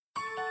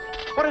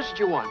What is it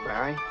you want,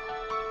 Barry?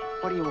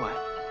 What do you want?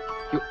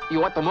 You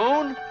want the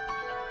moon?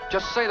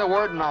 Just say the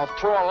word and I'll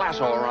throw a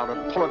lasso around it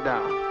and pull it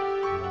down.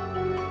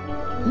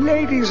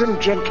 Ladies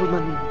and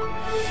gentlemen,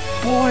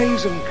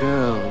 boys and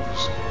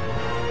girls,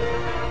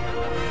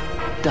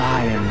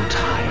 dying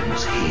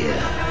times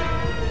here.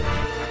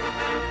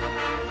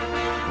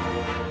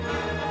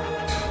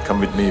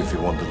 Come with me if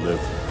you want to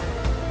live.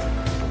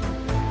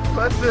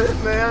 That's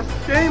it, man.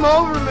 Game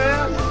over,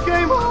 man.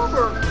 Game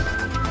over.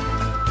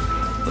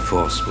 The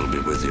Force will be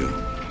with you,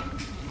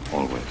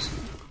 always.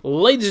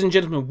 Ladies and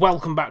gentlemen,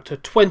 welcome back to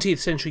 20th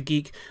Century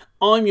Geek.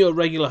 I'm your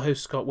regular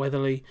host, Scott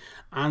Weatherly,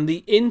 and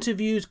the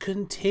interviews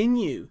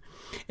continue.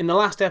 In the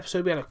last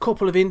episode, we had a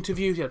couple of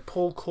interviews. We had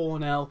Paul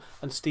Cornell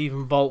and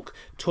Stephen Volk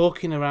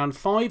talking around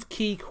 5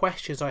 key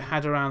questions I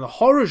had around the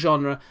horror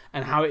genre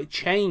and how it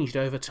changed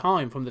over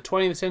time from the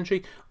 20th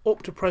century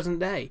up to present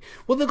day.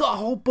 Well, they've got a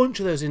whole bunch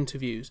of those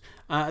interviews.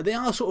 They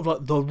are sort of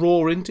like the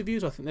raw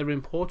interviews. I think they're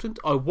important.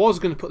 I was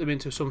going to put them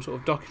into some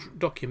sort of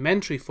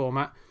documentary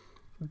format.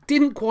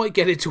 Didn't quite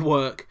get it to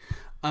work.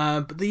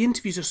 But the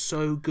interviews are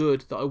so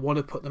good that I want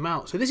to put them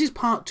out. So this is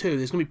part 2.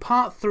 There's going to be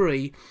part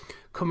 3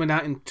 coming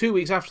out in 2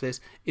 weeks after this.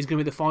 Is going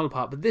to be the final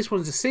part. But this one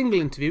is a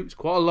single interview. It's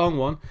quite a long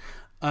one.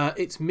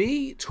 It's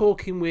me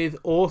talking with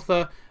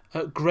author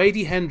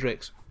Grady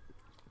Hendrix.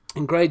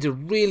 And Grady's a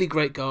really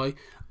great guy.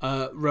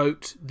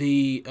 Wrote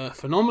the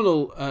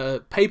phenomenal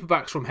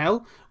Paperbacks from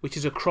Hell, which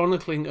is a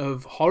chronicling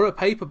of horror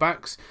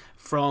paperbacks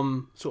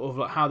from sort of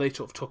like how they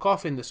sort of took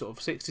off in the sort of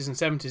 60s and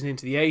 70s and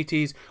into the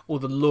 80s, all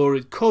the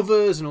lurid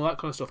covers and all that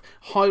kind of stuff.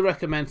 High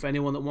recommend for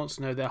anyone that wants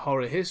to know their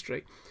horror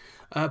history.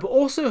 But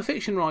also a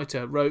fiction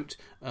writer wrote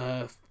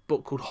a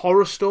book called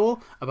Horror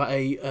Store about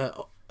a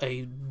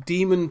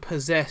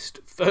demon-possessed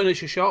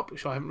furniture shop,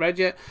 which I haven't read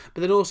yet, but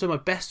then also My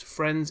Best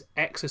Friend's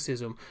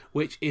Exorcism,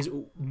 which is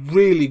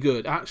really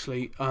good,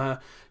 actually.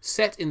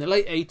 Set in the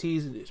late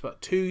 80s, it's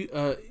about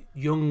 2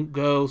 young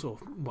girls,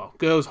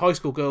 girls, high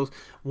school girls,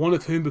 one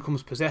of whom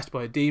becomes possessed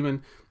by a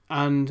demon,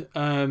 and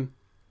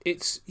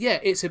it's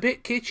a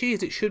bit kitschy,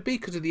 as it should be,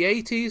 because of the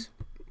 80s,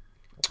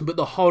 but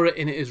the horror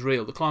in it is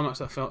real. The climax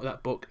I felt of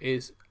that book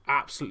is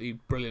absolutely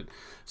brilliant,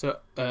 so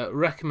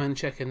recommend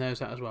checking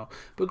those out as well.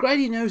 But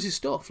Grady knows his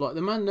stuff. Like,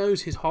 the man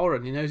knows his horror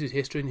and he knows his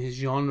history and his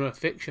genre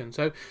fiction,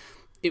 so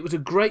it was a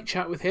great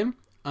chat with him,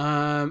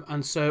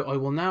 and so I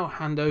will now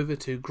hand over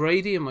to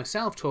Grady and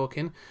myself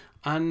talking,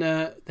 and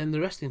then the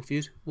rest of the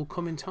interviews will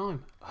come in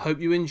time. Hope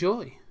you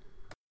enjoy.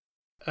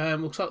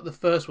 We'll start with the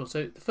first one.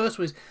 So the first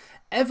one is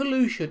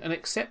evolution and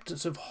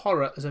acceptance of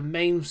horror as a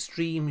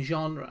mainstream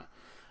genre.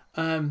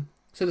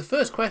 So the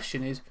first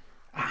question is,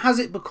 has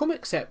it become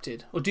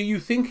accepted, or do you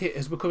think it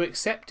has become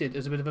accepted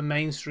as a bit of a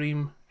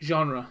mainstream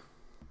genre?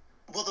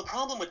 Well, the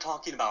problem with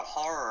talking about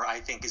horror,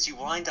 I think, is you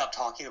wind up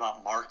talking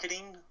about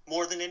marketing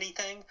more than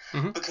anything,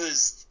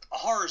 because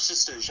horror is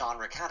just a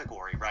genre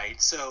category,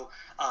 right? So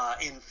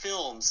in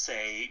films,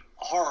 say,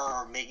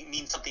 horror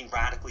means something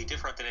radically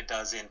different than it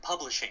does in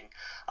publishing.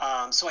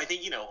 So I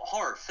think,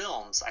 horror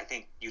films, I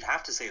think you'd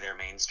have to say they're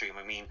mainstream.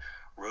 I mean,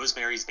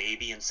 Rosemary's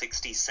Baby in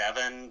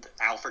 1967,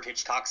 Alfred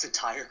Hitchcock's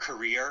entire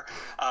career,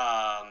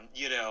 The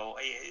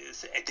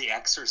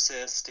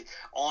Exorcist,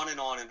 on and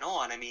on and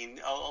on. I mean,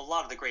 a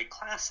lot of the great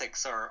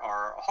classics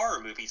are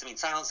horror movies. I mean,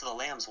 Silence of the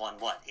Lambs won,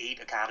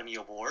 8 Academy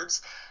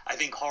Awards? I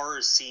think horror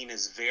is seen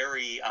as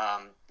very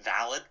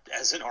valid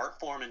as an art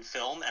form in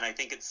film, and I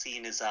think it's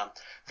seen as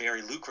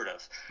very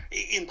lucrative.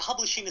 In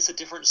publishing, it's a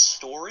different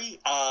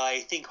story.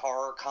 I think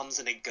horror comes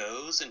and it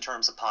goes in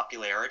terms of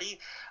popularity.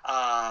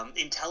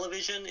 In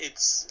television,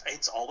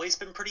 it's always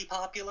been pretty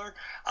popular,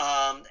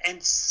 and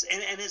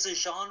as a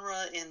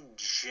genre in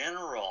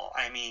general,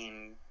 I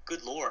mean,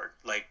 good Lord,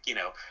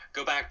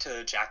 go back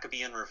to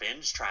Jacobean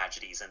revenge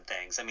tragedies and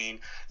things. I mean,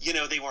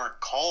 they weren't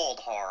called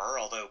horror,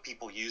 although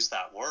people use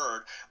that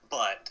word,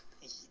 but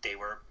they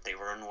were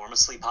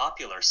enormously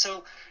popular.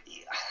 So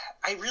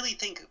I really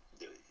think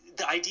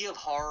the idea of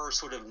horror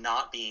sort of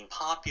not being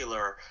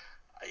popular,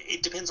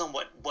 it depends on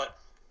what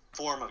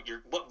form of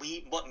what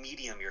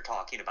medium you're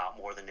talking about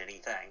more than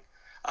anything.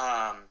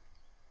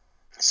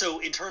 So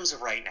in terms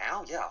of right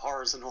now, yeah,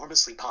 horror is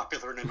enormously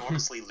popular and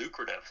enormously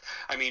lucrative.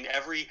 I mean,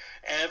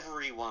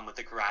 everyone with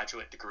a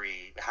graduate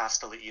degree has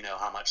to let you know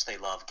how much they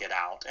love Get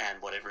Out and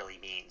what it really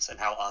means and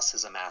how Us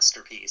is a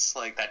masterpiece.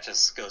 Like, that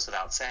just goes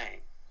without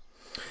saying.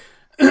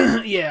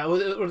 Yeah, what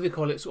do they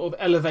call it? Sort of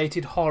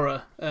elevated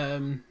horror.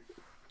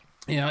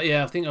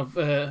 I think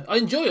I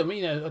enjoy them.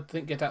 I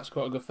think Get Out's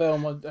quite a good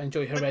film. I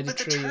enjoy Hereditary. But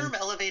the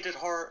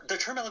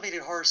term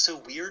elevated horror is so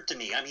weird to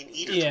me. I mean,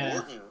 Edith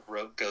Wharton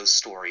wrote ghost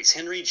stories.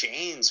 Henry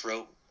James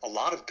wrote a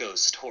lot of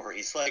ghost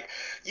stories.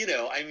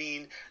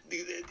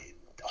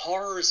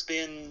 Horror has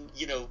been,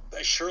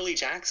 Shirley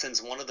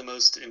Jackson's one of the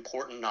most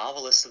important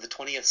novelists of the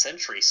 20th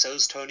century.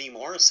 So's Toni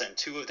Morrison.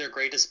 2 of their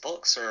greatest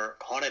books are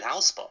haunted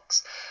house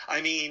books.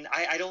 I mean,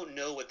 I don't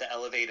know what the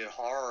elevated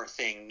horror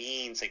thing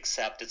means,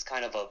 except it's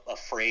kind of a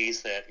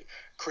phrase that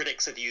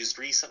critics have used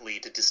recently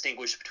to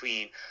distinguish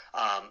between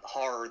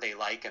horror they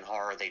like and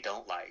horror they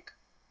don't like.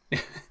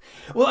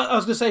 Well, I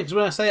was going to say, because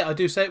when I say it, I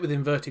do say it with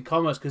inverted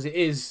commas, because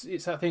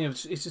it's that thing of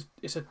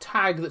it's a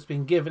tag that's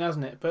been given,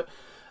 hasn't it? But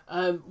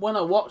when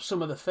I watch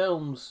some of the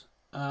films,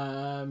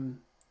 like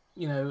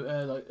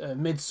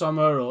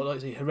Midsummer, or like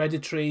the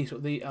Hereditary, sort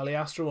of the Ali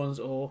Aster ones,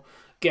 or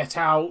Get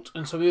Out,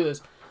 and some of the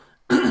others,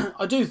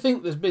 I do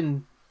think there's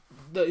been,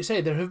 like you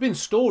say, there have been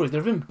stories, there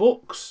have been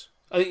books.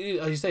 I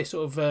think, as you say,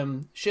 sort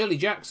of Shirley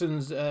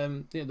Jackson's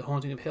The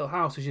Haunting of Hill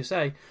House, as you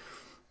say,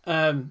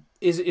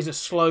 is a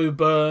slow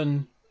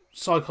burn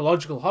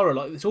psychological horror.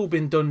 Like, it's all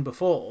been done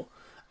before.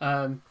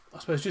 I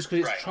suppose just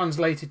because it's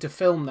translated to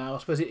film now, I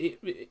suppose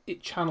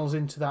it channels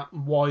into that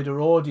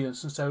wider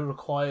audience, and so it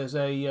requires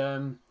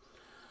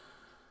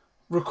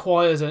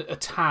a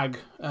tag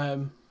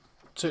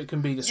so it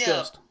can be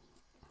discussed.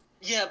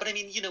 Yeah, but I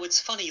mean, it's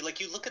funny.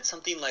 Like, you look at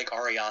something like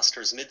Ari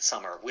Aster's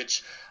Midsummer,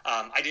 which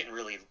I didn't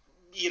really,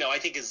 I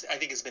think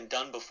has been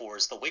done before,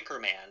 is The Wicker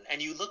Man,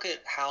 and you look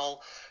at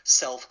how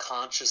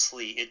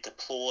self-consciously it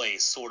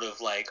deploys sort of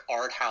like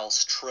art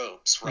house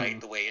tropes, right?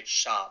 The way it's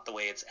shot, the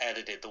way it's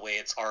edited, the way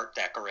it's art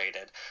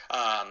decorated,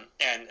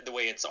 and the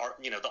way it's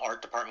art, the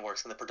art department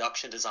works and the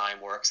production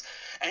design works,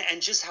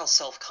 and just how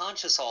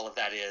self-conscious all of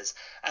that is,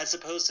 as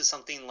opposed to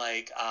something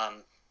like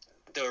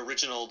the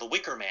original The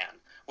Wicker Man,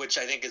 which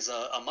I think is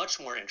a much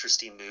more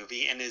interesting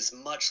movie and is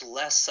much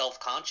less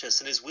self-conscious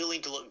and is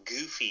willing to look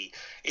goofy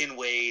in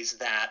ways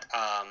that,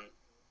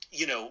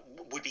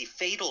 would be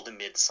fatal to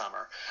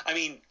Midsummer. I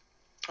mean,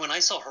 when I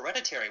saw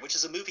Hereditary, which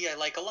is a movie I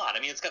like a lot, I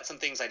mean, it's got some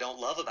things I don't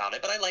love about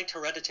it, but I liked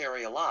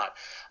Hereditary a lot.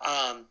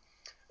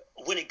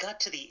 When it got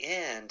to the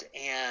end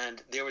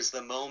and there was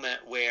the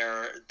moment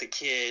where the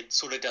kid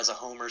sort of does a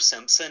Homer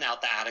Simpson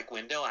out the attic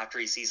window after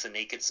he sees the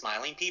naked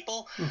smiling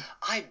people,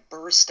 I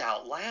burst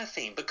out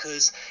laughing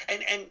because,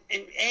 and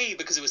A,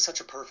 because it was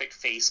such a perfect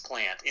face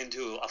plant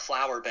into a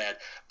flower bed,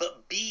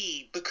 but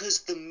B,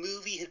 because the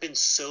movie had been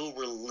so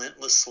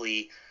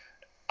relentlessly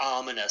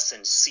ominous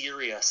and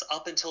serious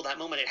up until that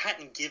moment. It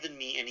hadn't given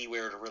me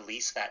anywhere to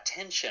release that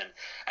tension,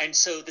 and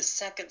so the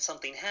second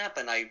something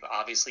happened, I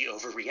obviously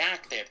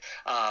overreacted,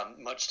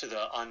 much to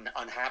the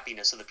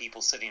unhappiness of the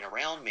people sitting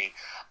around me,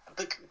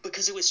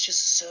 because it was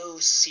just so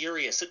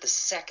serious that the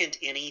second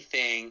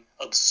anything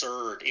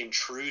absurd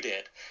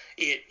intruded,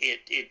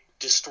 it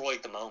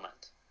destroyed the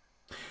moment.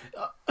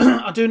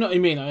 I do know what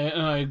you mean,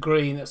 and I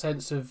agree in that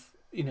sense of,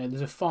 there's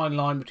a fine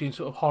line between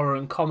sort of horror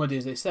and comedy,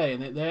 as they say,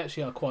 and they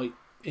actually are quite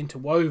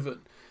interwoven,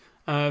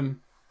 and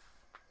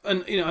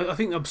I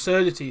think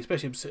absurdity,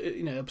 especially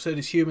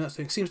absurdist humour, that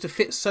thing seems to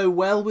fit so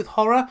well with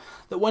horror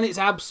that when it's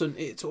absent,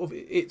 it's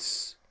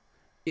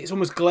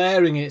almost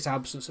glaring in its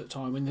absence at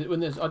time. When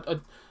there's,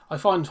 I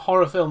find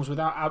horror films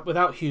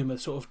without humour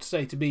sort of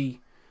to be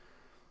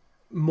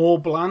more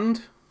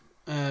bland.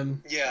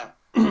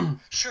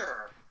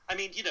 Sure. I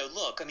mean,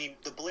 look,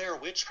 the Blair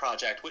Witch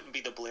Project wouldn't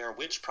be the Blair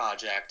Witch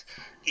Project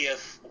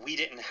if we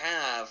didn't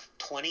have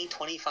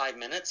 20-25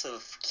 minutes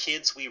of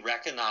kids we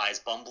recognize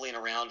bumbling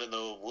around in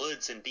the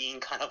woods and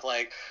being kind of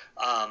like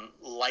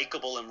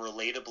likable and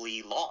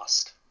relatably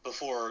lost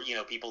before,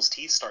 people's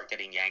teeth start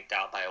getting yanked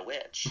out by a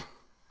witch.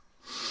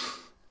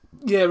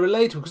 Yeah,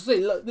 relatable, because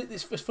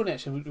it's funny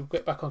actually. We'll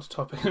get back onto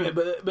topic in a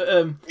minute, but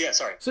yeah,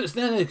 sorry. So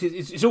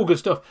it's all good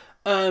stuff.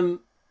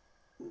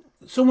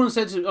 Someone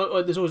said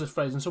there's always a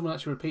phrase, and someone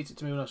actually repeats it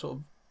to me when I sort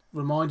of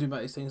remind him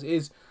about these things,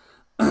 is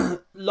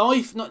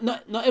life, not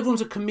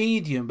everyone's a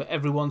comedian, but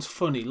everyone's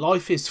funny.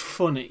 Life is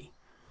funny.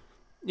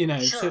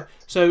 Sure.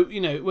 So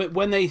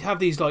when they have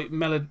these like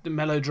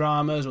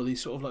melodramas, or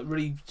these sort of like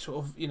really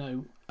sort of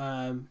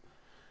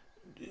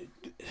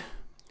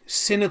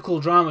cynical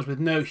dramas with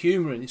no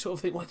humour in, you sort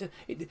of think, well,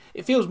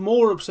 it feels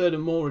more absurd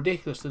and more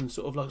ridiculous than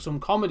sort of like some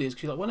comedies,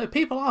 because you're like, well, no,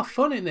 people are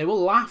funny and they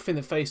will laugh in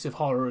the face of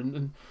horror,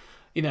 and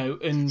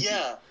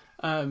yeah.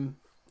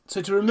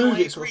 So to remove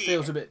it sort of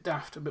feels a bit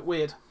daft, a bit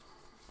weird.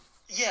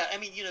 Yeah,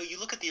 you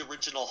look at the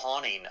original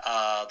Haunting,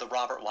 the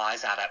Robert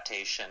Wise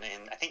adaptation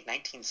in, I think,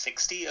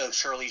 1960 of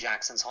Shirley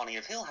Jackson's Haunting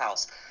of Hill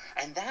House.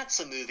 And that's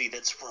a movie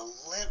that's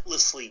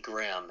relentlessly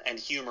grim and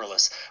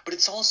humorless, but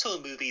it's also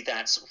a movie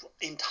that's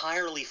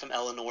entirely from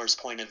Eleanor's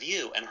point of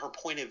view, and her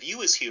point of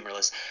view is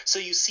humorless. So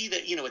you see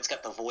that, it's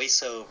got the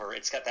voiceover,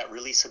 it's got that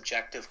really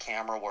subjective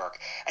camera work,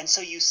 and so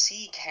you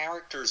see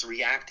characters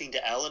reacting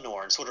to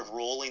Eleanor and sort of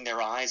rolling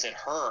their eyes at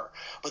her,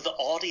 but the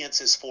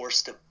audience is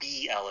forced to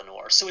be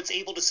Eleanor. So it's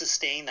able to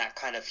sustain that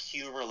kind of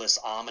humorless,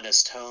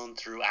 ominous tone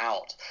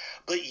throughout.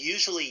 But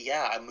usually,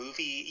 yeah, a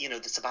movie,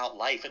 that's about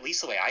life, at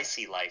least the way I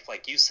see life,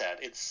 like you said,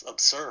 it's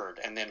absurd,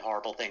 and then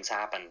horrible things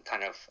happen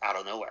kind of out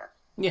of nowhere.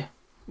 Yeah.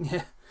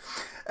 To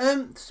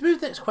move to the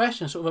next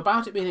question, sort of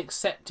about it being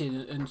accepted,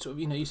 and sort of,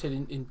 you said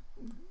in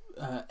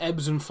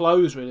ebbs and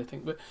flows, really, I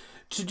think. But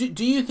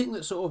do you think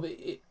that sort of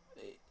it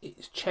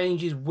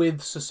changes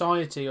with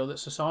society, or that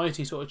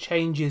society sort of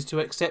changes to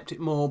accept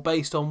it more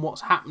based on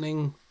what's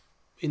happening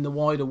in the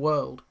wider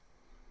world?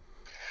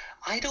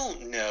 I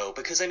don't know,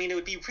 because it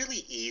would be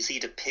really easy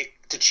to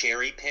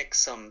cherry pick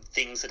some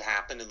things that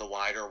happened in the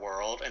wider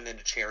world, and then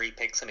to cherry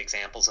pick some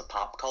examples of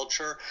pop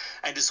culture,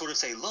 and to sort of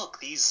say, look,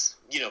 these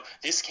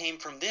this came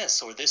from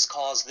this, or this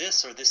caused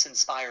this, or this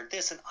inspired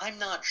this. And I'm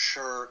not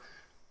sure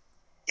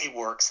it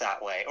works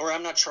that way, or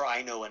I'm not sure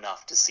I know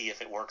enough to see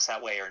if it works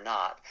that way or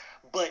not.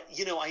 But,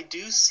 I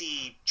do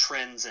see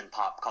trends in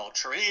pop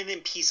culture and in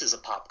pieces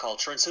of pop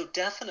culture. And so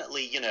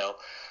definitely,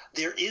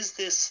 there is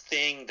this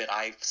thing that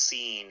I've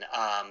seen,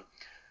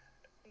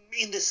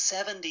 in the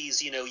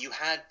 70s, you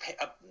had,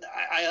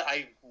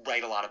 I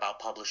write a lot about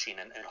publishing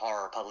and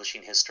horror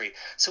publishing history.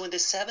 So in the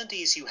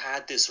 70s, you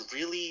had this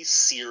really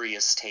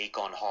serious take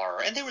on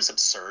horror, and there was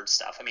absurd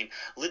stuff. I mean,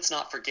 let's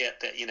not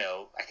forget that,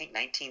 I think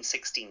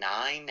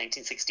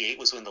 1968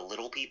 was when The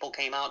Little People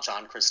came out,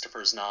 John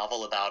Christopher's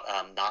novel about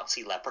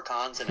Nazi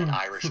leprechauns in an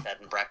Irish bed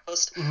and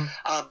breakfast.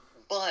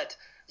 But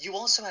you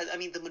also had,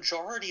 the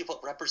majority of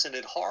what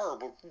represented horror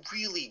were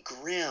really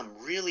grim,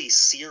 really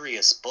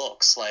serious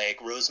books like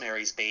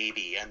Rosemary's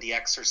Baby and The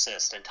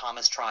Exorcist and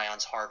Thomas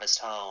Tryon's Harvest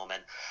Home.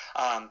 And,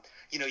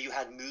 you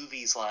had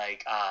movies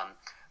like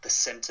The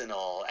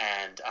Sentinel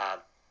and,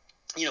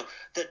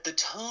 the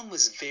tone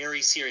was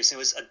very serious. It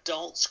was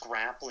adults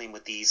grappling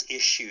with these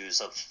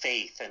issues of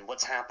faith and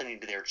what's happening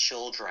to their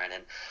children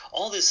and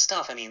all this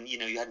stuff.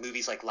 You had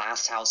movies like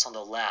Last House on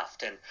the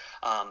Left and,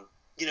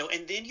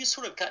 and then you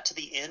sort of got to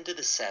the end of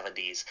the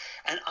 70s,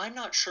 and I'm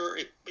not sure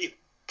if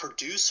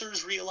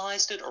producers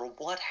realized it or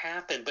what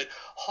happened, but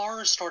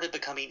horror started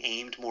becoming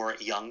aimed more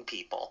at young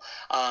people.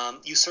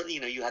 You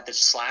certainly, you had the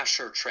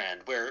slasher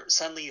trend where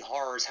suddenly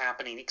horror is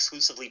happening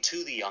exclusively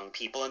to the young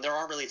people, and there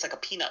aren't really, it's like a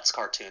Peanuts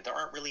cartoon. There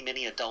aren't really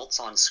many adults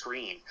on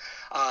screen.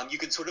 You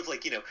can sort of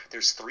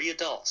there's 3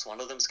 adults. One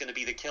of them's going to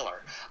be the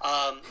killer.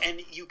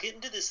 And you get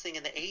into this thing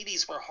in the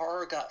 80s where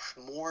horror got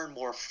more and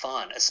more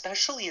fun,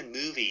 especially in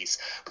movies,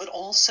 but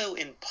also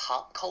in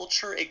pop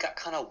culture. It got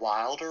kind of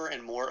wilder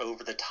and more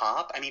over the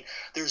top.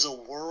 There's a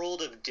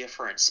world of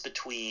difference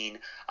between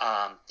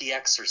The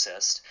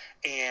Exorcist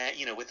and,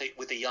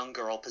 with a young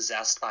girl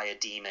possessed by a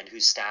demon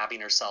who's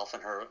stabbing herself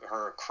in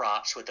her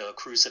crotch with a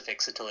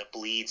crucifix until it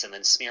bleeds and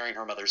then smearing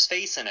her mother's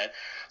face in it.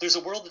 There's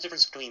a world of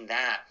difference between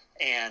that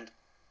and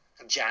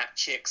Jack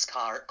Chick's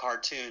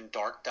cartoon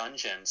Dark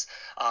Dungeons,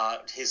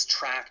 his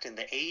tract in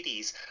the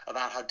 80s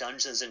about how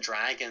Dungeons and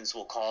Dragons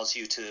will cause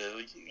you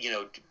to,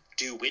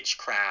 do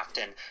witchcraft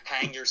and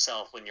hang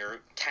yourself when your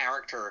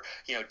character,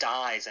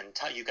 dies, and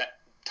you got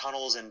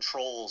tunnels and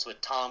trolls with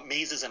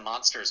mazes and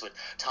monsters with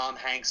Tom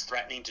Hanks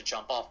threatening to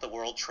jump off the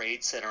World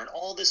Trade Center, and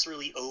all this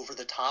really over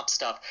the top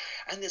stuff,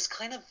 and this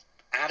kind of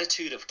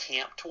attitude of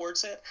camp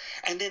towards it.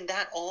 And then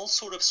that all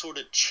sort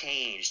of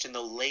changed in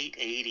the late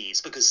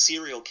 80s because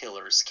serial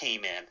killers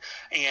came in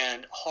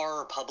and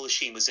horror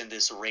publishing was in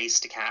this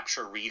race to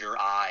capture reader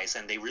eyes,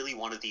 and they really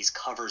wanted these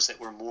covers that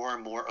were more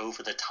and more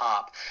over the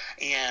top,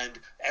 and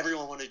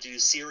everyone wanted to do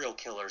serial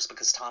killers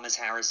because Thomas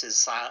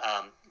Harris's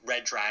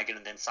Red Dragon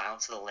and then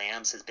Silence of the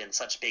Lambs has been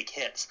such big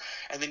hits.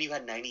 And then you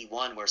had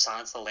 91 where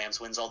Silence of the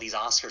Lambs wins all these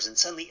Oscars, and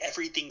suddenly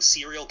everything's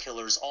serial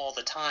killers all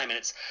the time.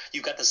 And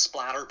you've got the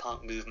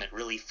splatterpunk movement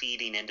really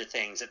feeding into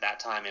things at that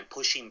time and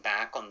pushing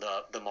back on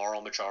the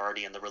moral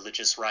majority and the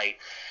religious right.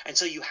 And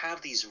so you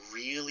have these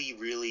really,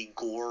 really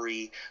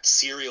gory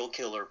serial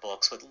killer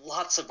books with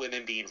lots of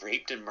women being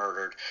raped and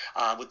murdered,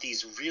 with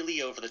these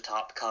really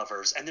over-the-top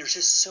covers. And there's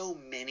just so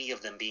many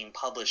of them being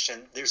published,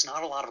 and there's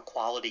not a lot of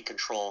quality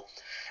control.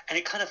 And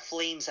it kind of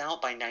flames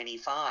out by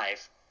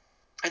 95.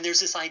 And there's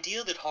this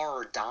idea that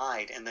horror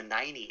died in the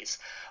 90s.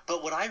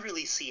 But what I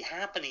really see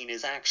happening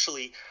is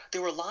actually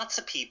there were lots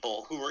of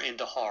people who were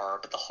into horror,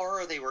 but the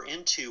horror they were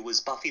into was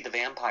Buffy the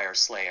Vampire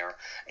Slayer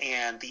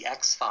and The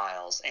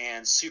X-Files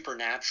and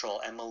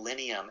Supernatural and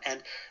Millennium.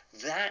 And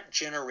that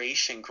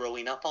generation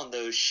growing up on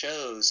those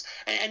shows,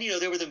 and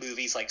there were the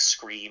movies like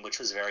Scream, which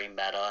was very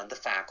meta, and The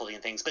Faculty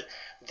and things, but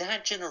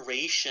that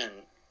generation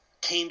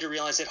came to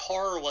realize that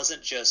horror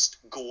wasn't just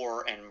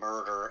gore and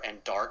murder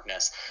and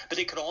darkness, but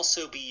it could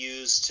also be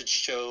used to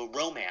show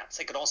romance.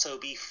 It could also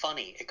be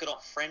funny. It could be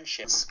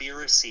friendship,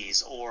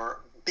 conspiracies, or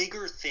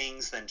bigger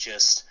things than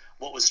just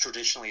what was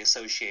traditionally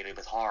associated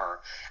with horror.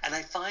 And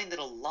I find that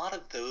a lot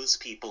of those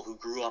people who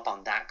grew up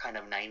on that kind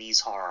of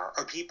 90s horror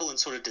are people in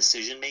sort of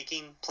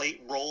decision-making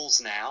roles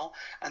now,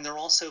 and they're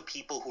also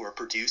people who are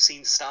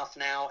producing stuff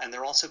now, and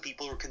they're also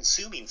people who are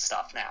consuming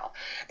stuff now.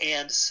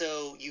 And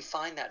so you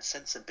find that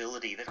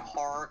sensibility that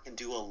horror can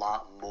do a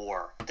lot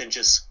more than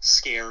just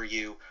scare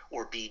you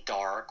or be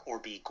dark or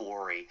be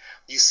gory.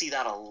 You see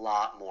that a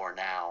lot more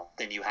now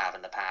than you have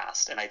in the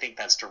past, and I think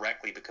that's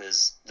directly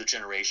because the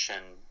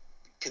generation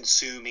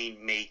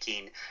consuming,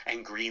 making,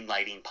 and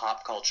greenlighting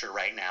pop culture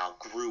right now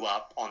grew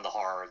up on the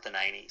horror of the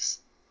 90s.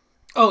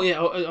 Oh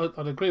yeah,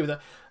 I'd agree with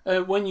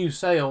that. When you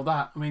say all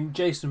that,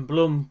 Jason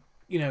Blum,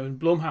 and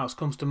Blumhouse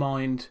comes to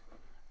mind,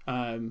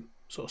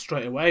 sort of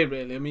straight away.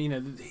 Really,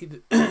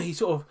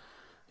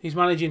 he's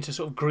managing to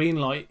sort of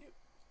greenlight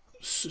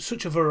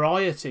such a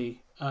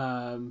variety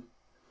of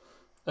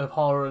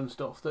horror and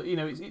stuff that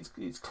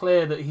it's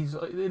clear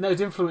that those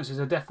influences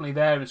are definitely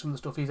there in some of the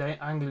stuff he's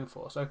angling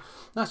for. So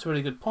that's a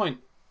really good point.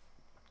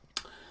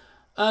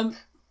 Go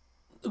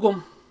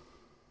on.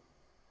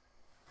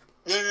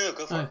 No,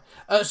 go for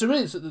it. So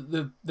really,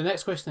 the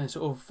next question is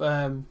sort of,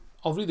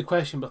 I'll read the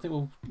question, but I think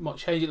we might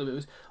change it a little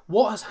bit. Was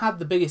what has had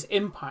the biggest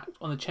impact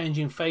on the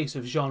changing face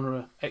of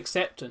genre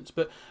acceptance?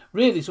 But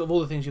really, sort of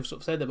all the things you've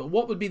sort of said there. But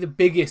what would be the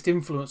biggest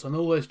influence on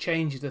all those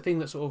changes? The thing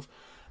that sort of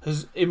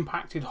has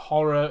impacted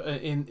horror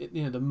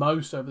in the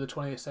most over the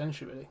 20th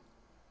century, really.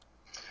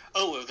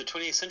 Oh, of the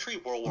 20th century,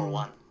 World War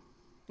One,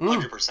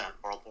 100%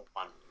 World War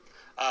One.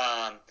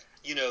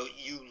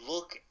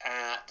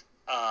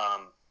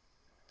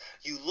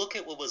 You look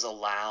at what was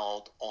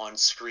allowed on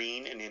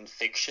screen and in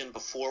fiction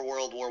before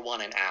World War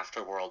I and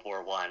after World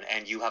War I,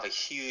 and you have a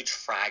huge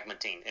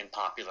fragmenting in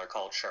popular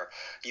culture.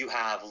 You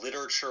have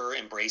literature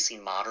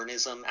embracing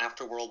modernism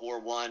after World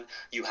War I.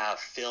 You have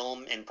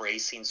film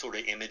embracing sort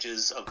of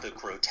images of the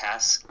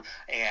grotesque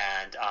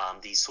and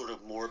these sort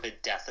of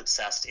morbid,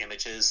 death-obsessed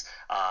images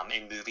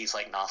in movies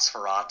like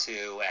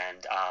Nosferatu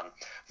and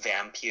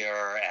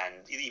Vampire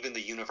and even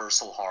the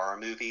Universal horror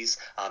movies,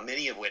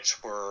 many of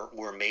which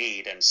were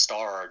made and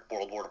starred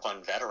World War I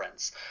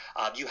veterans.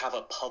 You have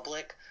a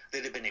public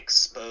that had been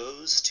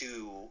exposed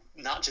to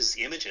not just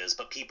images,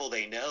 but people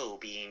they know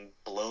being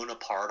blown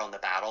apart on the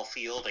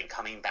battlefield and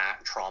coming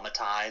back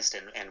traumatized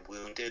and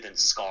wounded and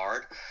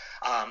scarred.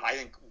 I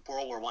think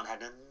World War I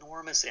had an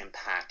enormous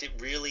impact. It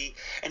really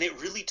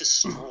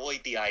destroyed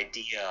the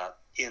idea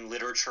in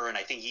literature, and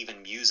I think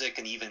even music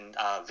and even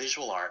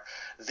visual art,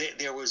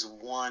 there was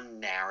one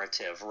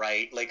narrative,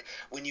 right? Like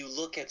when you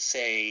look at,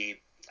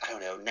 say,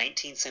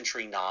 19th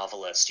century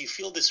novelists, you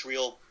feel this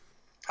real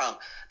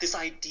this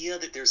idea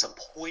that there's a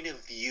point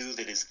of view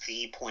that is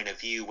the point of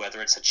view,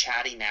 whether it's a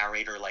chatty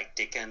narrator like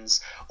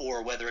Dickens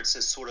or whether it's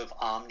a sort of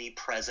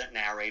omnipresent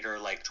narrator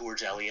like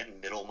George Eliot in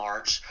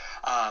Middlemarch,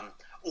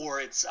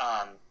 or it's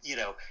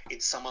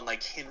it's someone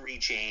like Henry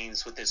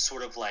James with this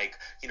sort of like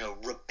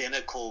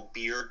rabbinical,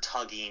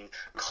 beard-tugging,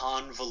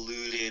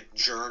 convoluted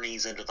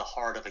journeys into the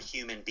heart of a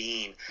human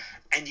being.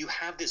 And you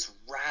have this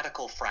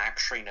radical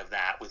fracturing of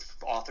that with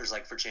authors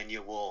like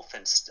Virginia Woolf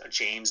and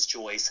James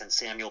Joyce and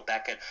Samuel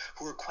Beckett,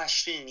 who are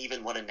questioning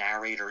even what a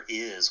narrator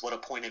is, what a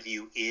point of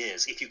view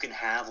is, if you can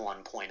have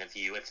one point of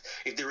view,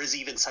 if there is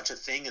even such a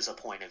thing as a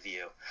point of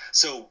view.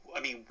 So,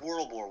 I mean,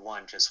 World War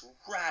I just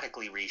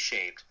radically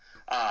reshaped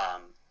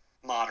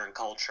modern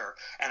culture,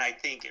 and I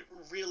think it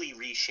really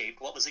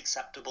reshaped what was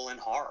acceptable in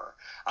horror.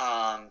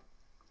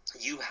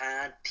 You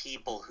had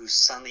people who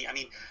suddenly,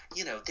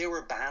 there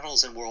were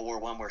battles in World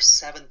War I where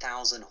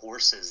 7,000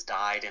 horses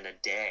died in a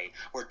day,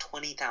 where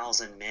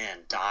 20,000 men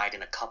died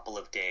in a couple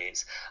of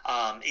days.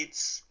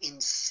 It's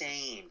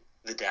insane,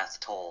 the death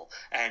toll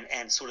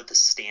and sort of the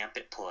stamp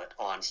it put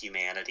on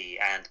humanity.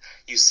 And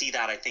you see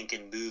that, I think,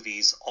 in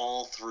movies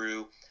all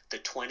through the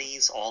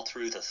 20s, all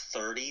through the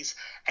 30s,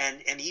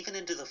 and even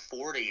into the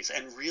 40s.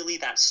 And really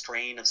that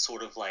strain of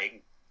sort of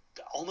like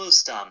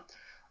almost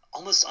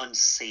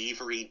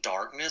unsavory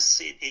darkness,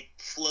 it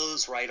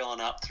flows right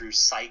on up through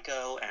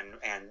Psycho,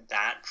 and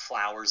that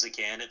flowers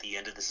again at the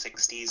end of the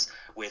 60s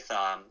with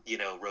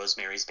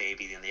Rosemary's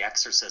Baby and The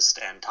Exorcist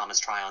and Thomas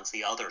Tryon's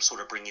The Other,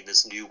 sort of bringing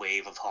this new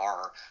wave of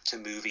horror to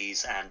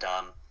movies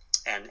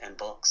and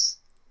books.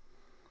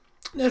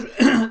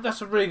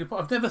 That's a really good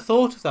point. I've never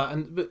thought of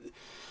that, but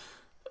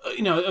I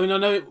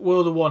know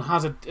World War I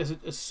has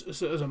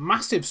a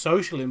massive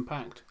social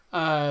impact, but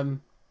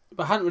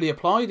I hadn't really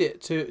applied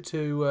it to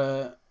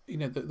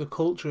the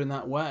culture in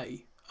that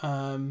way.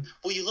 Well,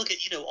 you look at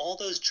all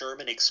those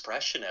German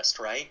expressionists,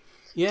 right?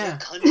 Yeah,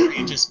 the country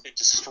had just been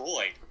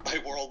destroyed by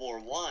World War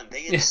I.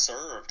 They had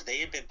served. They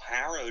had been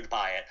harrowed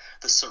by it.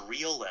 The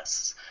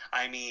surrealists.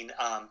 I mean,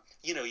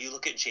 you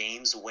look at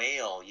James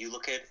Whale. You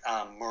look at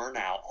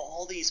Murnau.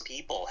 All these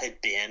people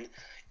had been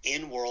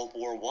in World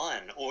War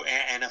I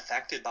and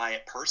affected by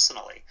it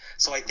personally.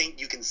 So I think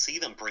you can see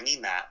them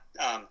bringing that.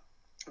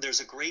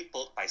 There's a great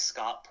book by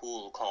Scott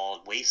Poole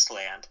called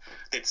Wasteland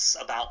that's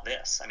about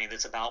this. I mean,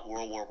 it's about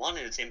World War I and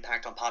its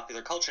impact on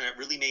popular culture, and it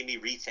really made me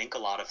rethink a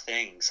lot of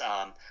things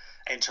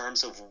in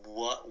terms of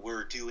what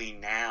we're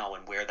doing now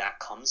and where that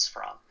comes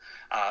from.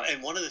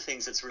 And one of the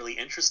things that's really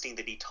interesting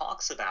that he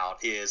talks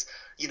about is,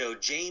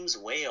 James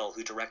Whale,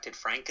 who directed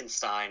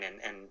Frankenstein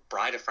and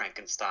Bride of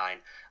Frankenstein,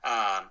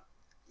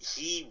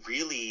 he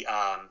really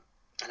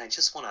and I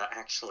just want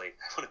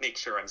to make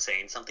sure I'm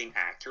saying something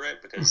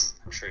accurate because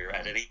I'm sure you're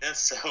editing this.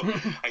 So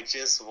I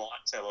just want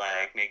to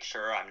make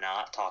sure I'm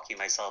not talking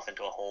myself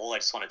into a hole. I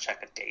just want to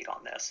check a date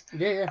on this.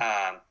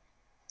 Yeah.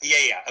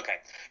 Okay.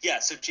 Yeah.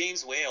 So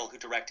James Whale, who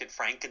directed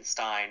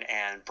Frankenstein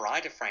and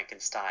Bride of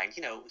Frankenstein,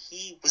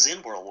 he was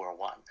in World War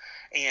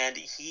I, and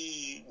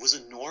he was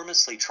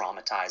enormously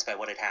traumatized by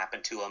what had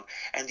happened to him.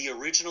 And the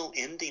original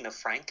ending of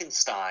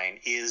Frankenstein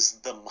is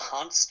the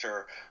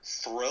monster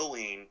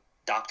throwing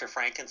Dr.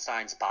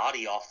 Frankenstein's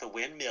body off the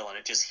windmill, and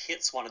it just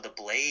hits one of the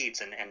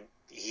blades, and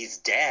he's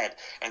dead,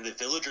 and the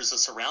villagers that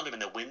surround him,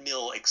 and the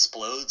windmill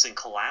explodes and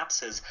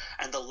collapses,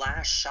 and the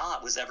last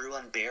shot was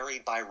everyone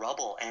buried by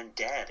rubble and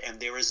dead, and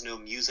there is no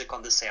music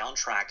on the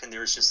soundtrack, and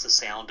there's just the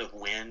sound of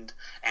wind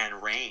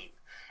and rain.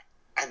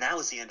 And that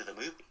was the end of the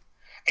movie.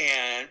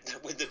 And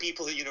when the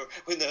people,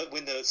 when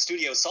the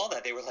studio saw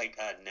that, they were like,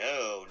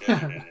 no.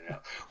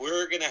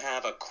 We're going to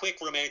have a quick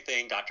romantic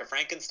thing. Dr.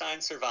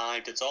 Frankenstein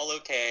survived. It's all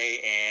okay.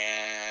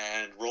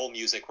 And roll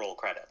music, roll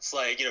credits.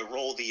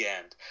 Roll the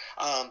end.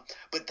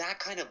 But that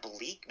kind of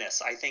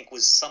bleakness, I think,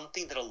 was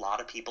something that a lot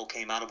of people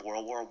came out of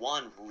World War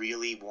I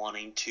really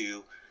wanting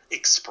to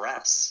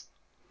express.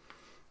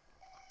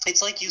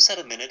 It's like you said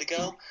a minute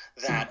ago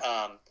that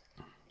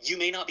you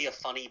may not be a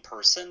funny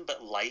person,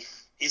 but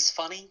life is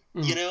funny,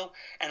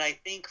 and I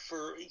think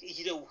for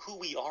who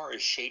we are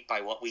is shaped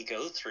by what we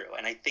go through,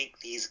 and I think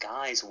these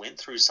guys went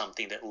through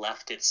something that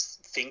left its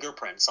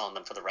fingerprints on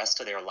them for the rest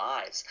of their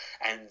lives,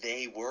 and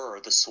they were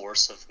the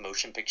source of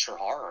motion picture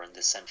horror in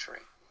this century.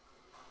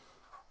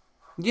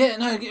 Yeah,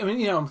 no, I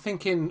mean, I'm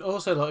thinking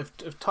also like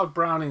of Todd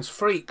Browning's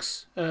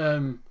Freaks.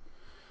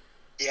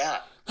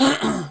 Yeah.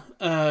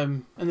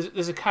 And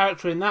there's a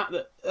character in that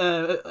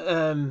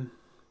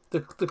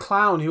the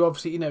clown who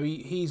obviously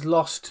he's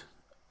lost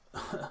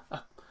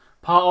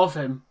part of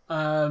him,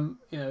 and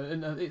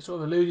it's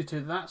sort of alluded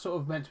to that sort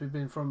of meant to have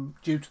been from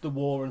due to the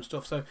war and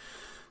stuff. So,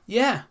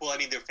 yeah. Well, I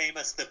mean, the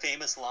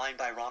famous line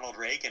by Ronald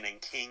Reagan in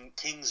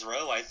King's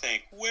Row, I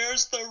think,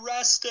 "Where's the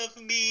rest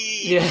of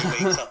me?" Yeah.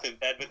 He wakes up in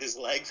bed with his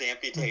legs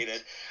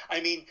amputated. I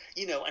mean,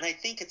 and I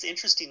think it's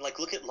interesting, like,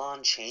 look at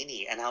Lon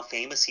Chaney and how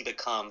famous he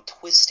become,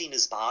 twisting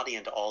his body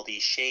into all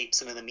these shapes.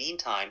 And in the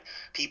meantime,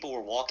 people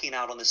were walking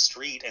out on the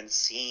street and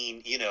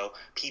seeing,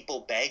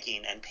 people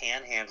begging and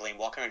panhandling,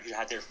 walking around who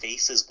had their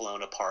faces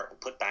blown apart and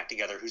put back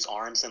together, whose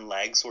arms and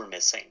legs were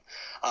missing.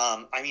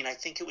 I mean, I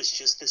think it was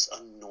just this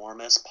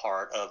enormous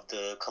part of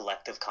the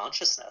collective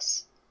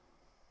consciousness.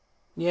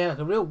 Yeah, like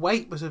a real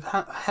weight was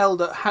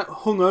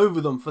hung over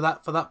them for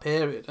that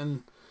period,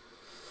 and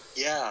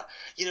yeah,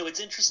 it's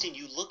interesting.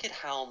 You look at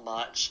how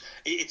much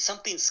it's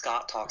something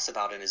Scott talks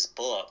about in his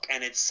book,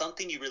 and it's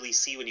something you really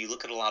see when you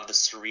look at a lot of the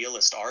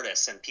surrealist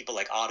artists and people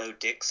like Otto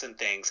Dix and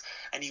things,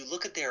 and you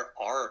look at their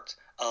art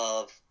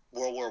of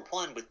World War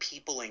I with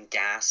people in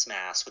gas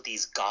masks with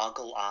these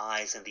goggle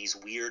eyes and these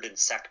weird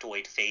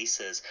insectoid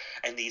faces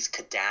and these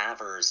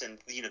cadavers and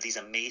these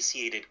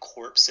emaciated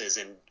corpses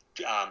and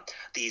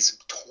these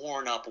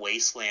torn up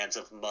wastelands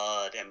of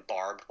mud and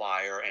barbed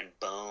wire and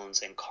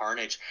bones and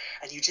carnage,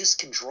 and you just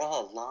can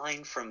draw a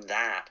line from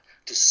that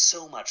to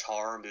so much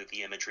horror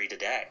movie imagery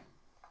today.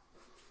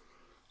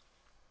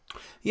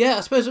 Yeah,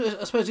 I suppose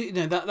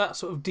that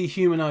sort of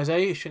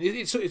dehumanization.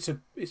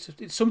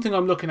 It's something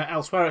I'm looking at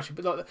elsewhere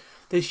actually. But like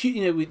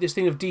this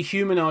thing of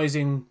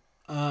dehumanizing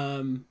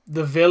the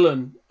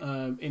villain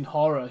in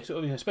horror,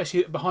 sort of,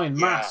 especially behind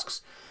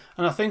masks.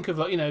 And I think of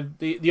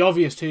the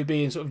obvious two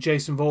being sort of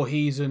Jason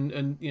Voorhees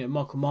and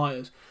Michael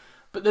Myers.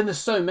 But then there's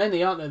so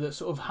many, aren't there, that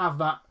sort of have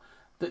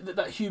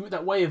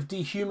that way of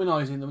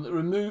dehumanizing them, that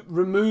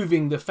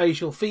removing the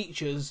facial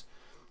features.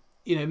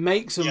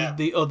 Makes them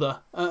the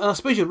other. And I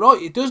suppose you're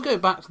right. It does go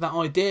back to that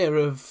idea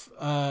of,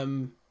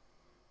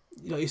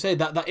 like you say,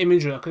 that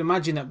imagery. I can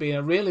imagine that being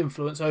a real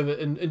influence over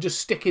and just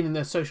sticking in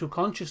their social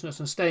consciousness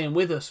and staying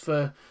with us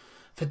for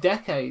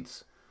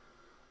decades.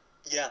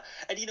 Yeah,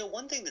 and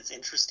one thing that's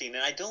interesting,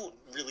 and I don't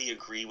really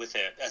agree with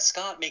it,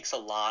 Scott makes a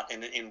lot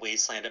in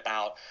Wasteland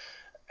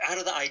out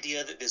of the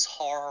idea that this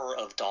horror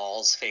of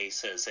dolls'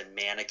 faces and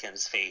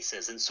mannequins'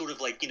 faces and sort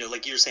of like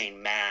you're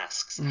saying,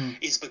 masks,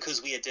 is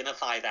because we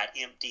identify that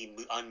empty,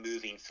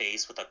 unmoving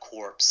face with a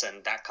corpse,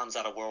 and that comes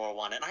out of World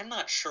War I. And I'm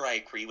not sure I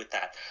agree with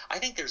that. I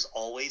think there's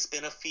always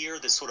been a fear,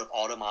 this sort of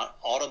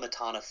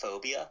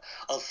automatonophobia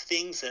of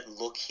things that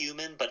look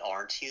human but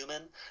aren't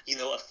human.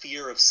 A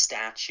fear of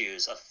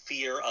statues, a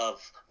fear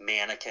of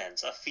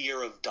mannequins, a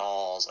fear of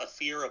dolls, a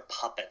fear of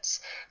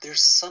puppets.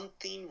 There's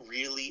something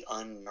really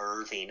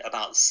unnerving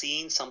about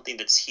seeing something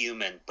that's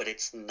human, but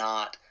it's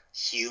not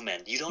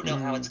human. You don't know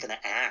how it's going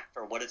to act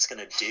or what it's going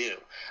to do.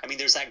 I mean,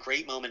 there's that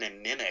great moment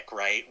in Mimic,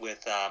 right,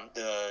 with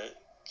the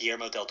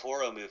Guillermo del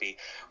Toro movie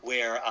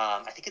where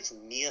I think it's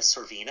Mia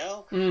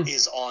Sorvino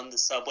is on the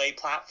subway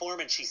platform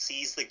and she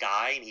sees the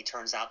guy and he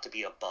turns out to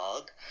be a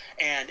bug,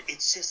 and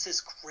it's just this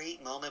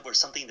great moment where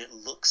something that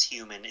looks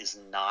human is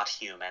not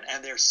human,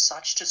 and there's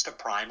such just a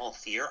primal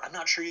fear. I'm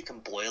not sure you can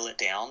boil it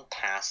down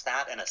past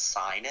that and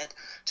assign it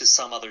to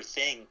some other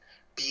thing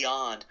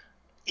beyond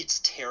it's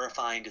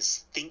terrifying to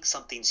think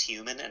something's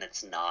human and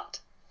it's not.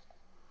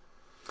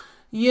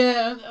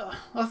 Yeah,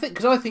 I think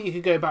you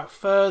could go back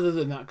further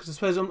than that, because I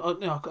suppose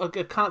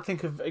I can't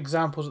think of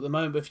examples at the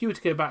moment. But if you were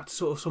to go back to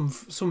sort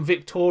of some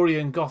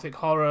Victorian Gothic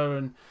horror,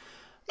 and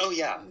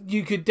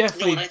you could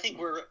definitely. No,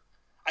 and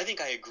I think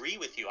I agree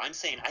with you. I'm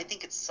saying I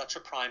think it's such a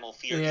primal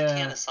fear. Yeah. You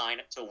can't assign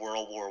it to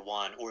World War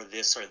I or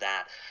this or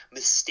that.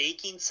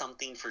 Mistaking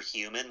something for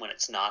human when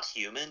it's not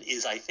human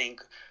is, I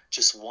think,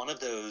 just one of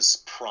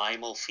those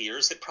primal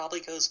fears that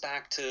probably goes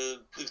back to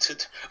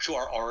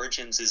our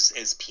origins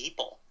as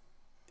people.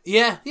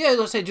 Yeah, like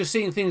I say, just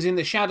seeing things in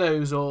the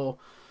shadows, or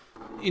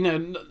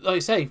like I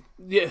say,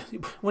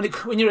 when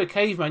you're a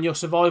caveman, your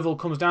survival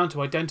comes down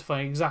to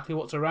identifying exactly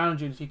what's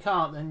around you. And if you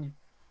can't, then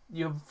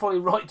you're fully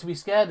right to be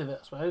scared of it,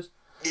 I suppose.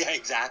 Yeah,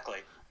 exactly.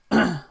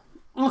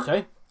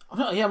 Okay,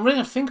 I'm really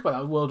going to think about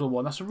that with World War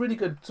One. That's some really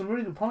good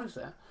points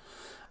there.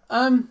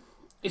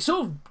 It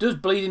sort of does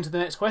bleed into the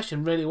next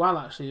question really well,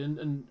 actually.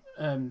 And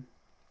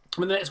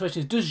the next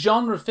question is: does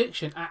genre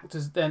fiction act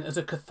as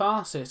a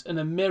catharsis and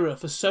a mirror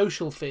for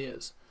social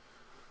fears?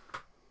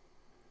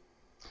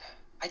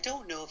 I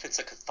don't know if it's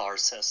a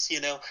catharsis.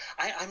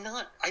 I'm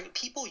not.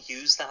 People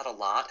use that a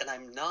lot, and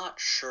I'm not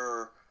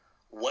sure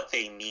what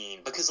they mean,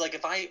 because I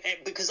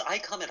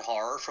come at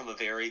horror from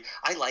I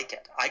like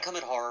it. I come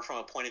at horror from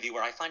a point of view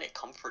where I find it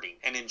comforting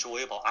and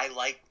enjoyable. I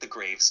like the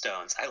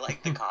gravestones. I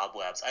like the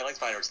cobwebs. I like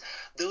spiders.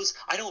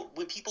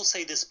 When people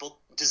say does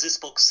this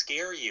book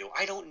scare you?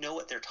 I don't know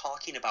what they're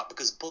talking about,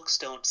 because books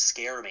don't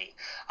scare me.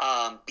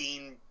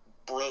 Being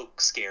broke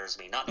scares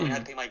me. Not knowing how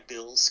to pay my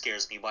bills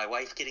scares me. My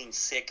wife getting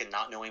sick and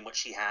not knowing what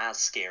she has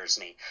scares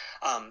me.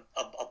 A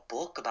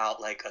book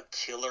about like a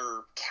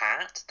killer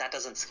cat, that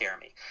doesn't scare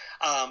me.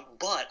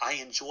 But I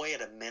enjoy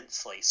it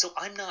immensely. So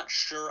I'm not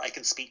sure I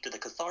can speak to the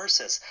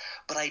catharsis,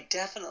 but I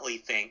definitely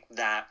think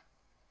that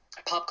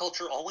pop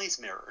culture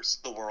always mirrors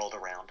the world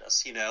around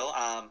us.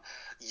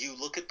 You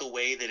look at the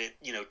way that it,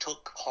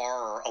 took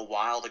horror a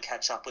while to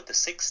catch up with the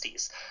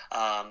 60s.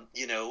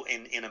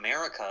 In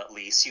America, at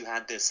least, you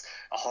had this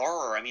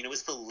horror. I mean, it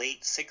was the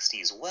late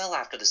 60s, well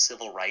after the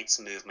civil rights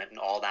movement and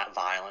all that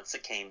violence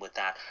that came with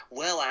that,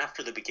 well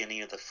after the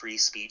beginning of the free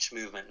speech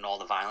movement and all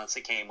the violence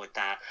that came with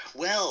that,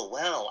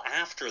 well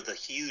after the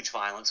huge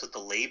violence with the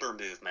labor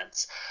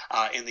movements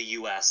in the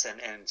U.S.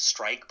 and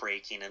strike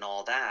breaking and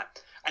all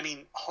that. I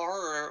mean,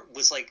 horror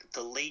was like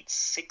the late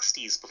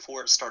 60s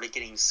before it started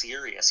getting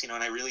serious, and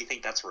I really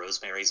think that's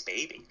Rosemary's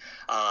Baby.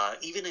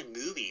 Even in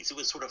movies, it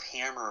was sort of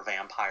Hammer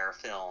vampire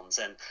films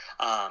and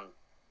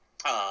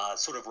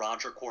sort of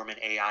Roger Corman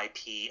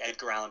AIP,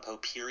 Edgar Allan Poe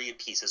period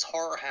pieces.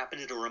 Horror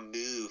happened to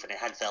remove, and it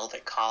had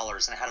velvet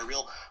collars, and it had a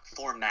real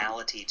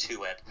formality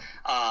to it.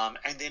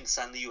 And then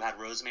suddenly you had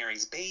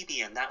Rosemary's Baby,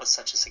 and that was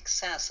such a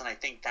success, and I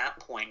think that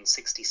point in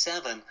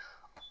 1967...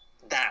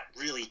 that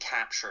really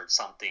captured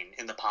something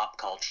in the pop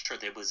culture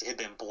that had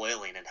been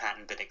boiling and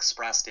hadn't been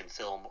expressed in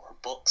film or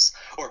books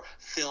or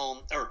film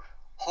or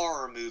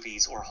horror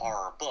movies or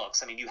horror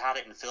books. I mean, you had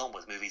it in film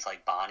with movies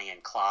like Bonnie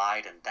and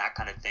Clyde and that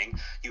kind of thing.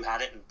 You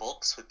had it in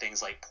books with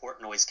things like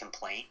Portnoy's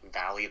Complaint and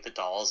Valley of the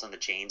Dolls and the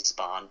James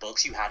Bond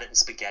books. You had it in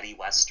spaghetti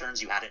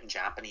westerns. You had it in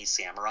Japanese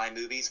samurai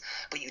movies.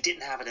 But you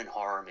didn't have it in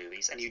horror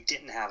movies, and you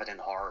didn't have it in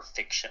horror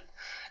fiction.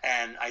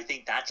 And I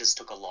think that just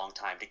took a long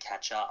time to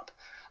catch up.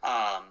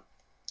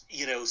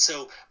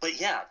 But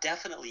yeah,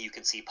 definitely you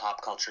can see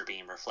pop culture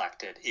being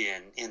reflected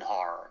in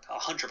horror,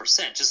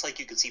 100%, just like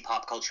you can see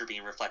pop culture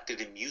being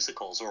reflected in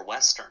musicals or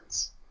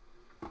westerns.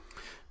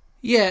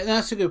 Yeah,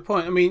 that's a good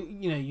point. I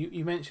mean,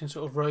 you mentioned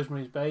sort of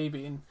Rosemary's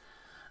Baby, and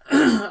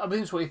I've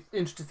been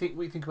interested to think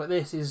what you think about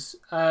this is,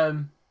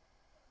 in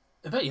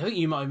fact, I think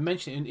you might have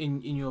mentioned it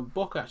in your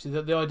book, actually,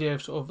 that the idea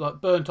of sort of like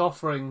burnt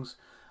offerings,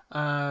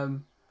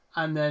 and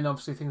then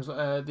obviously things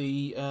like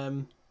the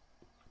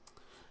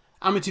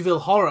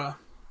Amityville Horror,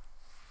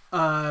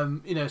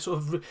 sort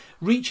of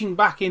reaching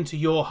back into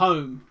your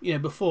home,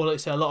 before,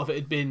 let's say, a lot of it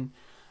had been,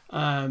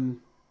 as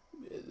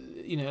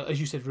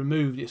you said,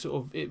 removed.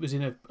 It was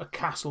in a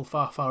castle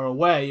far, far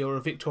away, or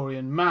a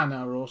Victorian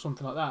manor, or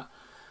something like that.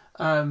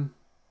 And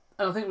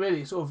I think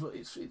really, it's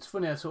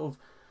funny. I sort of,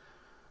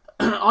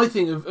 I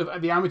think of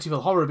the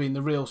Amityville Horror being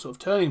the real sort of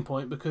turning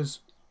point, because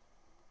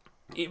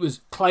it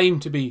was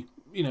claimed to be,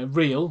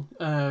 real.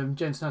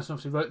 Jensen Aniston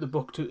obviously wrote the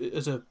book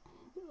as an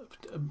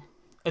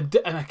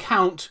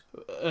account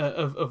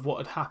of what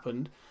had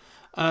happened,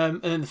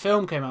 and then the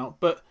film came out.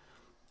 But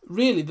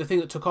really, the thing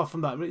that took off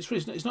from that, it's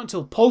not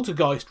until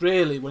Poltergeist,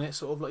 really, when it's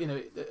sort of like,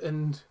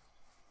 and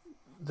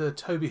the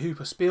Tobe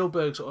Hooper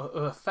Spielberg sort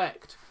of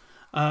effect,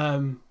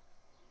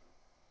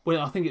 when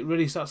I think it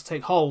really starts to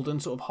take hold,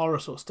 and sort of horror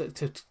sort of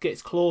to get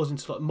its claws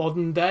into like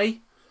modern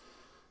day.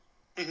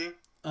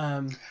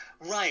 Mm-hmm.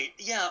 Right.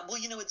 Yeah. Well,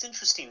 it's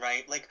interesting,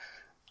 right? Like,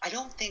 I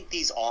don't think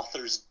these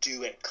authors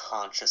do it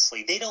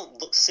consciously. They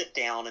don't sit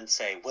down and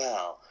say,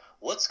 well,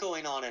 what's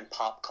going on in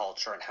pop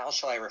culture and how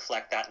shall I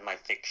reflect that in my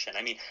fiction?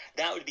 I mean,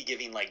 that would be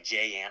giving like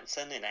Jay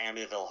Anson in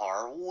Amityville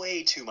Horror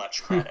way too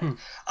much credit.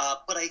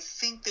 But I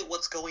think that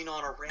what's going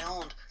on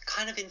around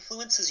kind of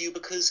influences you,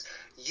 because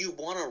you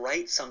want to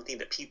write something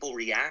that people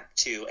react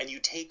to, and you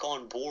take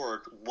on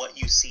board what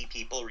you see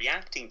people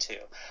reacting to.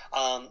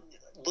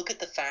 Look at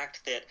the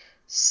fact that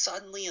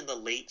suddenly in the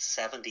late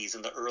 70s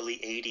and the early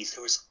 80s,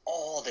 there was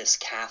all this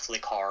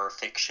Catholic horror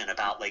fiction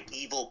about like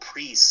evil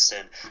priests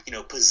and,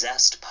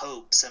 possessed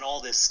popes and all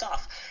this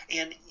stuff.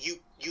 And you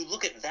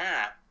look at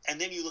that, and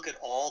then you look at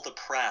all the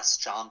press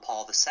John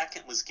Paul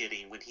II was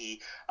getting when he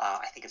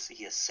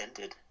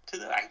ascended to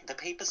the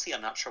papacy.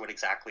 I'm not sure what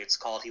exactly it's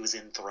called. He was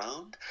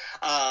enthroned.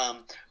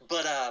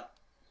 But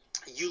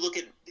you look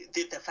at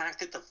the fact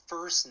that the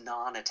first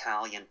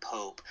non-Italian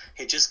pope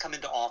had just come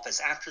into office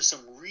after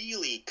some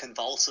really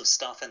convulsive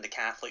stuff in the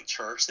Catholic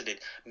Church that had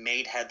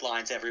made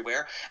headlines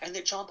everywhere, and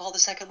that John Paul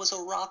II was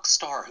a rock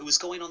star who was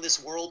going on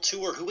this world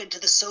tour, who went to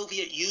the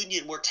Soviet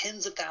Union where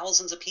tens of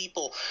thousands of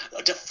people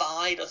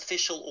defied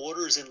official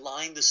orders and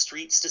lined the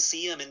streets to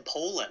see him in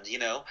Poland, you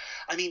know?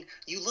 I mean,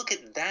 you look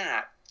at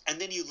that, and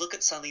then you look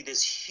at suddenly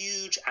this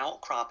huge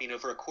outcropping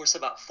over a course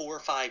of about 4 or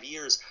 5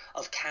 years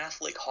of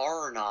Catholic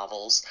horror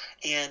novels,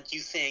 and you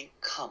think,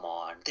 come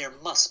on, there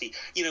must be,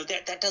 you know,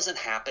 that doesn't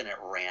happen at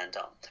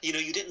random. You know,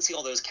 you didn't see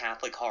all those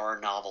Catholic horror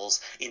novels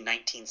in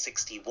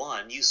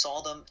 1961. You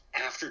saw them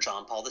after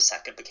John Paul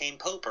II became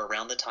Pope, or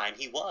around the time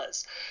he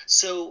was.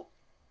 So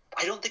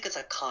I don't think it's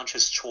a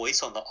conscious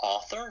choice on the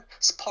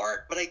author's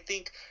part, but I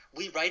think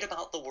we write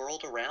about the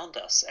world around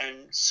us, and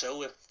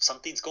so if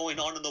something's going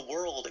on in the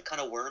world, it kind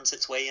of worms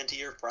its way into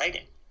your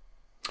writing.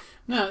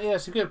 No, yeah,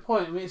 it's a good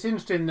point. I mean, it's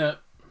interesting that,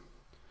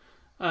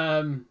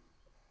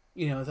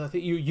 you know, I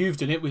think you've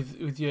done it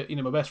with your, you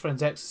know, My Best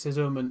Friend's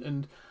Exorcism,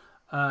 and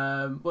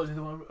what was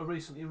the one I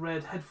recently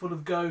read, Head Full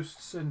of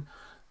Ghosts, and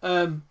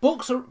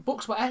books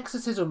about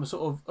exorcism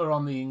are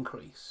on the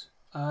increase.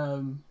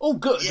 All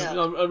good. Yeah.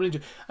 I really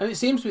do. And it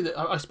seems to me that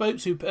I spoke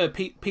to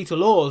Peter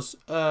Laws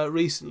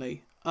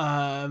recently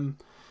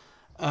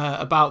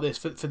about this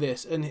for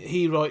this, and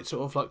he writes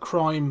sort of like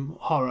crime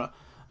horror,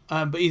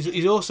 but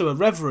he's also a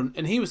reverend,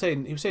 and he was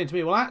saying to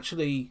me, well,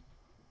 actually,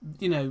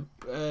 you know,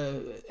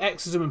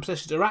 exorcism and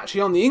possessions are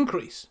actually on the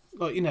increase.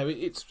 Like, you know,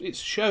 it's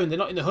shown they're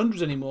not in the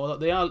hundreds anymore. Like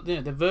they are, you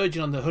know, they're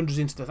verging on the hundreds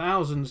into the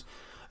thousands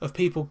of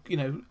people, you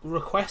know,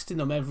 requesting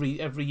them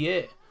every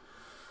year.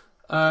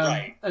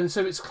 Right. And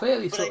so it's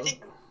clearly but sort I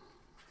think,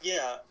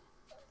 yeah.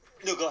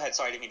 No, go ahead.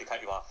 Sorry, I didn't mean to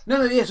cut you off.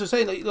 No, yeah. So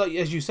saying like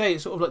as you say,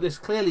 it's sort of like there's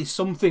clearly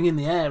something in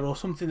the air, or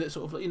something that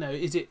sort of like, you know,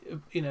 is it,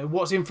 you know,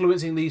 what's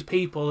influencing these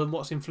people and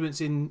what's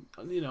influencing,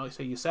 you know,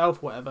 say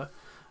yourself, whatever,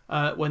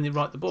 when they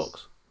write the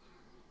books.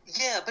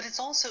 Yeah, but it's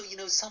also, you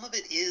know, some of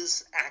it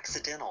is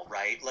accidental,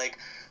 right? Like,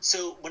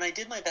 so when I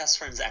did My Best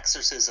Friend's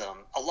Exorcism,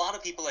 a lot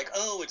of people like,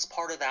 oh, it's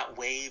part of that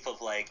wave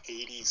of like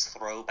 80s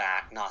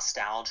throwback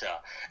nostalgia.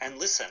 And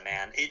listen,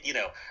 man, it, you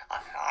know,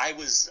 I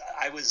was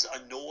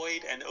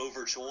annoyed and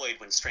overjoyed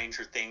when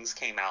Stranger Things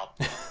came out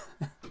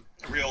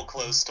real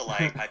close to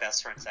like My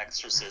Best Friend's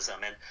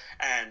Exorcism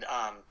and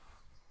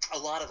a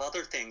lot of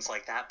other things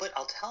like that. But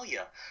I'll tell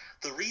you,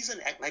 the reason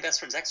My Best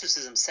Friend's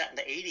Exorcism set in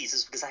the 80s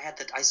is because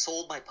I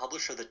sold my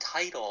publisher the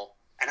title,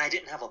 and I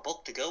didn't have a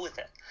book to go with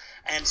it.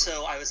 And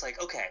so I was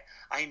like, okay,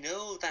 I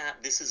know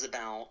that this is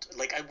about,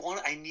 like,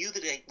 I knew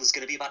that it was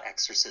going to be about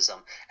exorcism,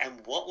 and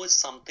what was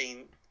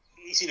something,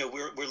 you know,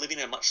 we're living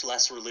in a much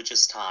less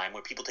religious time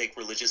where people take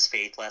religious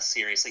faith less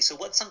seriously. So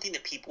what's something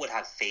that people would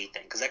have faith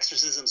in? Because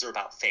exorcisms are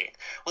about faith.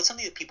 What's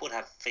something that people would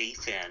have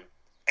faith in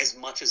as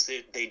much as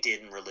they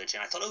did in religion?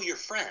 I thought, oh, your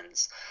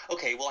friends.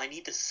 Okay, well, I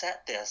need to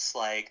set this,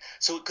 like,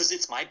 so, because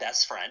it's my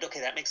best friend.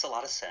 Okay, that makes a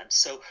lot of sense.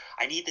 So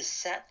I need to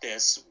set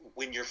this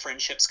when your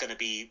friendship's going to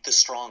be the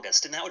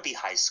strongest, and that would be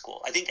high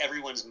school. I think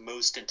everyone's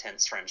most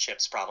intense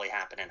friendships probably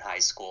happen in high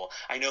school.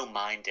 I know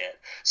mine did.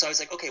 So I was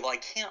like, okay, well, I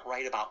can't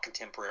write about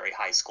contemporary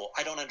high school.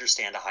 I don't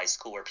understand a high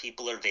school where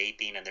people are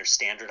vaping and there's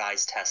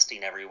standardized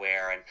testing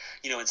everywhere, and,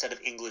 you know, instead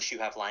of English, you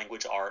have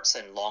language arts,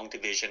 and long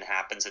division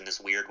happens in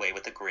this weird way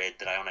with a grid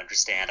that I don't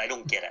understand. I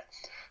don't get it.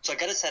 So I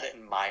got to set it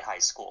in my high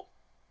school.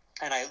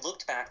 And I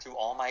looked back through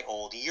all my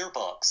old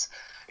yearbooks,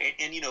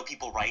 and you know,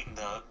 people write in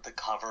the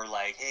cover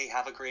like, hey,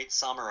 have a great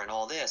summer and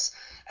all this.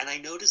 And I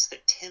noticed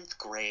that 10th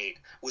grade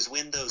was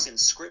when those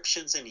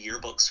inscriptions in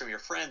yearbooks from your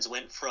friends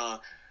went from,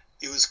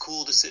 it was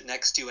cool to sit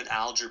next to you in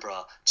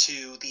algebra,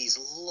 to these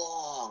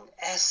long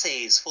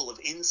essays full of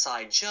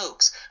inside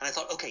jokes. And I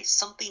thought, okay,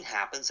 something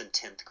happens in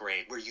 10th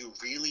grade where you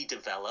really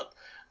develop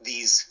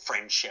these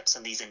friendships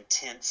and these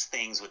intense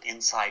things with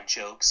inside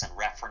jokes and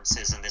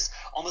references and this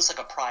almost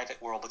like a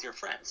private world with your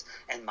friends.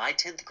 And my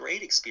 10th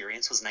grade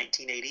experience was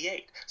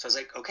 1988. So I was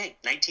like, okay,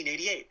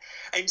 1988.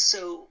 And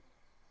so,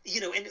 you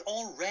know, and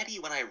already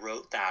when I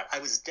wrote that, I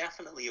was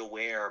definitely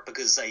aware,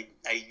 because I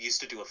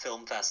used to do a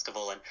film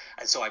festival, and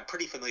so I'm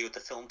pretty familiar with the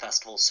film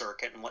festival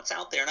circuit and what's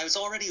out there. And I was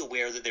already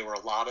aware that there were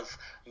a lot of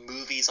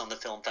movies on the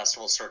film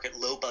festival circuit,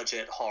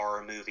 low-budget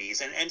horror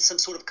movies, and some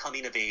sort of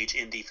coming-of-age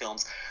indie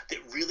films that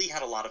really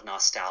had a lot of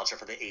nostalgia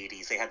for the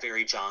 80s. They had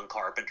very John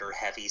Carpenter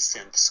heavy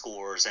synth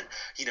scores and,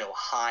 you know,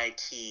 high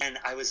key. And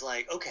I was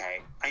like,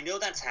 okay, I know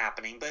that's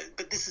happening,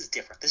 but this is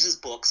different. This is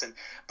books.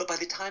 But by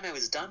the time I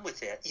was done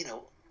with it, you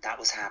know, that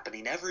was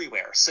happening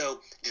everywhere. So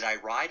did I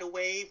ride a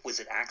wave? Was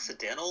it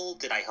accidental?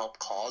 Did I help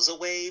cause a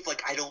wave?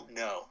 Like, I don't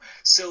know.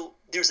 So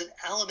there's an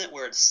element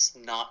where it's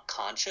not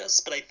conscious,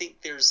 but I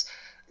think there's,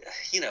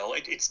 you know,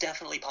 it's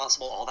definitely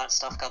possible all that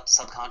stuff got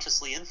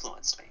subconsciously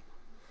influenced me.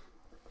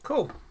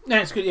 Cool.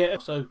 No, it's good. Yeah.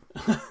 So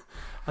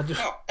I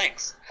just. Oh,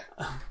 thanks.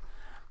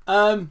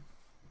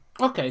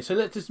 Okay, so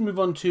let's just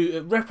move on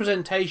to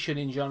representation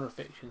in genre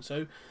fiction.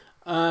 So,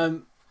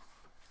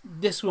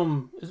 this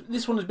one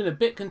has been a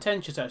bit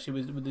contentious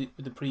actually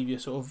with the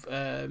previous sort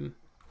of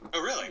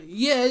Oh, really?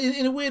 Yeah,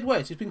 in a weird way.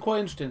 It's been quite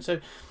interesting. So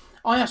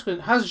I asked him,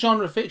 has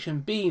genre fiction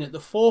been at the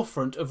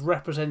forefront of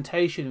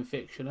representation in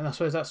fiction? And I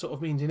suppose that sort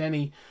of means in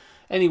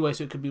any way.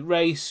 So it could be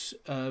race,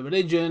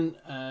 religion,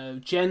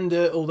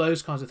 gender, all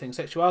those kinds of things,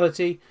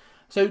 sexuality.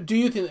 So do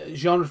you think that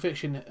genre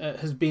fiction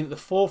has been at the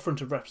forefront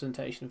of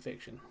representation in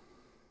fiction?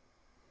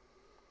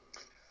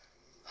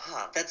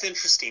 That's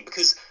interesting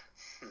because...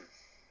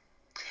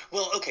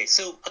 Well, okay,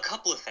 so a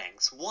couple of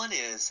things. One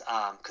is,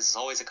 because there's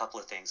always a couple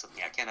of things with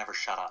me. I can't ever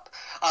shut up.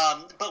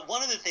 But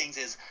one of the things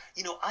is,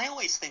 I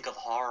always think of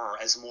horror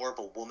as more of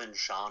a woman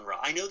genre.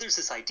 I know there's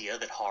this idea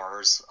that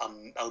horror's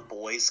a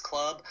boys'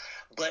 club,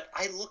 but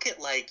I look at,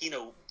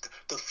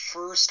 the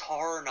first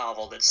horror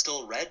novel that's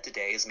still read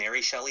today is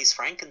Mary Shelley's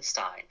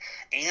Frankenstein.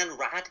 Anne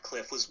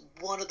Radcliffe was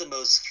one of the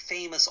most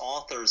famous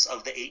authors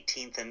of the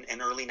 18th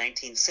and early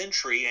 19th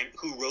century and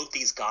who wrote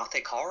these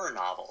gothic horror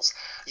novels.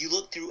 You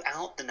look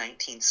throughout the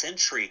 19th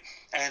century,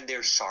 and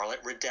there's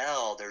Charlotte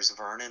Riddell, there's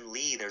Vernon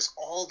Lee, there's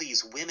all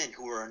these women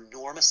who are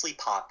enormously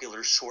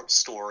popular short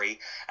story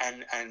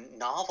and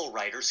novel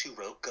writers who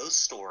wrote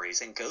ghost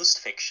stories and ghost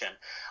fiction.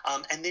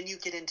 And then you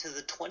get into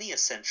the 20th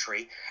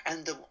century,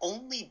 and the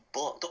only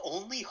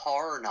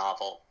horror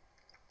novel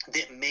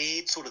that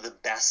made sort of the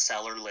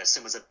bestseller list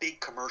and was a big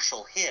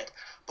commercial hit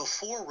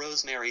before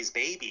Rosemary's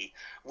Baby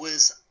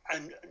was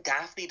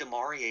Daphne du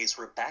Maurier's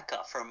Rebecca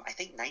from, I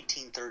think,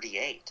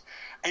 1938.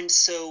 And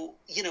so,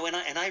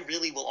 and I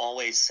really will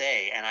always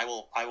say, and I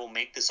will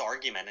make this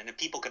argument, and if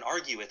people can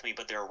argue with me,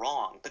 but they're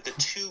wrong, but the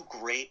two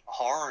great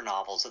horror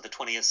novels of the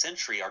 20th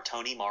century are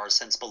Toni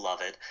Morrison's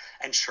Beloved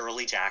and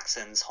Shirley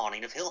Jackson's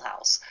Haunting of Hill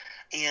House.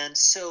 And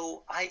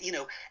so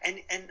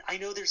and I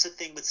know there's a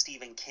thing with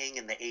Stephen King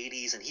in the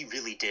 80s, and he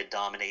really did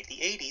dominate the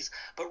 80s,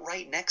 but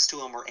right next to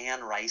him were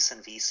Anne Rice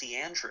and V.C.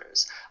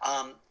 Andrews.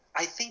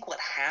 I think what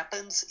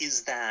happens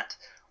is that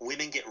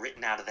women get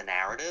written out of the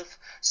narrative.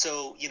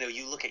 So,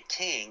 you look at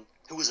King,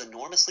 who was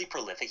enormously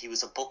prolific. He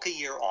was a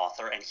book-a-year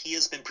author, and he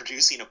has been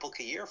producing a book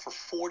a year for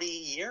 40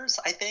 years,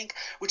 I think,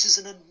 which is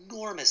an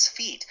enormous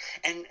feat.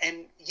 And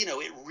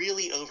it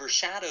really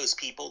overshadows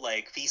people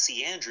like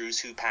V.C. Andrews,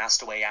 who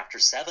passed away after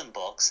 7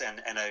 books,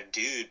 and a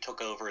dude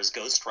took over as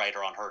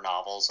ghostwriter on her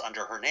novels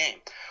under her name.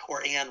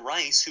 Or Anne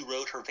Rice, who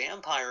wrote her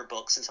vampire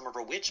books and some of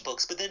her witch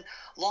books, but then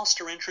lost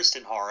her interest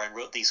in horror and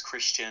wrote these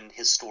Christian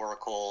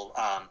historical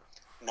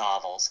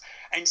novels.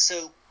 And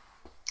so,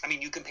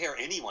 you compare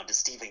anyone to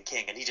Stephen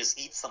King and he just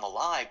eats them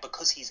alive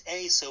because he's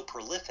A, so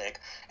prolific,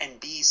 and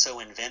B, so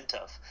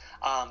inventive.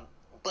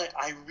 But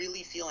I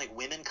really feel like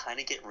women kind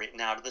of get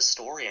written out of the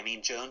story.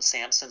 Joan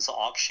Sampson's The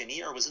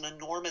Auctioneer was an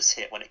enormous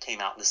hit when it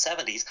came out in the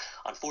 70s.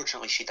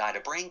 Unfortunately, she died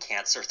of brain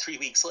cancer 3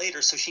 weeks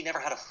later, so she never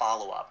had a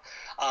follow-up.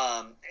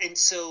 And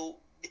so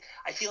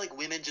I feel like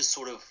women just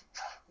sort of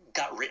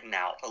got written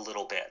out a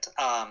little bit.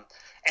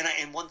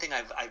 And one thing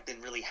I've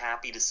been really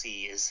happy to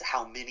see is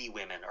how many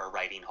women are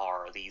writing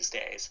horror these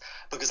days,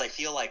 because I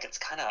feel like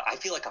I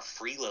feel like a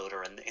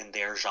freeloader in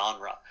their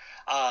genre.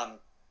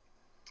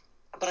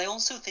 But I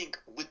also think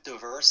with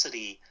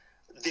diversity,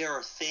 there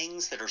are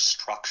things that are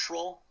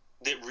structural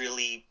that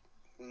really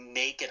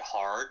make it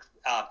hard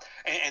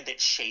and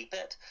that shape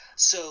it.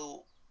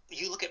 So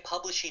you look at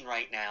publishing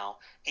right now,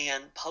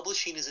 and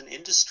publishing is an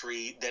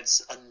industry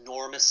that's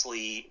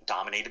enormously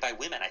dominated by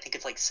women. I think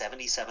it's like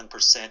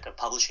 77% of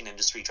publishing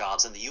industry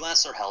jobs in the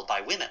U.S. are held by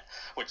women,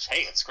 which,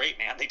 hey, it's great,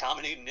 man. They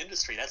dominate an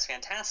industry. That's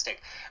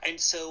fantastic. And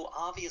so,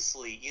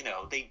 obviously,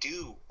 they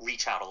do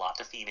reach out a lot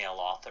to female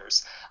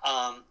authors.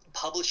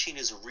 Publishing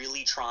is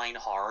really trying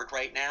hard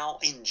right now,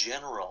 in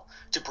general,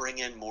 to bring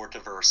in more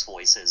diverse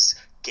voices,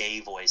 gay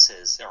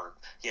voices, or,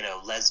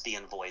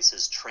 lesbian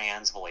voices,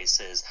 trans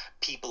voices,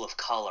 people of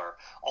color,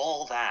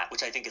 all that,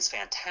 which I think is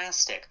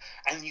fantastic.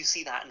 And you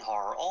see that in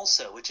horror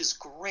also, which is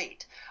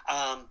great.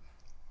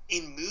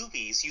 In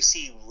movies, you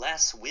see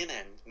less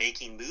women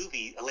making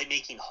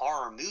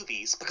horror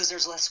movies because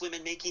there's less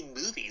women making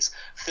movies.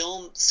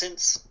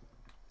 Since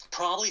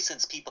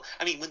people,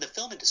 when the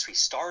film industry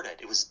started,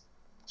 it was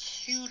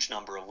huge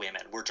number of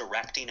women were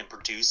directing and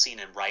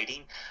producing and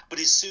writing, but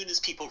as soon as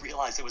people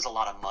realized there was a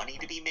lot of money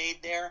to be made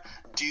there,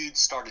 dudes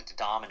started to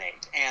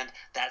dominate, and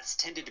that's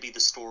tended to be the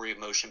story of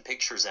motion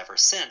pictures ever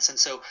since. And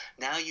so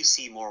now you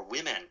see more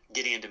women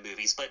getting into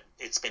movies, but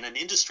it's been an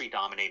industry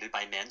dominated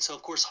by men, so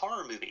of course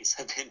horror movies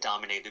have been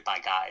dominated by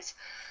guys.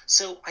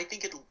 So I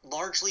think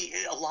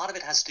a lot of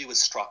it has to do with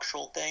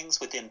structural things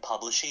within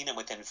publishing and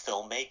within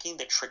filmmaking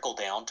that trickle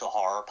down to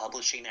horror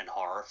publishing and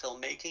horror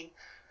filmmaking.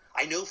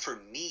 I know for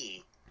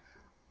me,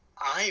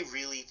 I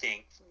really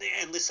think,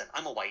 and listen,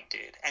 I'm a white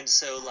dude, and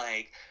so,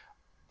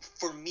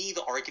 for me,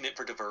 the argument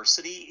for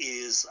diversity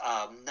is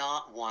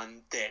not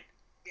one that,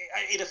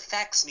 it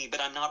affects me,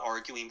 but I'm not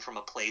arguing from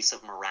a place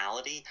of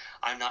morality.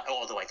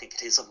 Although I think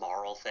it is a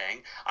moral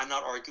thing. I'm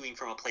not arguing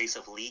from a place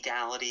of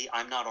legality.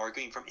 I'm not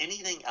arguing from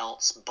anything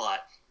else,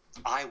 but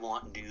I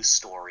want new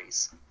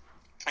stories.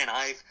 And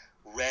I've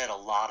read a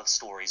lot of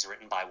stories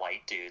written by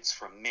white dudes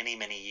for many,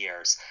 many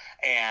years.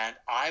 And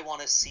I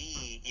want to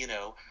see,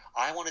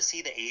 I want to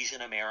see the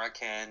Asian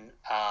American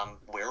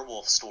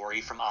werewolf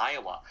story from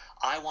Iowa.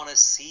 I want to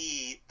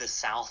see the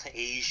South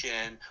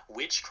Asian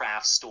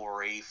witchcraft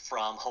story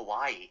from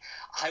Hawaii.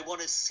 I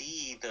want to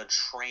see the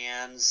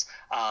trans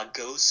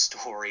ghost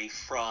story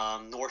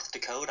from North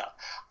Dakota.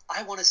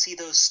 I want to see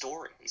those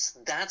stories.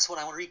 That's what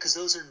I want to read, because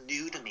those are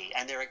new to me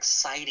and they're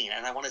exciting,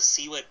 and I want to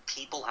see what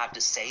people have to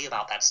say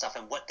about that stuff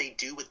and what they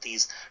do with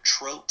these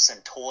tropes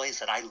and toys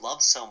that I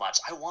love so much.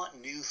 I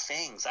want new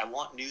things. I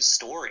want new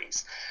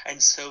stories.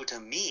 And so to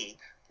me,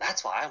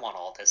 that's why I want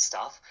all this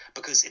stuff,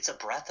 because it's a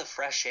breath of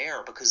fresh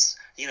air, because,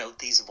 you know,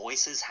 these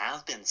voices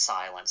have been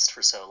silenced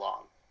for so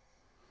long.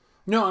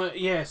 No,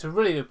 yeah, it's a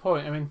really good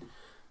point. I mean,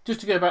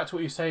 just to go back to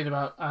what you said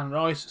about Anne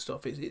Rice and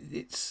stuff,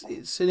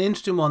 it's an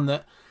interesting one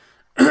that,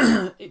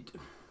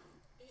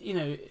 you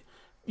know,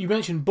 you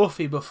mentioned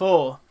Buffy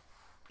before,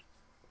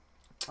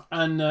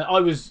 and I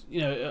was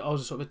a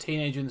sort of a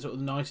teenager in the sort of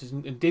the 90s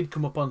and did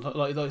come up on,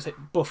 like I said,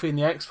 Buffy and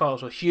the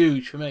X-Files were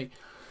huge for me.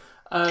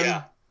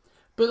 Yeah.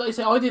 But like I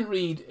say, I didn't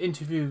read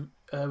Interview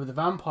with the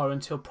Vampire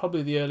until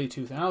probably the early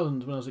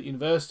 2000s when I was at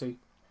university.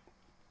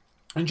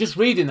 And just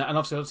reading that, and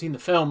obviously I've seen the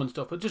film and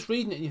stuff, but just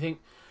reading it and you think,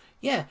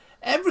 yeah,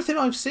 everything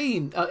I've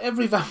seen,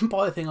 every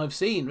vampire thing I've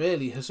seen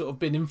really has sort of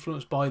been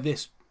influenced by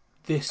this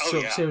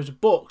sort of series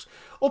of books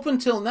up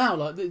until now,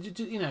 like,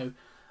 you know,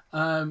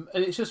 and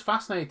it's just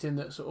fascinating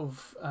that sort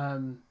of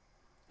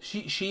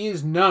she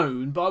is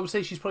known, but I would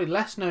say she's probably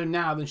less known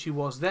now than she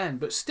was then,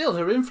 but still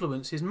her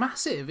influence is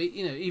massive,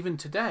 you know, even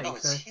today. Oh,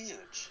 it's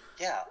huge.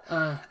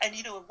 Yeah. And,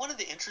 you know, one of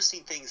the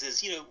interesting things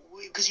is, you know,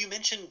 because you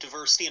mentioned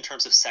diversity in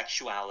terms of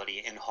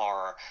sexuality in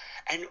horror.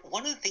 And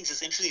one of the things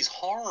that's interesting is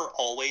horror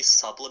always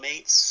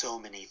sublimates so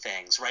many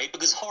things, right?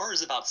 Because horror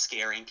is about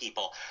scaring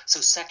people. So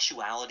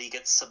sexuality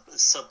gets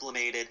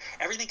sublimated.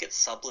 Everything gets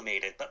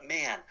sublimated. But,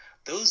 man,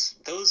 those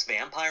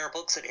vampire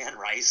books that Anne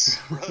Rice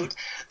wrote,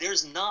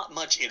 there's not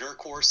much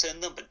intercourse in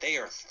them, but they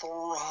are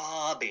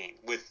throbbing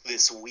with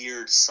this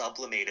weird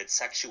sublimated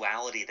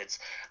sexuality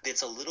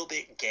that's a little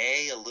bit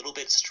gay, a little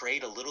bit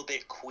straight, a little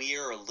bit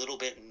queer, a little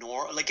bit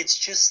like, it's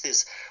just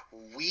this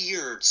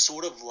weird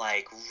sort of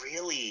like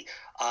really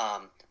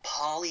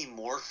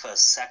polymorphous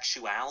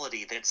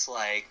sexuality that's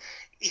like,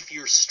 if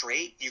you're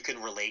straight, you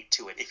can relate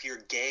to it. If you're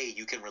gay,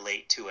 you can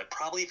relate to it.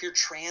 Probably if you're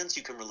trans,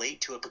 you can relate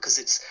to it, because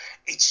it's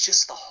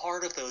just the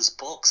heart of those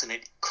books, and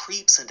it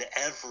creeps into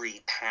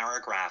every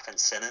paragraph and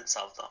sentence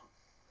of them.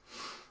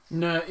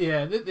 No,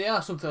 yeah, they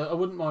are something. I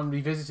wouldn't mind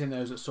revisiting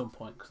those at some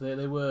point, because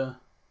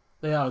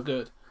they are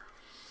good.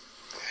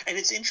 And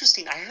it's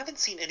interesting, I haven't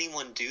seen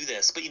anyone do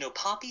this, but, you know,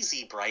 Poppy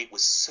Z. Brite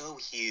was so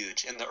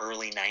huge in the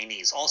early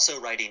 90s, also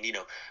writing, you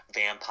know,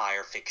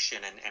 vampire fiction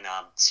and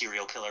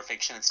serial killer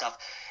fiction and stuff.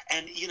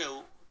 And, you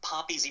know,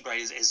 Poppy Z. Brite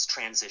has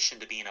transitioned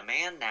to being a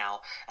man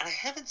now, and I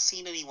haven't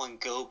seen anyone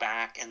go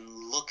back and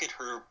look at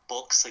her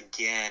books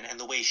again and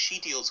the way she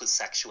deals with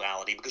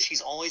sexuality, because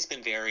she's always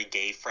been very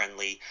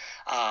gay-friendly,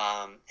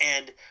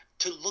 and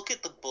to look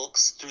at the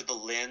books through the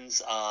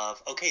lens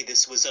of, okay,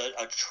 this was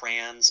a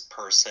trans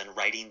person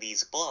writing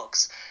these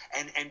books,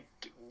 and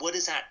what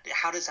is that?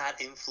 How does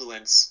that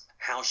influence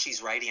how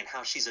she's writing and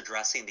how she's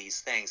addressing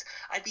these things?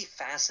 I'd be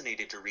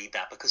fascinated to read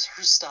that, because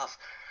her stuff,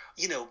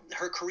 you know,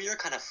 her career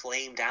kind of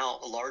flamed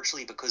out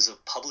largely because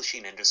of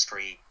publishing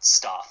industry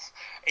stuff.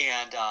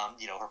 And,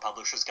 you know, her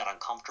publishers got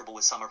uncomfortable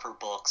with some of her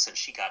books, and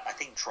she got, I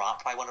think,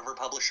 dropped by one of her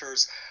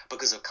publishers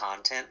because of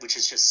content, which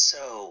is just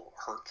so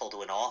hurtful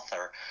to an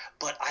author.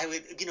 But I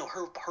would, you know,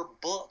 her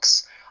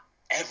books,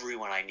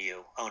 everyone I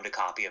knew owned a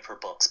copy of her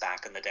books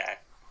back in the day.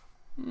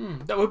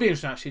 That would be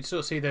interesting, actually, to sort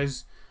of see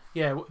those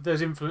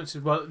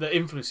influences, well, the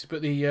influences,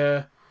 but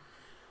the...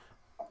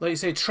 like you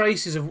say,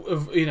 traces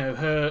of you know,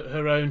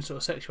 her own sort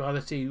of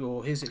sexuality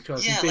or his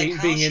sexuality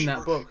being in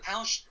that book.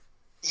 How's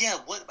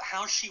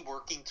she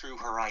working through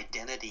her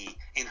identity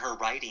in her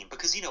writing?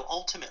 Because, you know,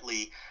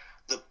 ultimately,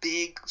 the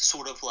big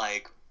sort of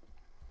like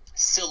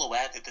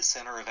silhouette at the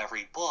center of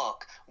every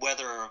book,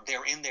 whether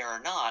they're in there or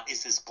not,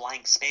 is this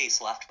blank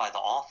space left by the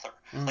author.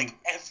 Like,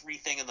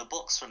 everything in the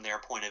books from their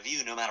point of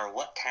view, no matter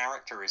what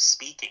character is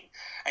speaking.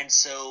 And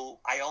so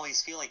I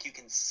always feel like you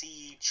can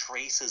see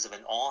traces of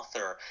an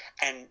author,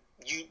 and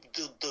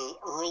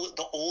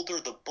the older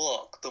the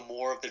book, the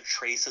more of the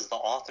traces of the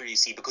author you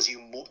see, because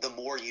the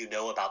more you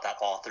know about that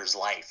author's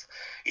life.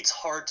 It's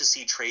hard to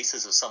see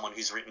traces of someone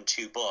who's written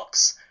 2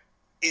 books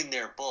in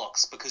their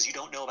books, because you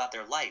don't know about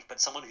their life.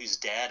 But someone who's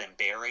dead and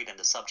buried and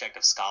the subject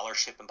of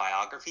scholarship and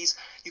biographies,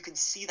 you can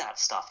see that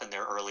stuff in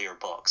their earlier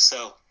books.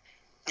 So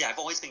yeah, I've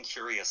always been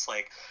curious,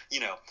 like, you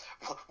know,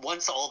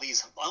 once all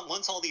these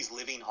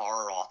living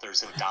horror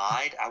authors have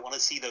died, I want to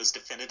see those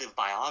definitive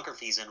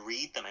biographies and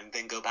read them and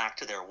then go back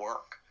to their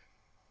work.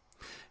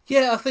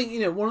 Yeah, I think, you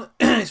know,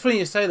 it's funny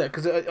you say that,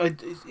 because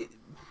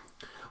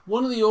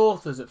one of the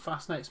authors that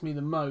fascinates me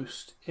the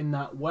most in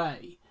that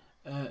way,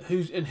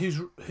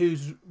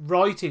 whose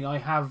writing I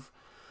have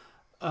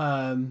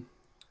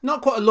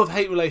not quite a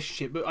love-hate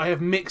relationship, but I have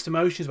mixed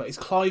emotions about, is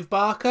Clive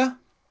Barker.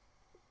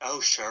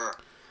 Oh, sure.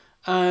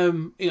 I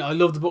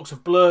love the Books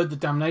of Blood. The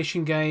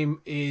Damnation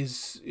Game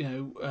is,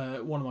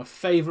 one of my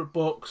favourite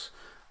books,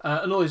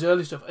 and all his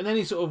early stuff. And then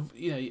he sort of,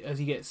 as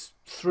he gets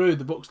through,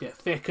 the books get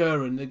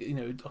thicker, and I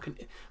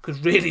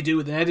could really do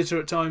with an editor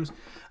at times.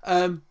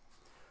 But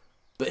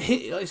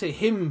like I say,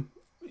 him,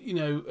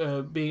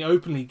 being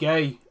openly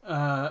gay,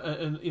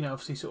 and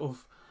obviously sort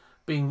of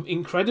being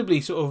incredibly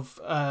sort of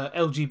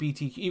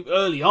LGBTQ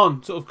early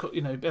on, sort of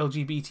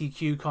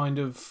LGBTQ kind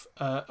of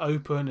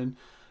open, and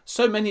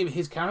so many of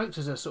his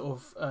characters are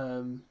sort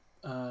of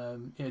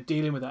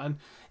dealing with that, and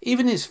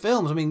even his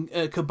films. I mean,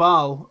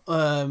 Cabal,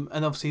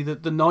 and obviously the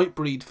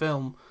Nightbreed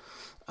film,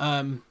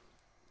 can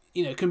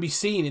be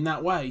seen in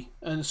that way.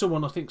 And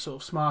someone I think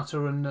sort of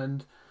smarter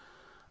and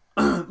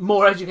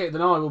more educated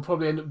than I will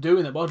probably end up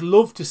doing that. But I'd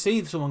love to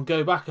see someone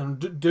go back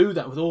and do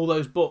that with all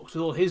those books,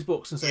 with all his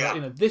books, and say,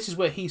 this is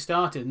where he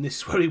started, and this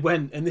is where he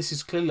went, and this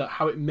is clearly like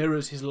how it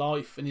mirrors his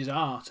life and his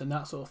art and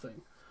that sort of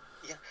thing.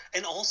 Yeah,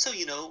 and also,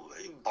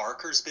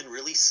 Barker's been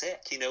really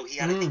sick. He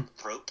had, I think,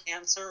 throat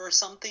cancer or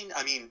something.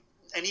 I mean,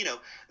 and,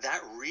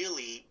 that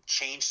really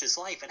changed his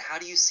life. And how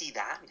do you see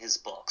that in his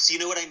books? You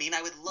know what I mean?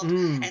 I would love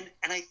and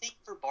I think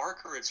for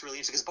Barker, it's really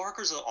interesting because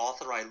Barker's an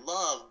author I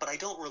love, but I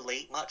don't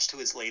relate much to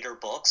his later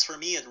books. For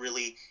me, it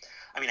really,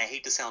 I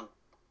hate to sound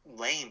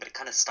lame, but it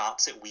kind of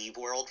stops at Weave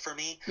World for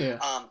me. Yeah.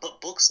 But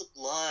Books of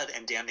Blood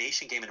and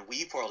Damnation Game and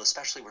Weave World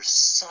especially were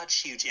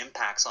such huge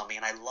impacts on me,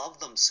 and I love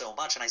them so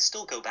much. And I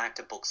still go back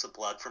to Books of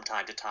Blood from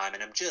time to time,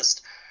 and I'm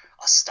just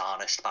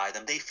astonished by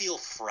them. They feel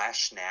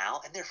fresh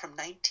now, and they're from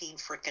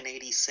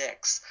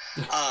 1986.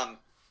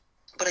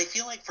 But I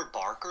feel like for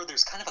Barker,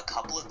 there's kind of a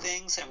couple of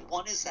things, and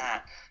one is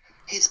that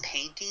his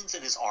paintings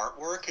and his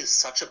artwork is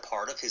such a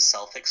part of his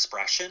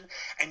self-expression,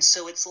 and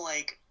so it's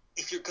like,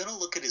 if you're going to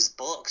look at his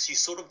books, you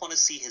sort of want to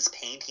see his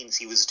paintings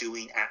he was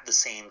doing at the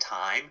same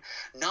time,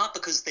 not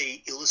because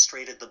they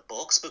illustrated the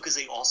books, because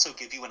they also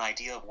give you an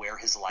idea of where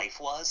his life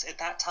was at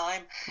that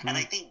time. And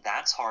I think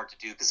that's hard to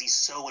do because he's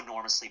so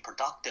enormously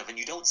productive, and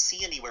you don't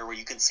see anywhere where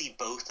you can see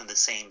both in the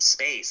same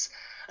space.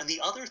 And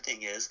the other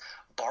thing is,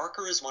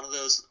 Barker is one of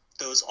those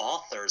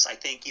authors. I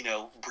think,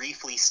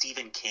 briefly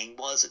Stephen King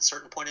was at a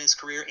certain point in his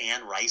career,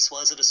 Anne Rice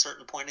was at a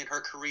certain point in her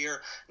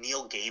career,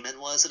 Neil Gaiman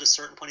was at a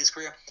certain point in his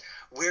career,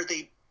 where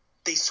they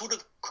sort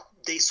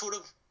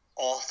of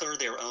author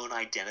their own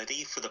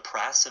identity for the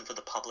press and for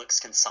the public's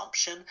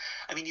consumption.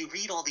 I mean, you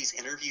read all these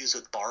interviews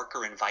with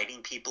Barker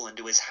inviting people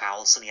into his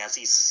house, and he has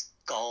these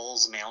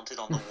skulls mounted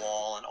on the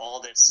wall and all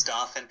this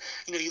stuff. And,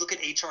 you look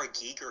at H.R.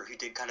 Giger, who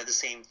did kind of the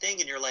same thing,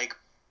 and you're like,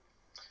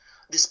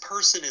 this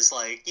person is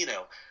like,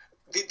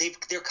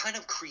 they're kind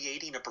of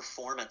creating a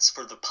performance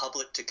for the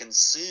public to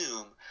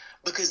consume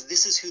because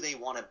this is who they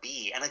want to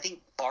be. And I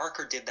think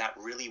Barker did that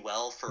really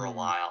well for a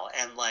while.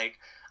 And, like,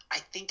 I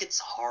think it's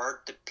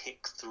hard to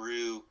pick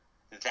through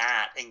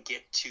that and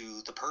get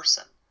to the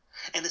person.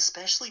 And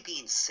especially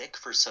being sick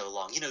for so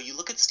long. You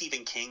look at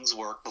Stephen King's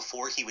work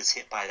before he was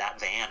hit by that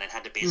van and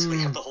had to basically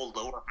have the whole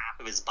lower half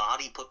of his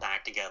body put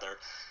back together.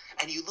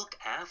 And you look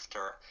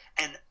after,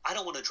 and I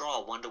don't want to draw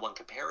a one-to-one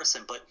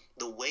comparison, but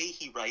the way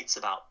he writes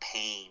about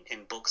pain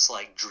in books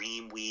like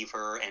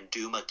Dreamweaver and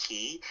Duma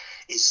Key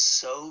is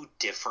so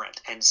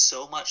different and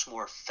so much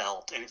more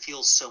felt, and it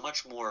feels so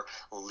much more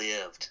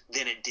lived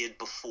than it did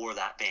before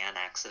that van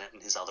accident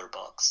in his other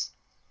books.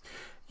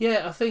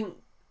 Yeah, I think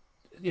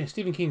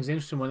Stephen King's an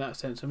interesting one in that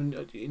sense. I mean,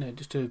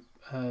 just to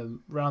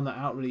round that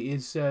out, really,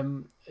 is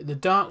the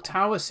Dark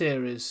Tower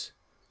series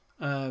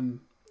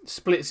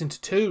splits into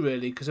two,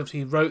 really, because obviously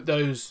he wrote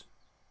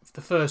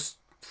the first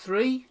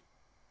 3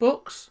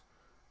 books.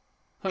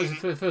 That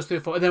was the first 3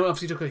 or 4, and then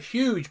obviously took a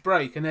huge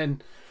break and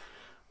then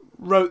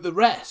wrote the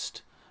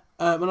rest.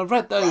 And I've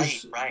read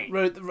those. Right.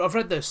 I've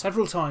read those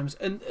several times,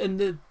 and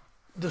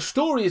the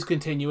story is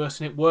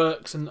continuous and it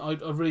works, and I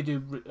really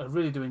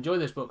do enjoy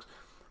those books.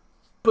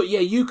 But yeah,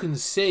 you can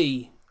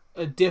see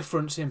a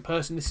difference in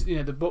person. This,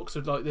 the books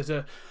are like, there's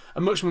a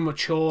much more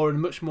mature and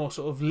much more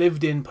sort of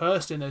lived in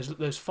person in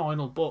those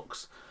final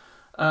books,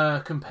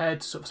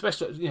 compared to sort of,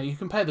 especially you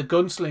compare the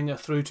Gunslinger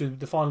through to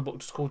the final book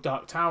just called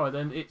Dark Tower,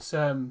 then it's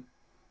night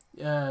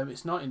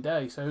and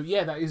day. So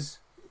yeah, that is,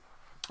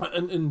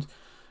 and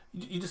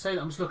you just say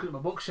that, I'm just looking at my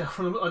bookshelf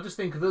and I just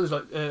think of others,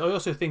 like I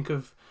also think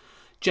of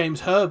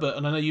James Herbert,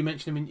 and I know you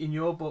mentioned him in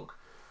your book.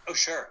 Oh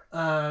sure.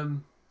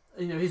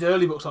 His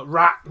early books like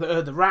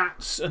the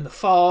Rats and the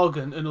Fog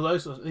and all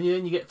those sorts, and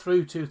then you get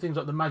through to things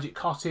like the Magic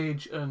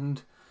Cottage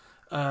and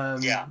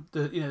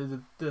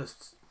the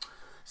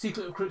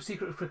Secret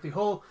of Crickley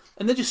Hall,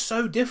 and they're just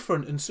so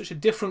different and such a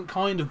different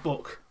kind of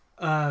book.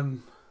 So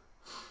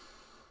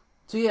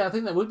yeah, I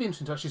think that would be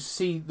interesting to actually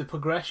see the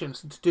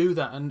progressions, to do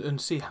that and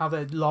see how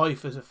their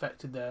life has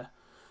affected their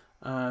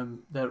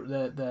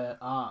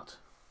art.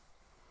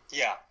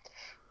 Yeah.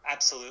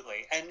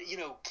 Absolutely. And,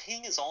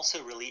 King is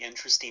also really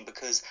interesting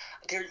because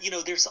there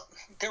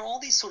are all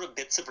these sort of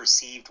bits of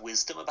received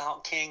wisdom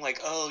about King,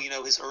 like,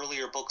 his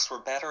earlier books were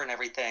better and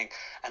everything.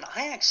 And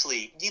I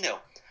actually,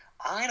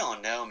 I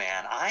don't know,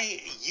 man.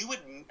 You would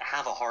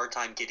have a hard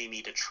time getting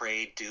me to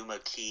trade Duma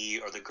Key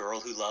or The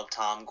Girl Who Loved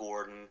Tom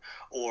Gordon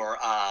or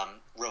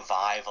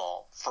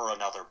Revival for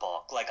another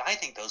book. Like, I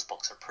think those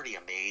books are pretty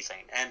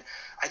amazing. And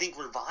I think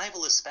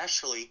Revival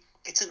especially,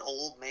 it's an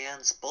old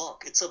man's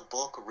book. It's a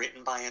book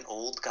written by an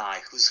old guy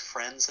whose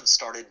friends have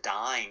started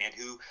dying and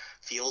who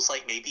feels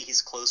like maybe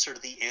he's closer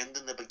to the end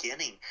than the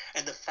beginning.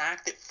 And the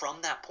fact that from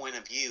that point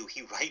of view,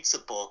 he writes a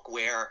book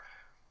where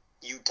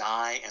you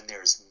die and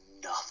there's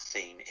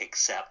nothing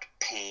except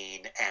pain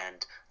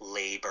and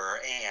labor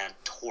and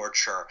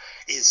torture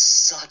is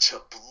such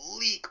a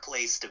bleak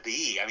place to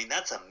be. I mean,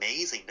 that's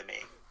amazing to me.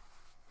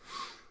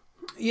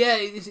 Yeah,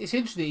 it's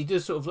interesting. He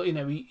does sort of,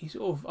 he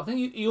sort of, I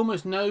think he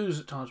almost knows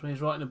at times when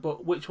he's writing a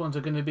book which ones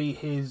are going to be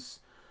his,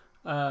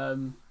 what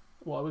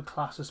I would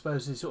class, I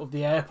suppose, is sort of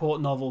the airport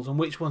novels, and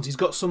which ones he's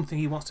got something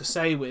he wants to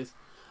say with,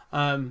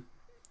 and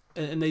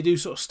they do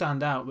sort of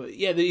stand out. But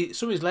yeah,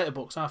 some of his later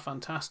books are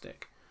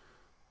fantastic.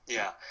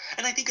 Yeah,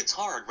 and I think it's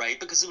hard, right?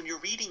 Because when you're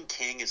reading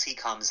King as he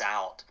comes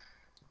out,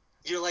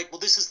 you're like,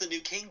 well, this is the new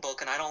King book,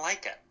 and I don't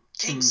like it.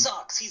 King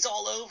sucks. He's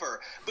all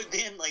over. But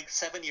then, like,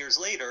 7 years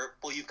later,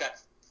 well, you've got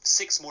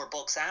 6 more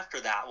books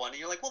after that one, and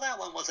you're like, well, that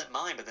one wasn't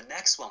mine, but the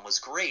next one was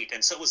great,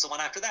 and so was the one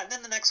after that, and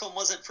then the next one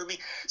wasn't for me.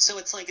 So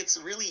it's like, it's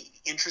really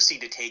interesting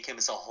to take him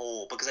as a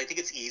whole, because I think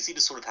it's easy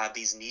to sort of have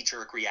these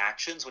knee-jerk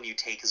reactions when you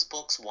take his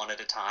books one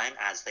at a time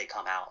as they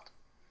come out.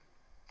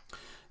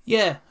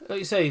 Yeah, like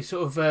you say,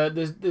 sort of.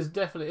 There's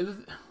definitely.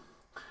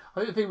 I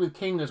think the thing with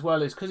King as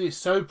well is because he's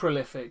so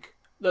prolific.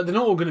 They're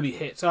not all going to be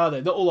hits, are they?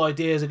 Not all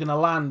ideas are going to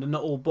land, and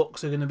not all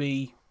books are going to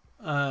be,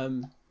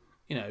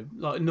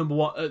 like number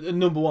one.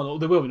 Or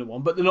they will be number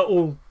one, but they're not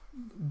all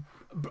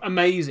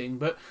amazing.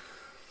 But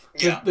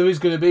there is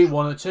going to be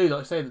one or two,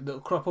 like I say, that'll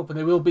crop up, and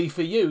they will be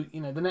for you.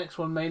 The next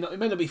one may not. It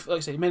may not be, like I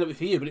say, it may not be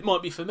for you, but it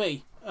might be for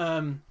me.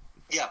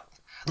 Yeah.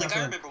 Like,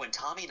 I remember when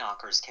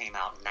Tommyknockers came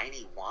out in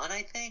 91,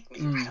 I think. I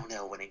mean, I don't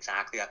know when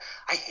exactly.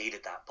 I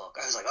hated that book.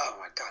 I was like, oh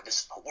my God, this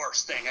is the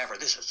worst thing ever.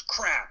 This is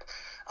crap.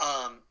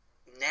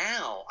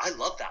 Now, I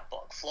love that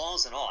book,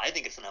 flaws and all. I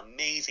think it's an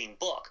amazing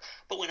book.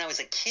 But when I was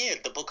a kid,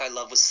 the book I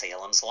loved was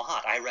Salem's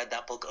Lot. I read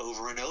that book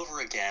over and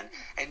over again.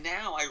 And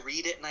now I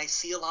read it and I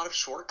see a lot of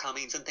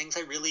shortcomings and things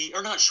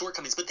or not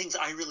shortcomings, but things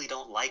I really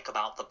don't like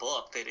about the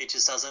book, that it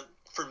just doesn't,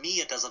 for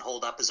me, it doesn't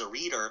hold up as a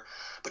reader.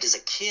 But as a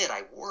kid,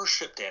 I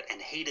worshipped it and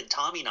hated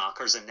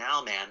Tommyknockers. And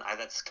now, man,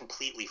 that's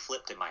completely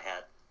flipped in my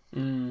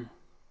head.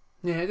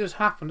 Yeah, it does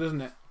happen,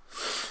 doesn't it?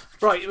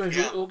 Right,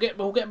 yeah. we'll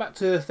get back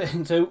to the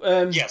thing.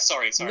 So, yeah,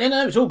 sorry.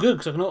 No, it's all good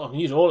because I can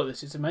use all of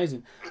this. It's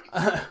amazing.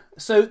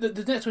 So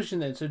the next question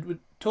then. So we're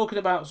talking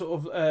about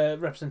sort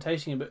of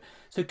representation, but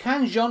so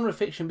can genre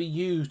fiction be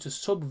used to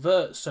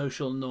subvert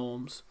social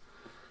norms?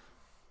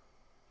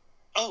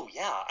 Oh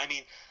yeah, I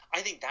mean,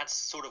 I think that's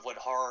sort of what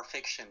horror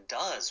fiction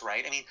does,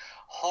 right? I mean,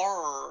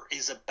 horror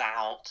is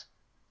about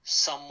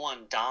someone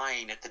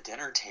dying at the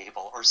dinner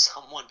table or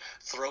someone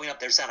throwing up.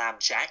 There's that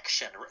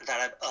abjection,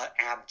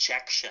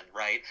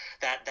 right?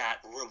 That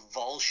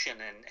revulsion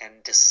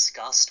and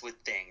disgust with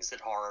things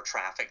that horror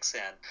traffics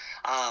in.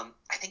 I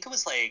think it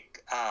was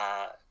like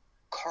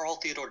Carl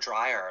Theodor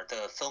Dreyer,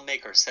 the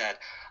filmmaker, said,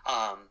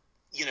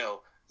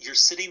 you're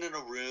sitting in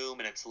a room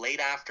and it's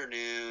late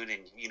afternoon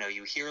and,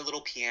 you hear a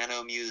little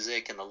piano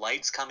music and the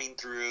light's coming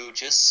through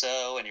just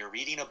so, and you're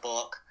reading a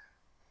book.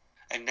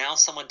 And now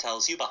someone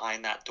tells you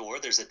behind that door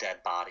there's a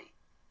dead body.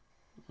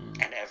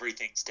 And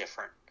everything's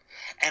different.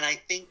 And I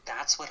think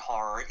that's what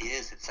horror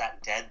is. It's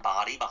that dead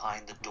body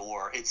behind the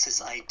door. It's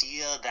this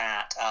idea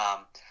that,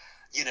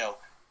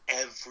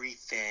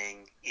 everything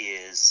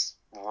is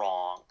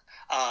wrong.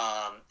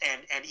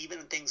 And even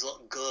when things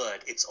look good,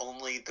 it's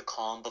only the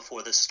calm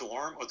before the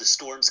storm, or the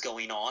storm's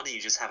going on and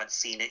you just haven't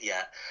seen it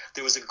yet.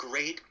 There was a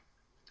great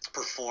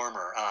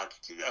performer,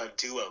 a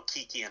duo,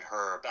 Kiki and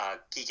Herb.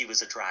 Kiki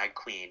was a drag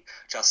queen,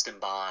 Justin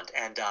Bond,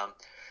 and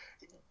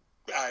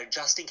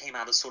Justin came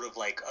out of sort of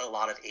like a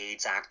lot of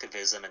AIDS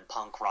activism and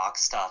punk rock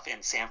stuff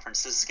in San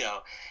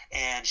Francisco,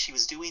 and she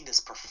was doing this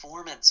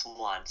performance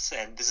once,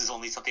 and this is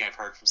only something I've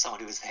heard from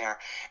someone who was there,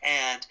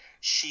 and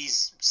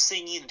she's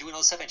singing and doing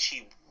all this stuff, and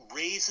she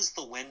raises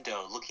the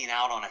window looking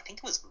out on, I think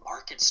it was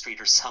Market Street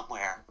or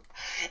somewhere,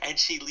 and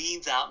she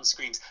leans out and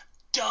screams,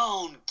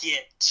 "Don't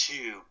get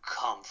too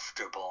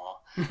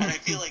comfortable." And I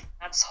feel like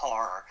that's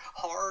horror.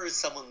 Horror is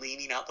someone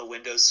leaning out the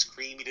window,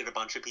 screaming at a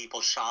bunch of people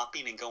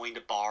shopping and going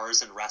to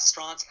bars and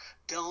restaurants.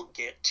 Don't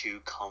get too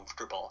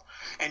comfortable.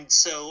 And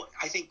so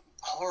I think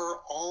horror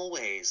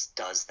always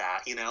does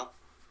that,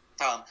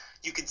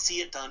 You can see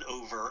it done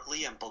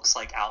overtly in books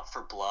like Out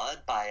for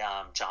Blood by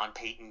John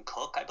Peyton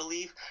Cook, I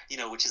believe,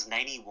 which is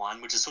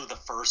 91, which is sort of the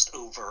first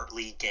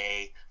overtly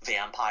gay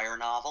vampire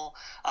novel.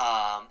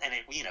 And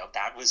it,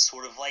 that was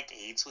sort of like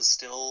AIDS was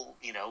still,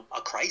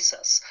 a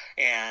crisis.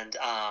 And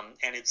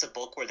it's a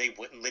book where they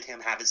wouldn't let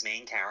him have his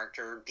main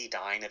character be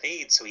dying of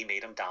AIDS, so he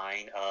made him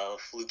dying of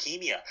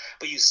leukemia.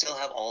 But you still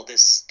have all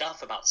this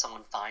stuff about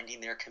someone finding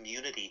their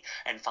community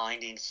and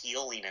finding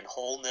healing and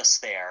wholeness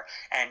there,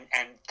 and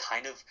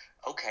kind of,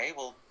 okay,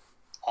 well,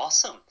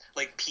 awesome.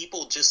 Like,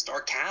 people just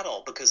are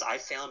cattle because I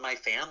found my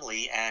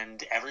family,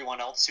 and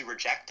everyone else who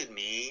rejected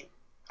me,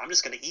 I'm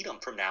just going to eat them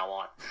from now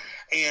on.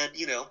 And,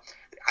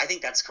 I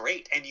think that's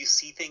great. And you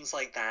see things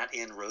like that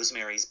in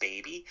Rosemary's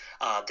Baby,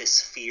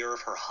 this fear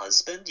of her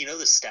husband, the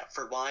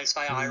Stepford Wives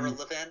by Ira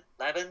Levin,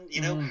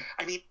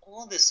 I mean,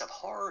 all this stuff,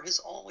 horror has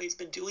always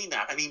been doing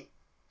that. I mean,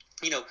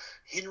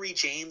 Henry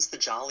James' The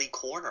Jolly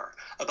Corner,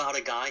 about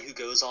a guy who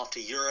goes off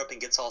to Europe and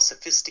gets all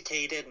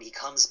sophisticated, and he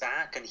comes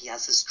back and he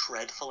has this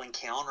dreadful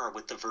encounter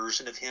with the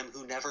version of him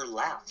who never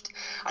left.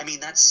 I mean,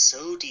 that's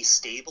so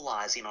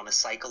destabilizing on a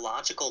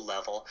psychological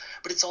level,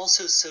 but it's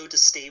also so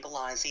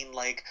destabilizing,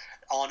 like,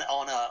 on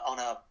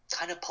a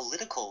kind of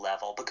political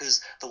level,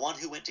 because the one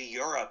who went to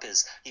Europe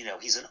is,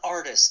 he's an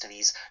artist and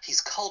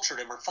he's cultured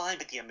and refined,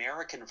 but the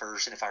American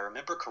version, if I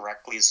remember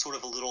correctly, is sort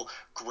of a little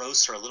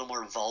grosser, a little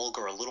more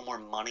vulgar, a little more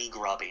money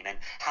grubbing. And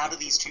how do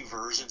these two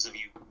versions of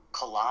you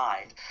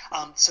collide?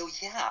 So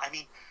yeah, I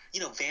mean,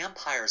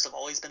 vampires have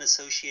always been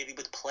associated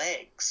with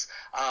plagues,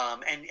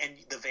 and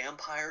the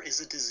vampire is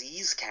a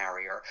disease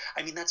carrier.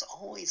 I mean, that's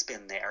always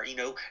been there.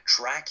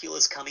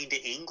 Dracula's coming to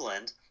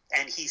England,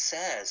 and he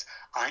says,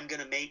 I'm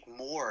going to make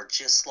more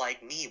just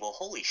like me. Well,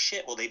 holy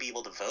shit, will they be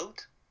able to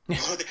vote?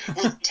 Will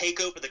they take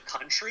over the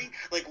country?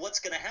 Like, what's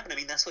going to happen? I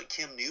mean, that's what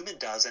Kim Newman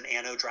does in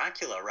Anno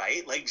Dracula,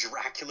 right? Like,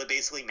 Dracula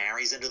basically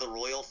marries into the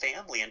royal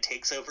family and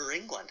takes over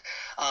England.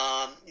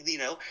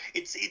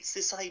 It's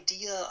this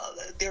idea,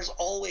 there's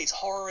always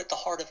horror at the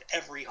heart of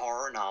every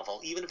horror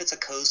novel, even if it's a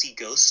cozy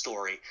ghost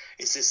story,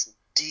 is this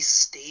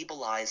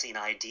destabilizing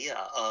idea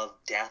of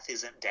death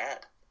isn't dead.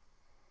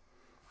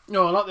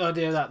 No, I like the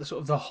idea of that, the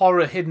sort of the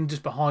horror hidden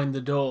just behind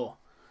the door.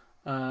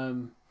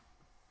 And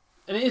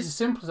it is as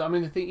simple as that. I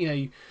mean, I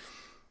think,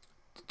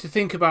 to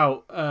think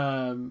about,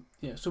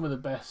 some of the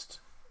best,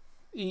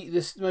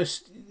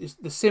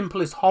 the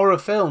simplest horror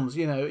films,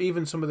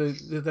 even some of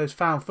those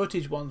found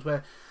footage ones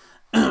where,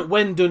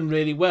 when done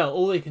really well,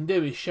 all they can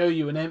do is show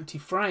you an empty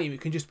frame.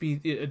 It can just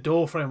be a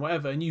door frame,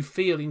 whatever, and you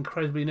feel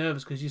incredibly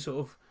nervous because you sort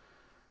of,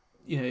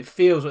 it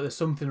feels like there's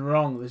something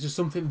wrong. There's just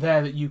something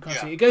there that you can't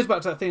see. It goes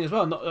back to that thing as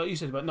well, like you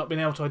said, about not being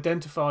able to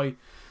identify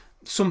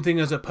something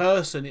as a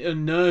person. It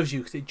unnerves you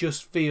because it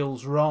just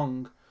feels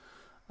wrong.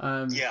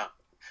 Yeah.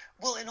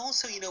 Well, and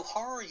also,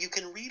 horror, you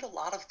can read a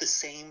lot of the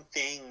same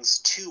things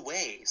two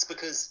ways,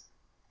 because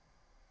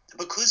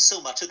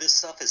so much of this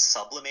stuff is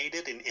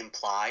sublimated and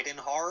implied in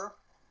horror.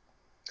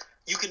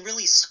 You can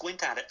really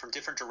squint at it from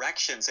different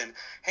directions, and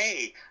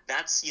hey,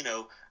 that's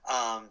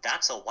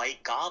that's a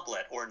white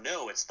goblet, or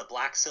no, it's the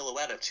black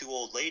silhouette of two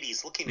old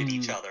ladies looking at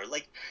each other.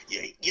 Like,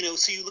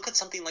 so you look at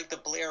something like the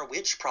Blair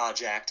Witch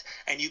Project,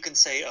 and you can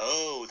say,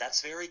 oh,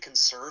 that's very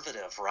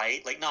conservative,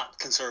 right? Like, not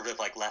conservative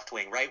like left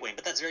wing, right wing,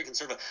 but that's very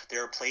conservative.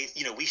 There are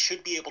places, we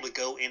should be able to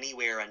go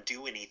anywhere and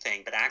do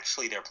anything, but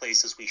actually there are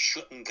places we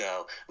shouldn't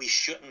go. We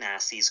shouldn't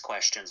ask these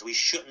questions. We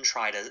shouldn't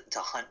try to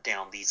hunt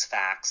down these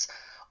facts.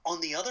 On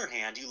the other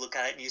hand, you look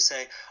at it and you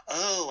say,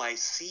 oh, I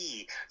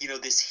see,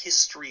 this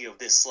history of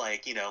this,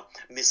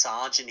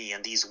 misogyny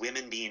and these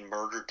women being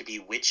murdered to be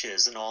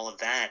witches and all of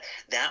that,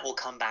 that will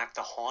come back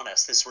to haunt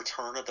us, this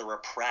return of the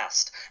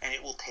repressed. And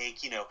it will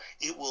take,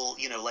 it will,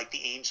 like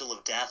the angel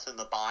of death in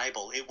the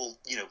Bible, it will,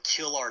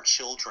 kill our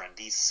children,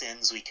 these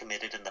sins we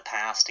committed in the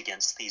past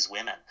against these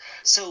women.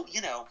 So,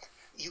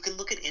 you can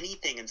look at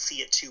anything and see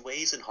it two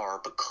ways in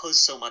horror because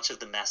so much of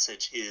the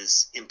message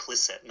is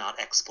implicit, not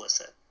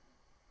explicit.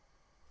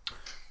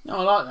 No,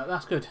 I like that.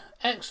 That's good.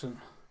 Excellent.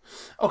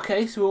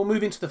 Okay, so we'll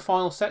move into the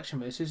final section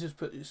of this.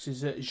 This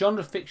is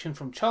genre fiction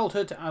from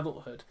childhood to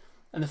adulthood.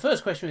 And the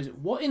first question is,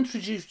 what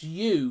introduced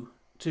you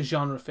to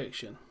genre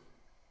fiction?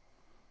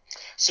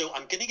 So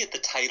I'm going to get the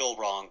title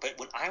wrong, but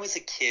when I was a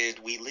kid,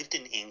 we lived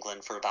in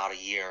England for about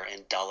a year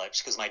in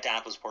Dulwich because my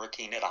dad was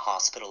working at a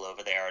hospital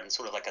over there and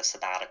sort of like a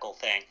sabbatical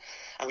thing.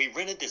 And we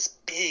rented this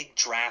big,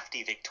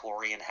 drafty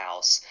Victorian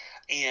house,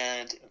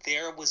 and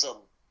there was a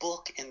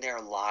book in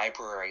their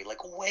library,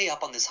 like way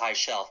up on this high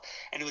shelf,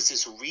 and it was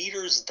this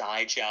Reader's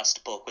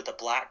Digest book with a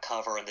black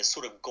cover and this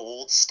sort of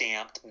gold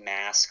stamped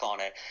mask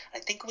on it. I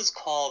think it was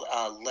called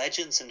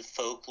Legends and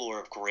Folklore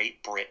of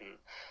Great Britain,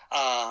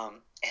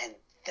 and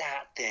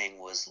that thing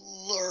was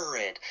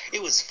lurid.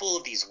 It was full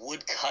of these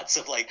woodcuts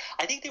of,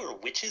 I think they were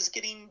witches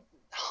getting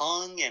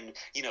hung, and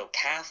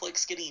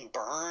Catholics getting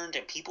burned,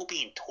 and people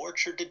being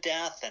tortured to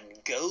death,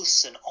 and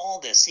ghosts, and all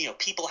this,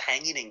 people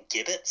hanging in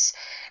gibbets.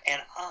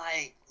 And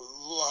I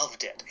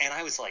loved it. And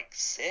I was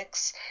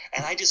 6,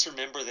 and I just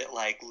remember that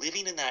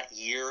living in that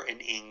year in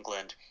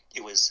England,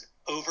 it was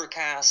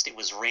overcast, it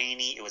was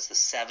rainy, it was the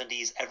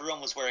 70s,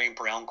 everyone was wearing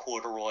brown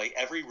corduroy,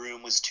 every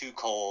room was too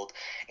cold,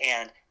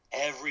 and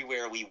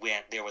everywhere we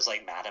went, there was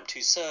like Madame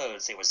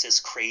Tussauds, there was this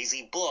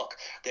crazy book,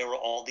 there were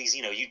all these,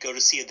 you'd go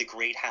to see the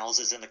great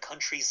houses in the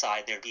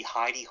countryside, there'd be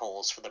hidey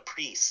holes for the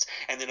priests,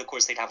 and then of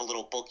course they'd have a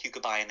little book you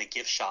could buy in the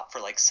gift shop for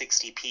like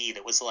 60p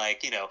that was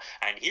like,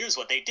 and here's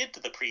what they did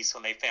to the priests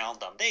when they found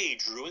them. They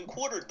drew and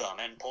quartered them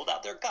and pulled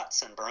out their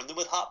guts and burned them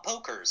with hot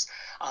pokers.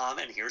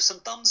 And here's some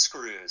thumb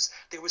screws.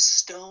 There was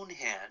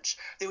Stonehenge.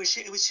 It was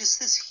just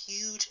this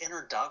huge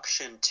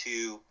introduction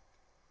to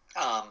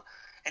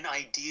an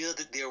idea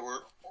that there were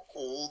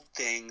old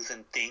things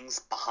and things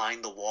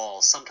behind the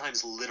walls,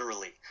 sometimes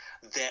literally,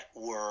 that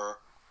were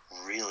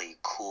really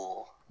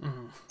cool.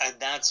 Mm-hmm. And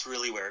that's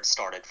really where it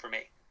started for me.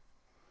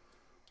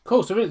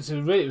 Cool. So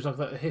really it was like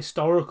the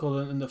historical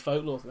and the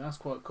folklore thing. That's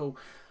quite cool.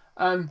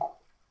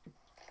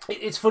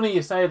 It's funny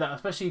you say that,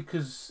 especially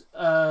because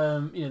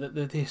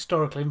the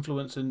historical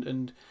influence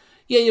and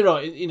yeah, you're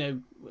right.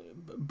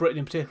 Britain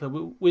in particular,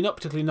 we're not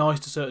particularly nice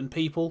to certain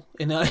people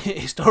in a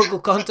historical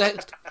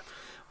context.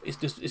 It's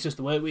just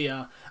the way we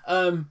are.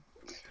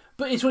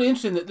 But it's really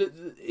interesting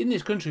that in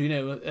this country,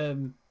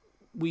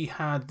 we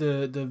had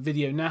the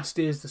video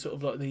nasties, the sort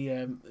of like the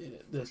in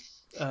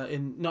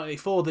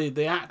 1984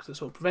 the act that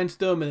sort of prevented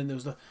them, and then there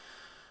was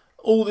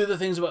all the other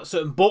things about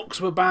certain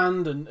books were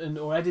banned and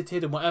or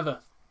edited and whatever.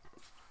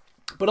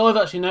 But I've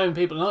actually known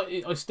people,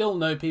 and I still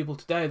know people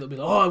today that'll be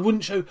like, I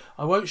won't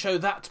show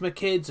that to my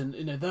kids,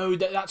 and though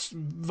that's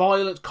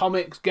violent,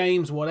 comics,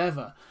 games,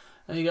 whatever.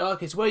 And you go,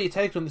 okay, so where are you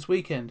taking them this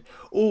weekend?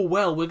 Oh,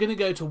 well, we're going to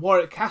go to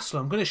Warwick Castle.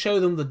 I'm going to show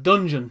them the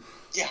dungeon.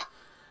 Yeah.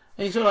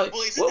 And you're sort of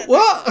like,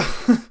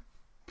 what?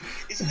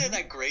 Isn't there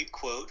that great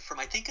quote from,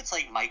 I think it's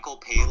like Michael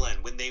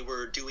Palin, when they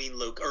were doing,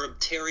 or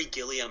Terry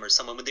Gilliam or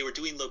someone, when they were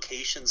doing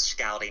location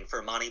scouting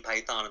for Monty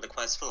Python and the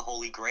Quest for the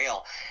Holy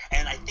Grail.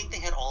 And I think they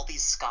had all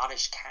these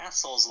Scottish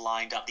castles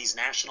lined up, these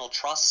National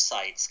Trust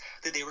sites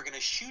that they were going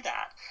to shoot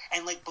at.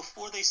 And like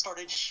before they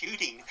started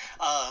shooting,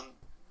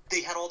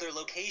 they had all their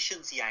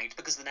locations yanked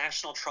because the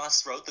National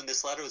Trust wrote them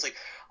this letter. It was like,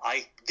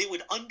 they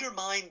would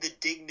undermine the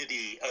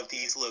dignity of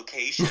these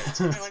locations.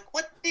 And they're like,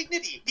 what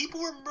dignity?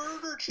 People were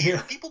murdered here.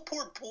 Yeah. People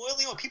poured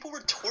boiling oil. People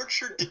were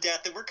tortured to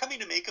death, and we're coming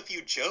to make a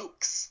few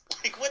jokes.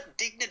 Like, what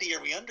dignity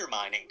are we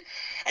undermining?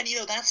 And,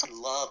 that's what I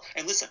love.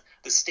 And listen,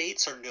 the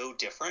States are no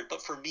different,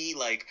 but for me,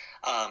 like,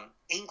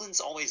 England's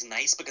always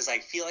nice because I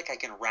feel like I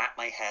can wrap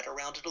my head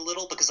around it a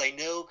little because I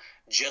know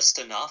just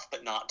enough,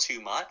 but not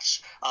too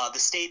much. The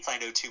States, I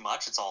know too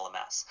much. It's all a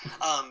mess.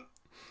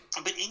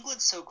 But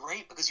England's so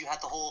great because you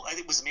had the whole, I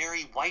think it was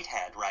Mary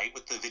Whitehead, right?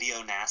 With the video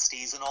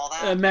nasties and all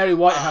that. Mary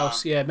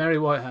Whitehouse, Mary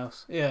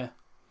Whitehouse, yeah.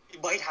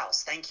 White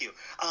House, thank you.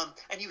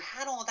 And you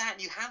had all that,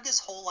 and you have this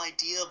whole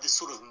idea of this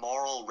sort of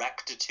moral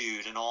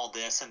rectitude and all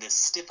this, and this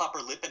stiff upper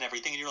lip and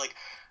everything, and you're like,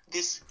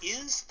 this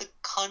is the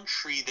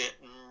country that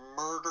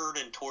murdered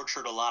and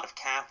tortured a lot of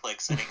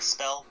Catholics and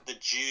expelled the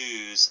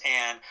Jews,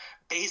 and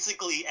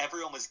basically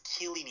everyone was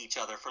killing each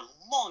other for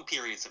long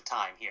periods of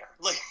time here.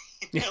 Like,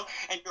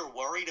 and you're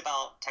worried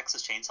about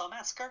Texas Chainsaw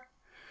Massacre?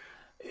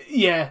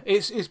 Yeah,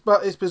 it's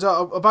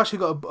bizarre. I've actually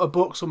got a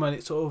book somewhere, and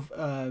it's sort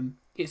of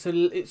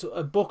it's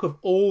a book of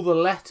all the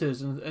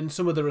letters and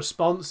some of the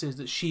responses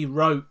that she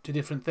wrote to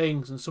different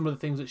things and some of the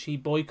things that she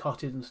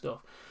boycotted and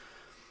stuff.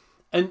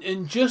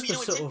 And just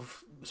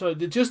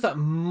just that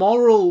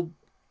moral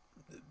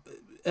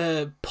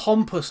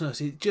pompousness,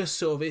 it just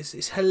sort of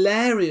it's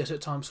hilarious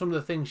at times, some of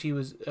the things she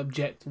was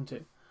objecting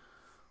to.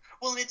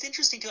 Well, and it's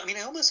interesting too. I mean,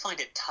 I almost find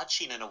it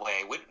touching in a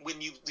way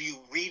when you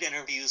read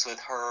interviews with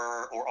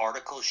her or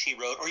articles she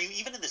wrote, or you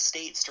even in the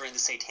States during the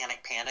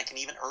Satanic Panic and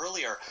even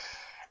earlier,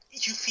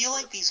 you feel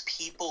like these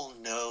people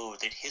know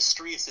that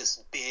history is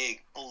this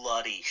big,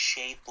 bloody,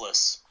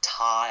 shapeless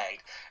tide,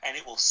 and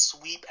it will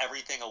sweep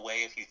everything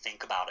away if you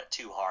think about it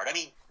too hard. I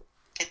mean,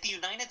 if the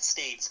United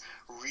States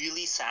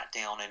really sat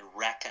down and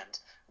reckoned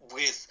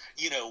with,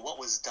 what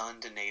was done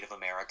to Native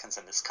Americans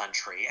in this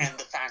country and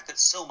the fact that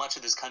so much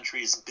of this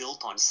country is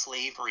built on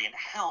slavery and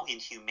how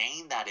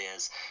inhumane that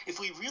is, if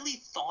we really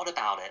thought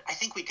about it, I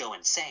think we'd go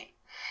insane.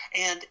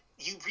 And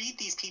you read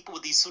these people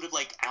with these sort of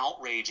like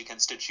outrage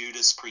against a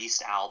Judas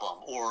Priest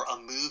album or a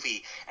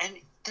movie, and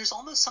there's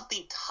almost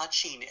something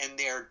touching in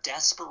their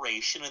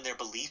desperation and their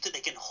belief that they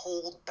can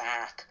hold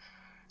back,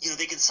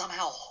 they can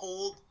somehow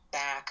hold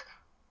back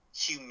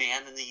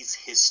humanity's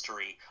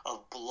history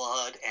of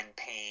blood and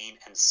pain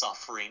and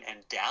suffering and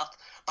death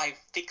by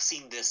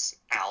fixing this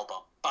album,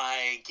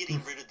 by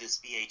getting rid of this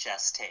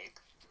VHS tape.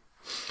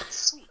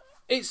 Sweet.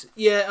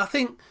 I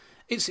think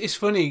it's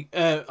funny.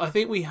 I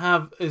think we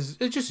have, as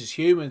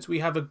humans, we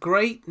have a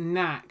great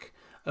knack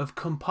of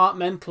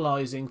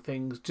compartmentalizing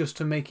things just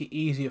to make it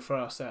easier for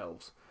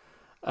ourselves.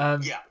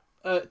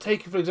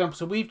 Take for example,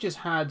 so we've just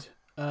had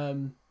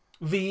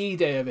VE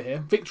Day over here,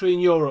 Victory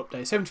in Europe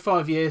Day,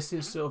 75 years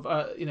since sort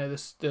of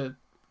the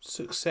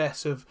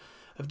success of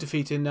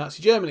defeating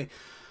Nazi Germany.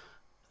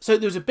 So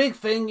there was a big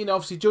thing,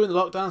 obviously during the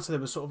lockdown. So there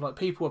was sort of like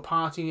people were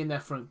partying in their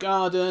front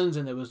gardens,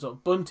 and there was sort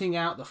of bunting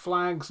out the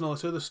flags and all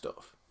this other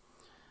stuff.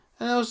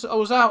 And I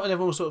was out, and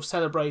everyone was sort of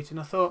celebrating.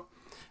 I thought,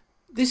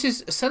 this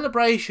is a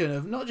celebration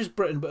of not just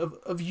Britain,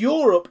 but of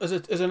Europe as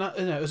an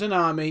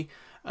army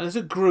and as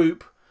a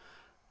group,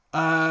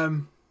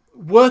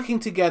 working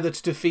together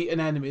to defeat an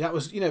enemy. That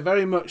was,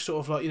 very much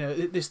sort of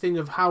like, this thing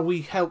of how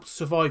we helped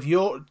survive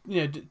Europe,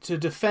 to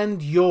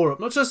defend Europe,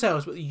 not just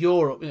ourselves, but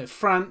Europe,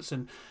 France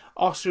and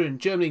Austria and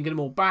Germany, and get them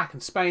all back,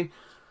 and Spain,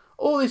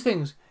 all these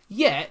things.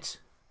 Yet,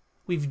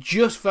 we've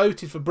just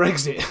voted for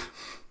Brexit.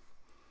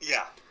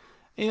 Yeah.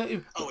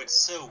 Oh, it's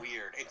so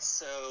weird. It's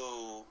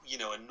so,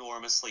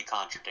 enormously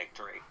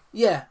contradictory.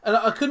 Yeah, and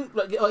I couldn't,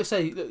 like I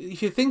say,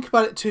 if you think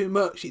about it too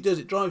much,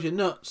 it drives you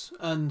nuts,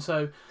 and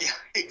so... Yeah,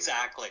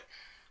 exactly.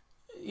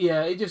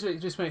 Yeah, it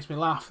just makes me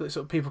laugh that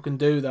sort of people can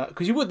do that,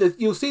 because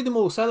you'll see them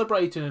all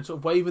celebrating and sort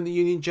of waving the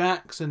Union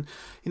Jacks, and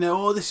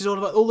this is all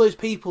about all those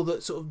people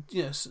that sort of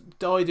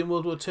died in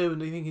World War II,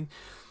 and you're thinking,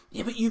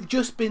 yeah, but you've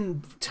just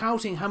been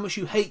touting how much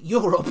you hate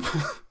Europe.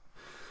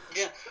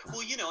 Yeah,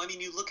 well, you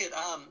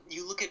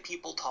look at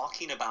people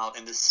talking about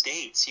in the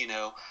States,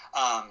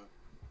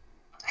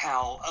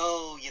 how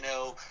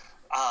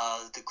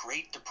the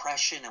Great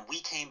Depression, and we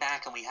came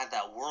back and we had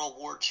that World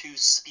War II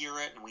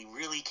spirit, and we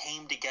really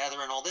came together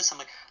and all this. I'm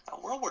like,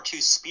 that World War II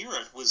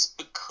spirit was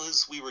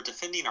because we were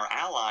defending our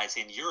allies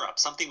in Europe,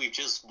 something we've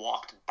just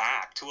walked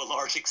back to a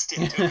large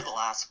extent over the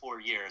last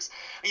 4 years.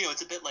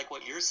 It's a bit like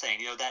what you're saying,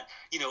 that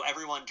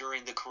everyone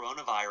during the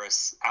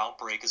coronavirus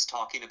outbreak is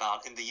talking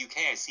about. In the UK,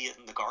 I see it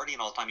in The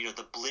Guardian all the time,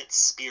 the Blitz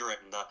spirit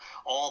and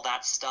all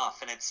that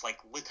stuff, and it's like,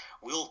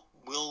 we'll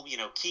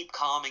keep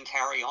calm and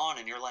carry on,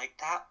 and you're like,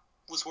 that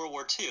was World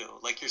War II,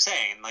 like you're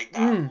saying, like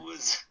that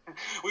was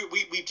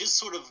we've just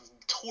sort of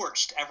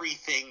torched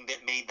everything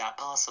that made that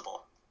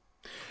possible.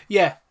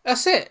 Yeah,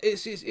 that's it.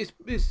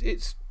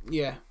 It's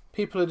yeah.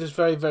 People are just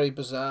very, very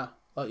bizarre.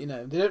 Like, they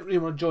don't really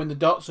want to join the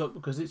dots up,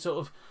 because it sort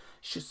of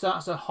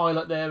starts to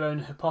highlight their own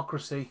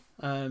hypocrisy.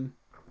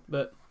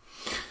 But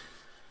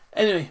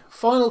anyway,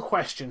 final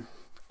question.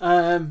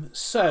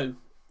 So,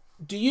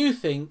 do you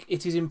think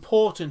it is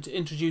important to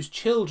introduce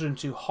children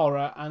to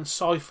horror and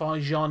sci-fi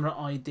genre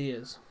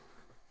ideas?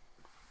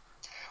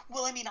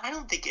 Well, I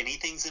don't think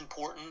anything's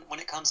important when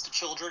it comes to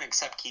children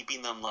except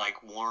keeping them,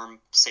 like, warm,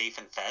 safe,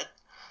 and fed.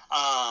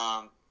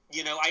 I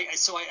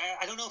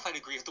don't know if I'd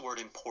agree with the word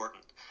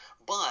important,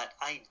 but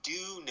I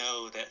do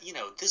know that,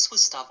 this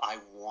was stuff I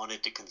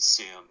wanted to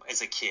consume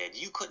as a kid.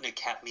 You couldn't have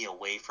kept me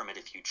away from it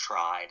if you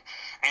tried.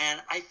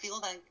 And I feel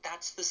like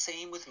that's the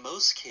same with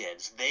most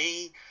kids.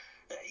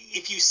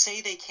 If you say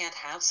they can't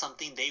have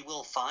something, they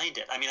will find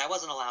it. I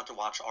wasn't allowed to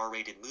watch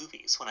R-rated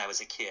movies when I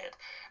was a kid.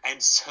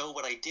 And so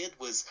what I did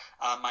was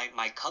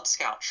my Cub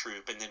Scout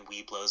troop, and then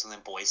Weeblos, and then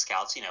Boy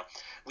Scouts,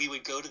 we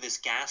would go to this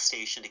gas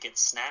station to get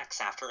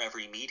snacks after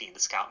every meeting. The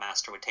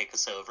Scoutmaster would take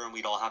us over, and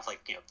we'd all have $2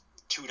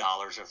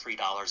 or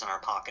 $3 in our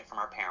pocket from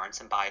our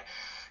parents, and buy,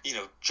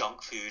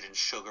 junk food and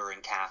sugar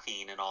and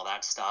caffeine and all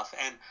that stuff.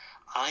 And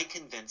I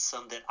convinced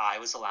them that I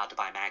was allowed to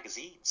buy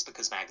magazines,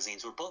 because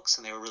magazines were books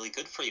and they were really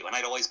good for you. And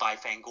I'd always buy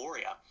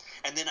Fangoria.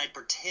 And then I'd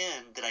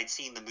pretend that I'd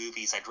seen the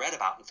movies I'd read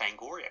about in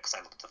Fangoria, because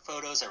I looked at the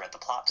photos, I read the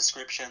plot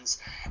descriptions.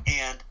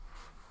 And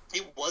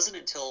it wasn't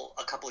until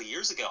a couple of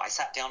years ago I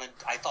sat down and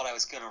I thought I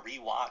was going to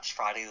rewatch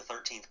Friday the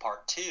 13th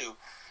Part 2,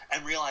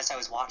 and realized I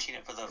was watching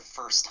it for the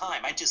first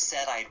time. I just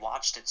said I'd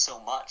watched it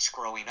so much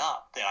growing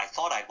up that I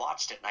thought I'd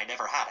watched it, and I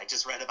never had. I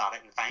just read about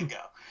it in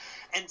Fango.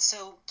 And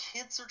so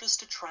kids are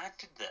just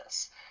attracted to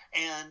this.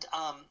 And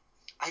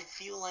I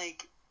feel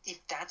like if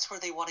that's where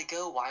they want to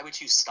go, why would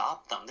you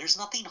stop them? There's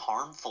nothing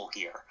harmful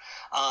here.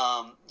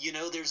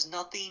 There's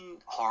nothing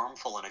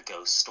harmful in a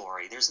ghost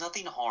story. There's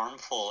nothing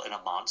harmful in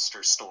a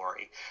monster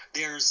story.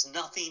 There's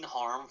nothing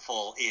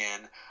harmful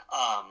in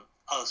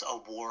a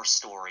war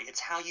story. It's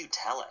how you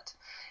tell it.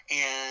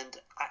 And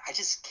I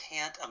just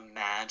can't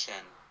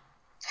imagine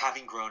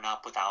having grown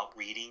up without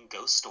reading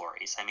ghost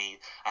stories. I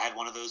had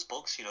one of those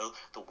books,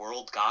 The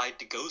World Guide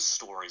to Ghost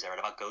Stories. I read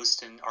about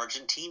ghosts in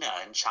Argentina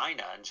and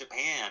China and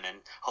Japan and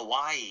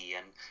Hawaii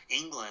and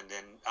England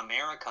and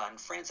America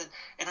and France.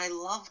 And I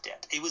loved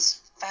it. It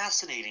was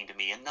fascinating to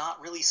me and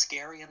not really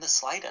scary in the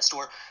slightest.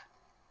 Or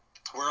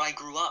where I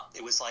grew up,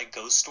 it was like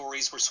ghost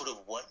stories were sort of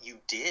what you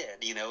did.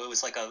 It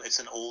was like it's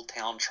an old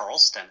town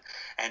Charleston,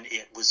 and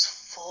it was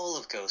full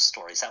of ghost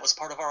stories. That was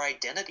part of our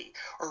identity.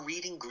 Or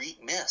reading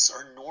Greek myths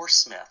or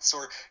Norse myths,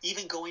 or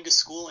even going to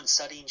school and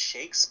studying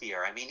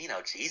Shakespeare.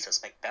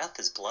 Jesus, Macbeth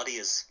is bloody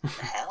as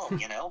hell,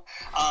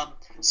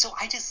 So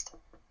I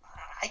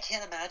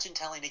can't imagine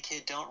telling a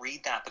kid, don't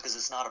read that because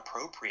it's not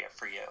appropriate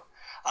for you.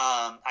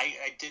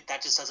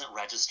 That just doesn't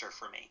register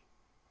for me.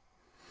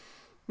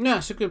 No,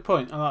 it's a good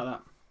point. I like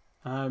that.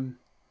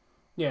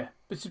 Yeah,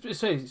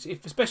 especially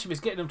if it's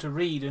getting them to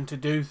read and to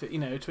do,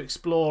 to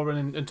explore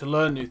and to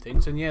learn new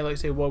things. And yeah, like I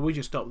say, why would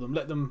you stop them?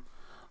 Let them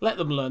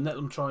learn. Let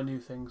them try new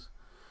things.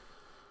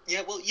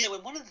 Yeah, well,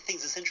 and one of the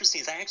things that's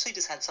interesting is I actually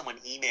just had someone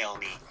email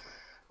me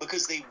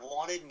because they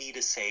wanted me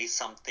to say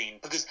something,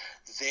 because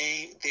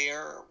they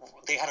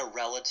had a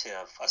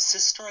relative, a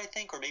sister, I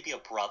think, or maybe a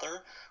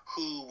brother,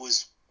 who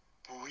was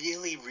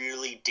really,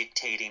 really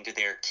dictating to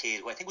their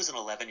kid, who I think was an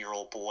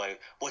 11-year-old boy,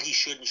 what he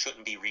should and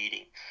shouldn't be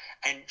reading.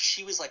 And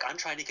she was like, I'm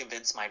trying to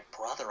convince my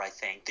brother, I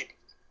think, that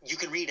you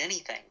can read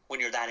anything when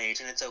you're that age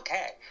and it's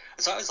okay.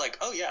 And so I was like,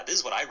 oh yeah, this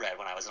is what I read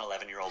when I was an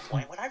 11-year-old boy.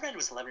 And what I read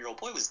as an 11-year-old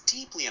boy was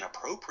deeply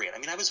inappropriate. I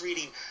mean, I was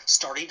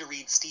starting to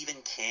read Stephen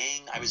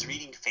King. I was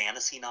reading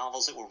fantasy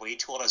novels that were way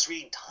too old. I was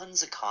reading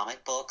tons of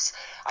comic books.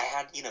 I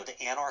had,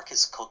 the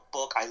Anarchist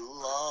Cookbook. I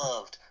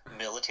loved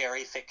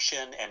military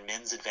fiction and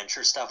men's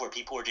adventure stuff where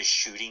people were just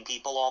shooting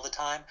people all the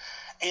time.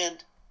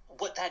 And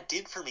what that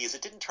did for me is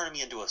it didn't turn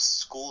me into a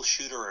school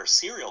shooter or a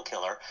serial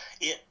killer.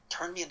 It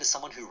turned me into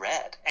someone who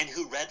read, and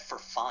who read for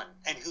fun,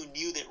 and who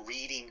knew that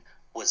reading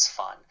was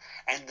fun.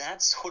 And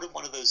that's sort of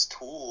one of those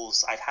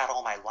tools I've had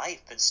all my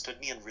life that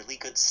stood me in really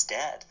good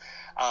stead.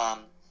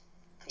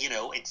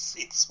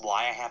 It's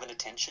why I have an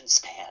attention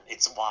span.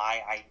 It's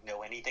why I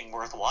know anything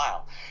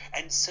worthwhile.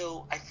 And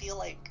so I feel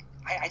like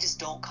I just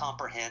don't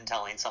comprehend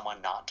telling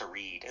someone not to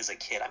read as a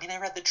kid. I mean, I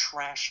read the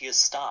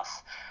trashiest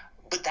stuff.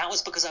 But that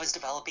was because I was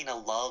developing a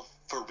love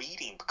for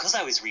reading, because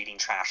I was reading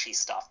trashy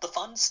stuff, the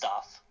fun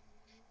stuff.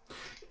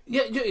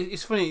 Yeah,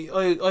 it's funny.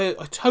 I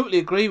totally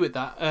agree with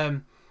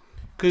that.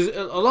 Because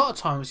a lot of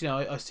times,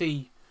 I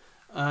see,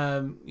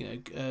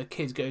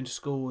 kids going to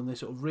school and they're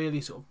sort of really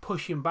sort of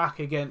pushing back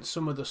against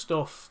some of the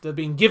stuff they're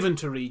being given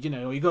to read.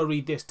 You got to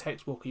read this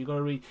textbook, or you got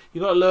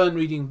to learn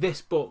reading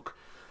this book.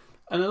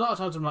 And a lot of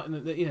times I'm like,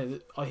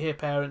 I hear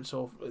parents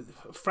or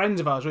friends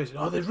of ours really say,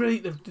 oh, they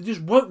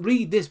just won't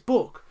read this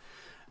book.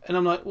 And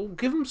I'm like, well,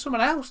 give them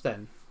someone else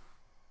then.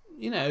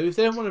 If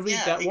they don't want to read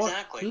that one,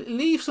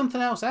 leave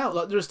something else out.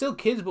 Like, there are still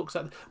kids' books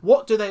out there.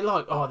 What do they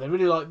like? Oh, they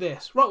really like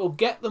this. Right, well,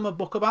 get them a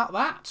book about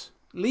that.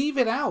 Leave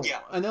it out,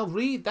 and they'll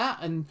read that,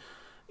 and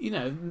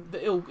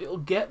it'll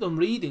get them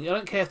reading. I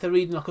don't care if they're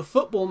reading like a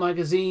football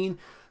magazine,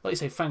 like you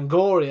say,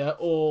 Fangoria,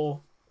 or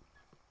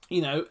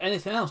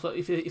anything else. Like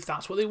if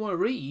that's what they want to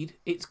read,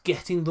 it's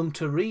getting them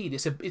to read.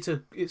 It's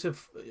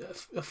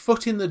a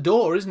foot in the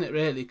door, isn't it?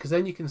 Really, because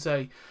then you can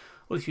say,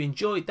 well, if you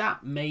enjoyed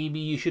that, maybe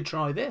you should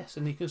try this,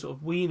 and you can sort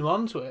of wean them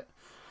onto it.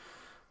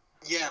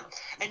 Yeah,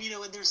 and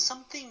and there's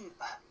something.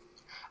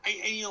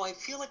 I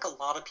feel like a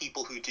lot of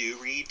people who do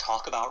read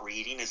talk about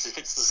reading as if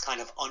it's this kind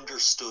of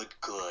understood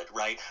good,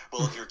 right?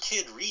 Well, if your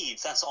kid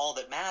reads, that's all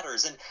that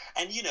matters. And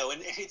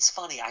it's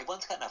funny. I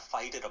once got in a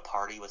fight at a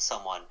party with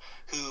someone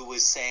who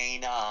was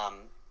saying,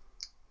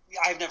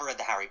 I've never read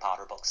the Harry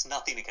Potter books.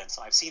 Nothing against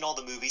them. I've seen all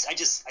the movies. It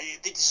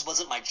just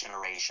wasn't my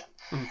generation.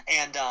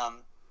 And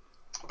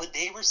but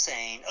they were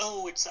saying,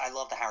 I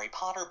love the Harry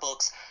Potter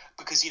books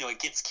because, it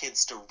gets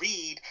kids to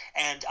read,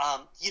 and,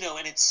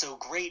 and it's so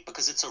great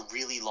because it's a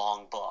really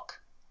long book.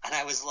 And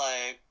I was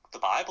like, the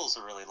Bible's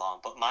a really long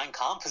book. Mein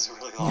Kampf is a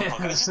really long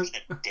book. I was just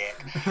being a dick.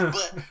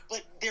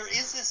 But there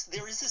is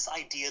this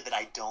idea that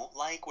I don't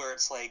like, where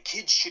it's like,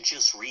 kids should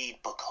just read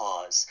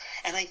because.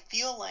 And I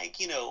feel like,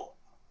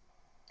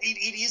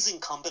 it is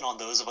incumbent on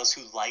those of us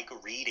who like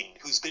reading,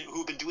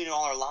 who've been doing it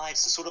all our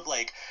lives, to sort of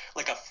like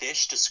a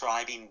fish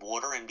describing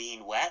water and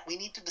being wet. We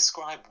need to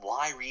describe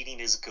why reading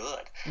is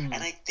good. And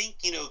I think,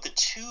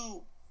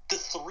 the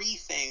three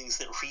things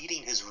that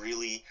reading has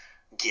really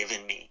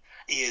given me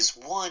is,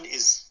 one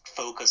is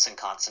focus and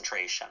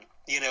concentration.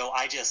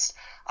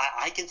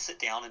 I can sit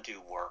down and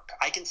do work.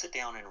 I can sit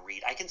down and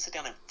read. I can sit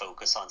down and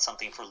focus on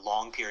something for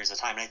long periods of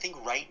time. And I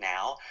think right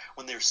now,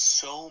 when there's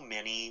so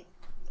many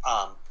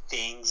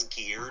things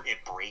geared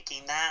at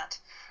breaking that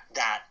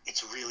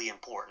it's really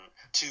important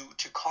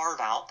to carve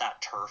out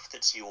that turf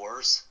that's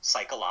yours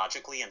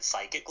psychologically and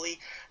psychically.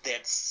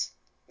 This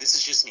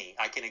is just me.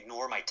 I can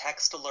ignore my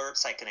text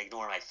alerts. I can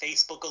ignore my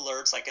Facebook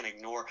alerts. I can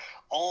ignore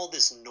all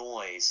this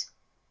noise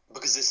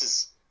because this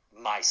is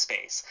my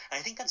space. And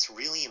I think that's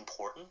really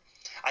important.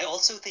 I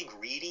also think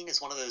reading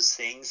is one of those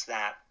things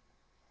that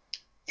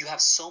it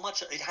has so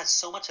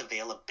much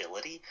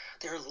availability.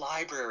 There are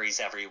libraries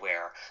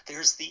everywhere.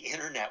 There's the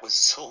internet with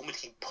so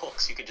many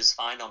books you can just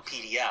find on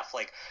PDF,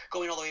 like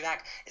going all the way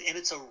back. And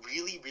it's a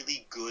really,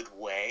 really good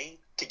way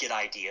to get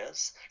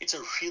ideas. It's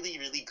a really,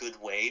 really good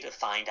way to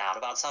find out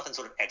about stuff and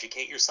sort of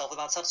educate yourself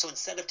about stuff. So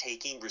instead of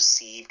taking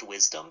received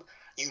wisdom,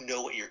 you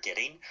know what you're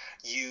getting.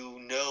 You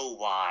know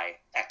why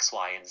X,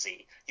 Y, and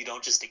Z. You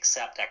don't just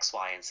accept X,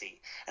 Y, and Z.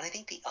 And I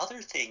think the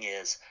other thing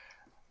is,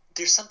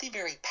 there's something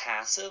very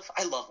passive.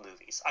 I love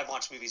movies. I've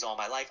watched movies all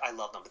my life. I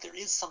love them. But there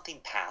is something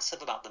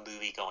passive about the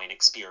movie-going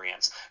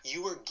experience.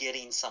 You are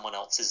getting someone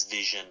else's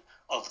vision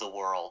of the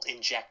world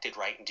injected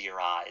right into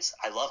your eyes.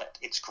 I love it.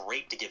 It's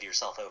great to give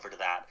yourself over to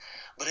that.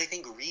 But I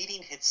think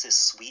reading hits this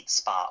sweet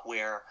spot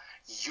where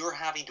you're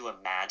having to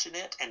imagine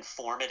it and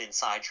form it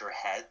inside your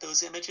head,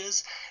 those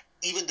images,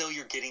 even though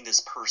you're getting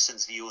this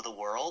person's view of the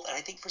world. And I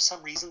think for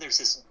some reason there's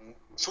this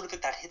sort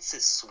of that hits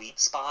this sweet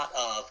spot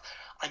of,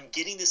 I'm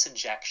getting this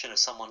injection of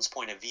someone's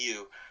point of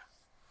view,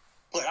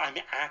 but I'm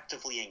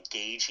actively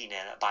engaging in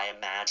it by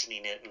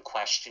imagining it and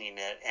questioning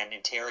it and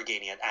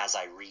interrogating it as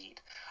I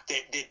read.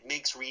 That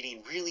makes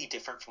reading really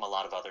different from a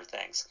lot of other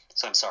things.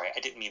 So I'm sorry, I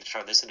didn't mean to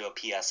turn this into a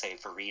PSA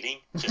for reading.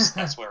 Just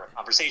that's where our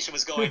conversation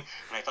was going,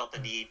 and I felt the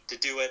need to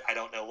do it. I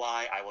don't know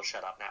why. I will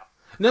shut up now.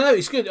 No,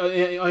 it's good.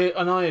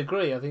 I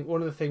agree. I think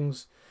one of the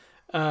things,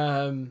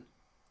 I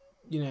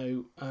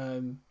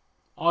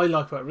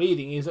like about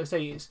reading is, I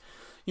say, it's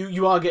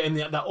you are getting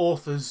that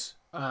author's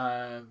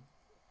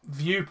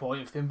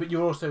viewpoint of thing, but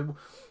you're also,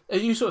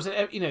 as you sort of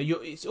said,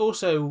 it's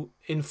also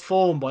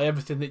informed by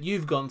everything that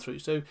you've gone through.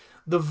 So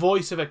the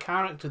voice of a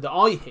character that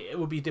I hear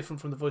will be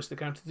different from the voice of the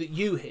character that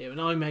you hear,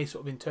 and I may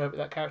sort of interpret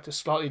that character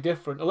slightly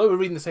different. Although we're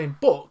reading the same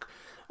book,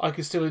 I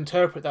can still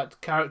interpret that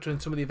character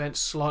and some of the events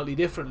slightly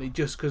differently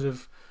just because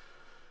of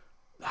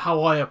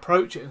how I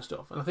approach it and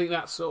stuff. And I think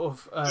that's sort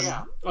of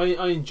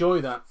I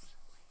enjoy that.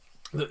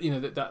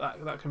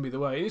 That can be the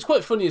way, and it's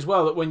quite funny as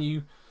well that when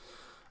you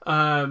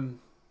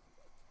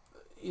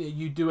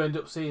you do end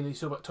up seeing, you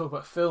talk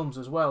about films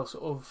as well,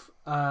 sort of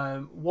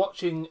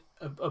watching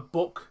a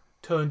book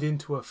turned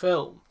into a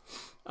film,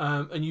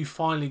 and you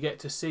finally get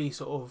to see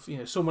sort of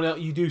someone else.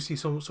 You do see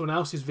someone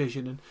else's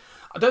vision, and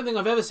I don't think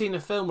I've ever seen a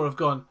film where I've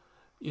gone,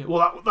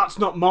 well, that's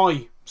not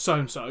my so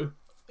and so.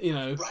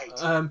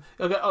 Right.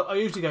 I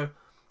usually go,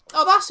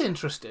 oh, that's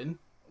interesting.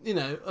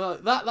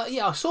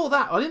 I saw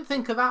that. I didn't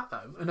think of that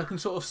though, and I can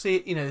sort of see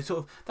it. Sort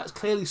of that's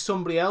clearly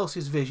somebody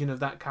else's vision of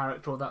that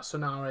character or that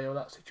scenario or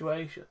that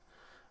situation.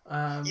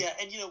 And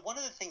one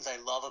of the things I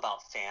love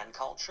about fan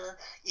culture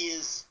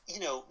is,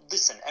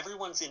 listen,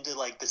 everyone's into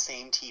like the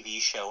same TV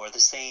show or the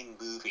same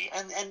movie,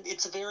 and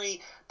it's a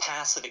very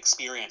passive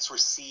experience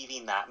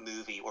receiving that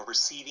movie or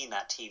receiving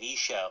that TV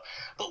show.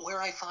 But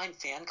where I find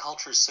fan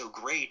culture so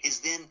great is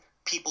then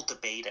people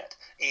debate it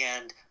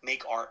and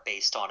make art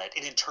based on it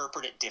and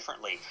interpret it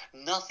differently.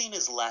 Nothing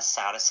is less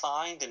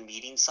satisfying than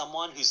meeting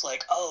someone who's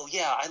like, oh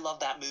yeah, I love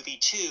that movie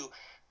too,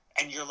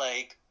 and you're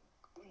like,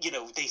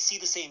 they see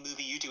the same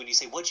movie you do, and you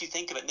say, what'd you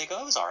think of it? And they go,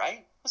 oh, it was all right.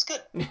 It was good.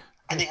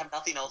 And they have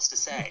nothing else to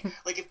say.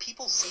 Like, if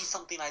people see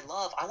something I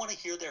love, I want to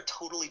hear their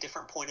totally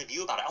different point of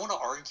view about it. I want to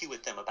argue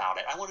with them about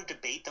it. I want to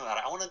debate them about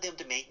it. I wanted them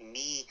to make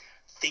me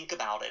think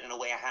about it in a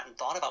way I hadn't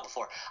thought about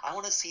before. I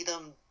want to see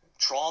them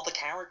draw the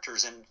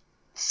characters and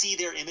see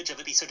their image of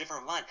it be so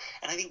different from mine.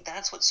 And I think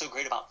that's what's so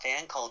great about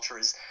fan culture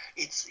is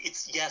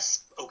it's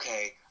yes,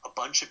 okay, a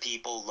bunch of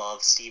people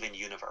love Steven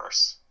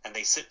Universe, and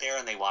they sit there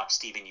and they watch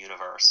Steven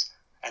Universe,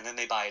 and then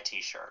they buy a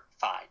t-shirt,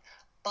 fine.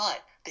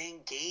 But they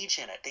engage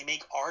in it. They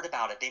make art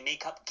about it. They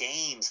make up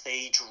games.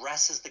 They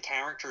dress as the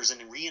characters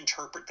and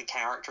reinterpret the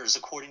characters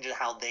according to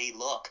how they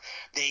look.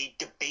 They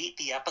debate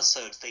the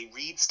episodes. They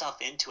read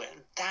stuff into it.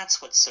 And that's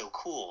what's so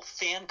cool.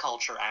 Fan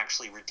culture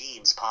actually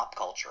redeems pop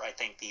culture, I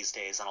think, these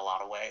days in a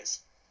lot of ways.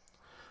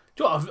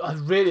 Do you know what? I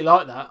really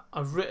like that.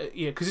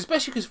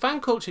 Especially because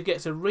fan culture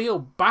gets a real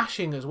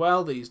bashing as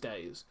well these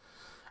days.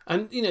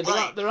 And,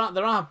 there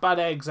are bad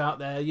eggs out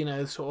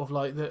there, sort of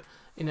like that.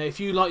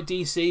 If you like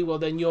DC, well,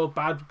 then you're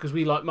bad because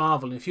we like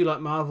Marvel. And if you like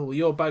Marvel, well,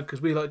 you're bad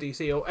because we like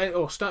DC. I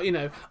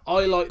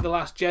like The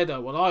Last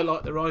Jedi. Well, I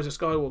like The Rise of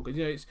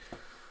Skywalker.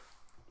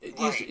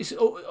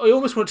 I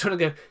almost want to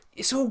go,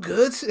 it's all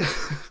good.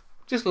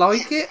 Just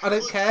like it. I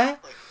don't care.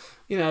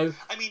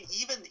 I mean,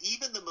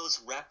 even the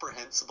most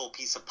reprehensible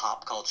piece of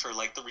pop culture,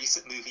 like the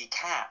recent movie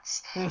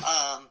Cats,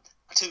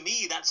 to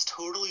me, that's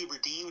totally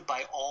redeemed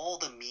by all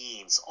the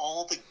memes,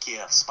 all the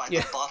GIFs, by the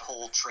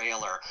butthole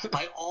trailer,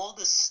 by all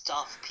the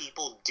stuff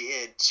people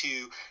did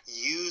to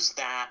use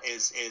that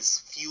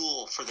as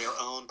fuel for their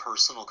own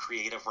personal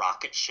creative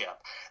rocket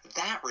ship.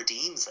 That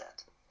redeems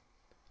it.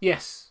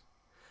 Yes.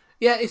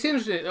 Yeah, it's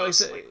interesting.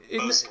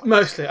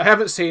 Mostly. I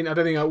haven't seen, I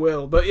don't think I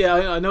will, but yeah,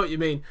 I know what you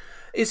mean.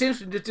 It's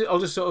interesting. I'll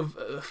just sort of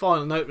a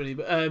final note, really,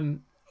 but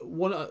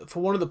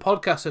for one of the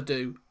podcasts I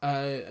do,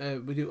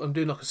 I'm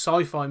doing like a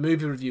sci-fi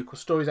movie review called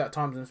Stories Out of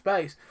Time and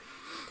Space,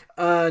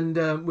 and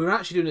we're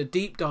actually doing a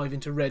deep dive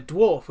into Red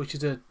Dwarf, which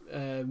is a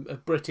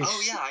British.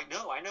 Oh yeah,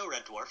 I know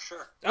Red Dwarf,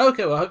 sure.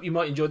 Okay, well, I hope you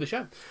might enjoy the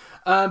show.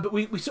 But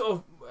we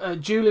sort of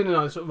Julian and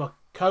I, sort of my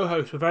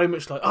co-host, were very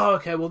much like, oh,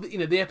 okay, well,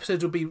 the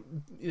episodes will be,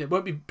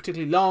 won't be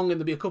particularly long, and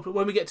there'll be a couple.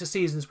 When we get to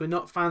seasons we're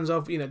not fans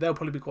of, they'll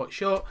probably be quite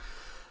short.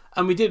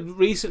 And we did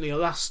recently, or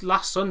last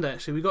Sunday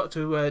actually, we got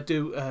to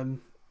do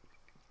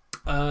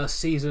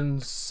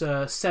seasons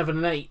 7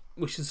 and 8,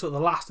 which is sort of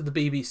the last of the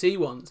BBC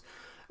ones.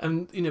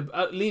 And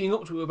leading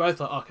up to it, we were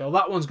both like, okay, well,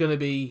 that one's going to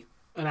be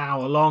an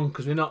hour long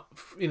because we're not,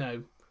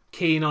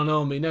 keen on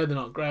them. We know they're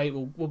not great.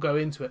 We'll go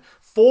into it.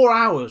 4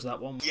 hours, that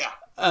one. Yeah.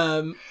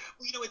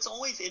 It's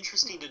always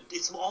interesting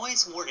it's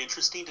always more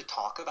interesting to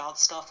talk about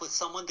stuff with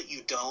someone that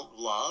you don't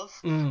love,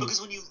 because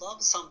when you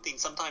love something,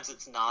 sometimes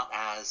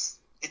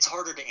it's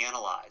harder to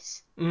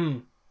analyze.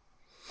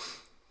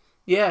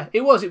 Yeah,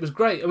 it was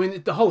great. I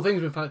mean, the whole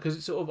thing's been fun because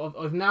it's sort of,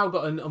 I've now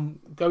I'm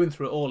going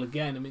through it all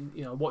again. I mean,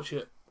 I watch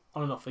it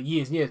on and off for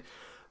years and years.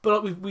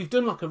 But we've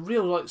done like a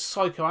real like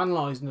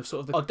psychoanalyzing of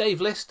sort of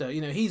Dave Lister.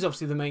 He's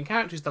obviously the main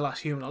character. He's the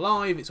last human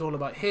alive. It's all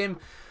about him.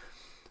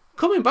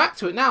 coming back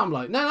to it now, I'm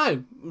like,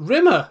 no,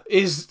 Rimmer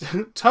is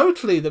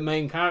totally the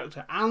main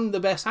character and the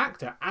best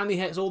actor, and he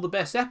has all the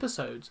best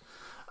episodes.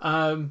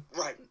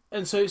 Right.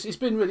 And so it's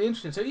been really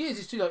interesting. So yeah,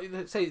 just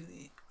like say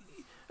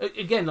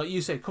again, like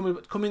you say,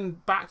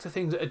 coming back to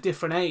things at a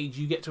different age,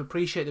 you get to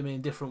appreciate them in a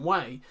different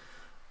way.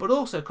 But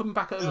also coming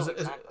back at them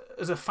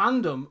as a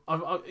fandom,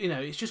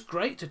 it's just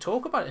great to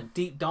talk about it and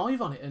deep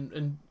dive on it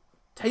and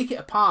take it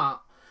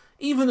apart,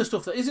 even the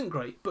stuff that isn't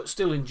great, but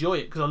still enjoy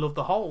it because I love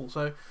the whole.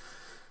 So,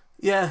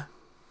 yeah.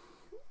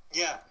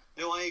 Yeah.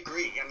 No, I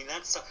agree. I mean,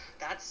 that's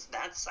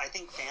I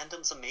think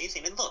fandom's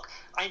amazing. And look,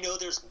 I know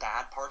there's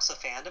bad parts of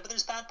fandom, but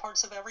there's bad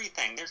parts of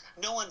everything.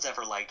 No one's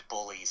ever liked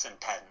bullies and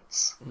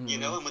pedants, you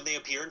know. And when they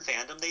appear in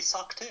fandom, they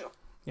suck too.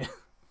 Yeah,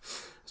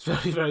 it's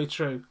very, very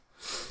true.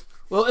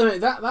 Well, anyway,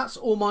 that's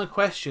all my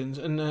questions,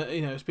 and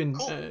it's been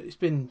cool. It's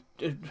been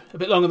a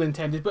bit longer than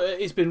intended, but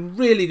it's been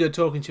really good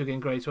talking to you again,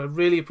 Grady. So I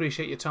really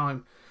appreciate your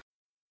time.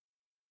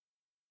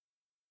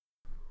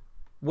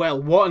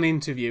 Well, what an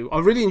interview! I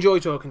really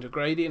enjoyed talking to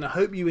Grady, and I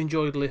hope you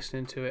enjoyed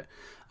listening to it.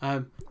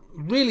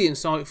 Really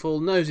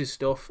insightful, knows his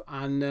stuff,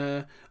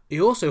 and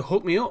he also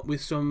hooked me up with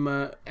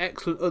some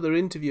excellent other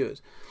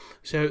interviewers.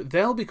 So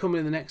they'll be coming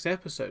in the next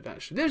episode,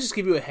 actually. They'll just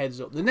give you a heads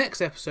up. The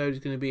next episode is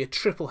going to be a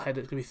triple header.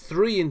 It's going to be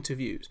 3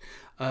 interviews.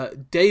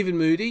 David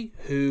Moody,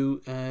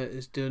 who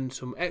has done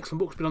some excellent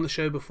books, been on the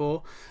show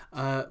before.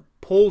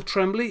 Paul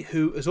Tremblay,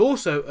 who is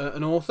also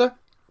an author,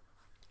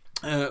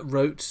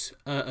 wrote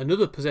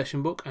another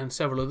Possession book and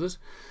several others.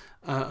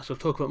 So I'll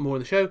talk about more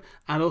in the show.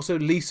 And also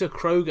Lisa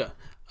Kroger,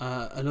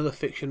 another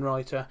fiction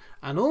writer.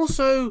 And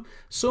also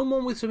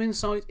someone with some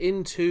insight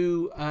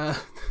into...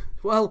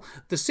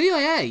 the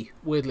CIA,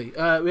 weirdly.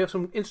 We have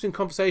some interesting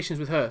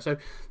conversations with her. So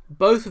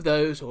both of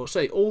those, or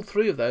say all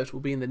 3 of those, will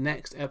be in the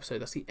next episode.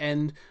 That's the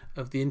end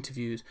of the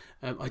interviews.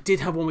 I did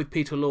have one with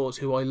Peter Laws,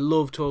 who I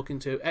love talking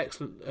to.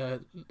 Excellent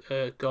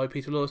guy,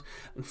 Peter Laws.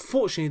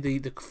 Unfortunately,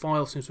 the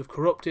file seems to have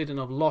corrupted, and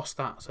I've lost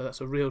that, so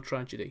that's a real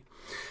tragedy.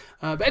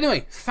 But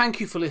anyway, thank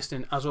you for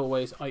listening, as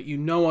always. I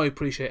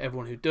appreciate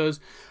everyone who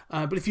does.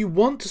 But if you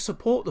want to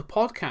support the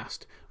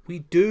podcast, we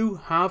do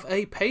have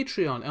a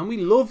Patreon, and we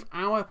love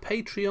our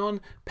Patreon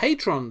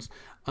patrons.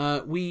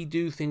 We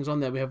do things on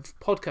there. We have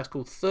a podcast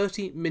called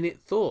 30 Minute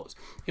Thoughts,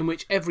 in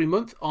which every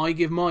month I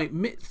give my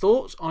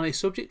thoughts on a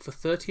subject for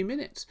 30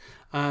 minutes.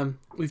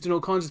 We've done all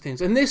kinds of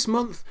things. And this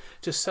month,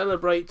 to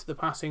celebrate the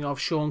passing of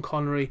Sean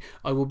Connery,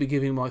 I will be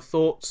giving my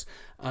thoughts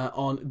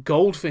on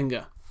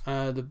Goldfinger,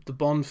 the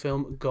Bond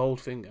film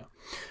Goldfinger.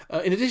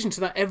 In addition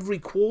to that, every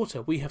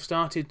quarter we have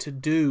started to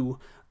do,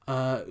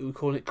 we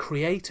call it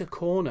Creator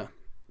Corner.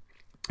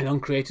 And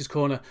on Creators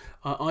Corner,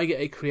 I get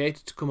a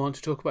creator to come on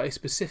to talk about a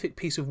specific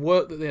piece of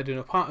work that they are doing,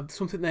 a part of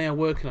something they are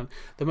working on.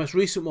 The most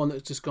recent one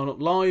that's just gone up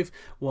live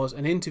was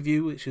an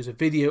interview, which is a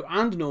video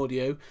and an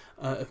audio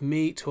of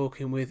me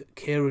talking with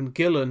Kieran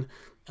Gillen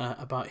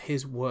about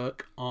his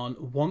work on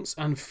Once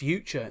and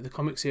Future, the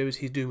comic series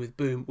he's doing with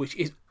Boom, which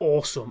is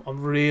awesome.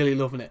 I'm really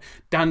loving it.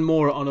 Dan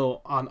Mora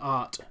on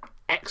art.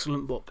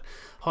 Excellent book.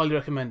 Highly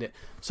recommend it.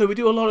 So we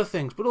do a lot of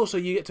things, but also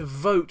you get to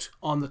vote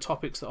on the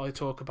topics that I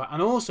talk about.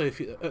 And also, if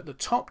you're at the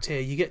top tier,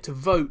 you get to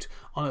vote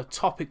on a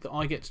topic that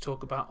I get to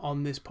talk about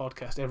on this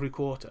podcast every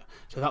quarter.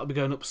 So that'll be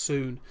going up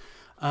soon.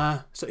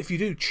 So if you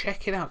do,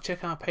 check it out.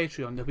 Check our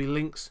Patreon. There'll be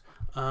links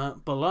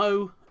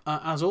below,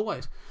 as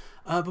always.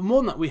 But more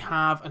than that, we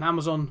have an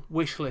Amazon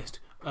wish list.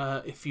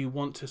 If you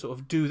want to sort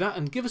of do that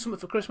and give us something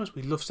for Christmas.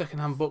 We love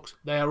second-hand books.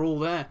 They are all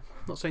there.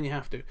 Not saying you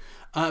have to.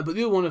 But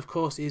the other one, of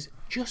course, is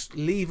just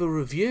leave a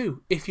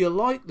review. If you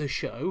like the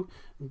show,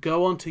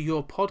 go onto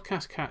your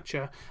podcast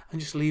catcher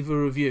and just leave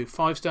a review.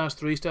 5 stars,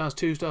 3 stars,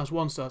 2 stars,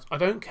 1 star. I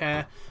don't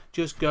care.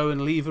 Just go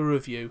and leave a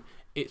review.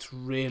 It's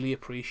really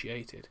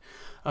appreciated.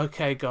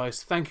 Okay,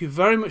 guys. Thank you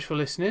very much for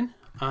listening.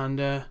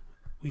 And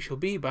we shall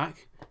be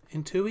back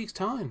in 2 weeks'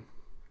 time.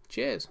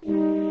 Cheers.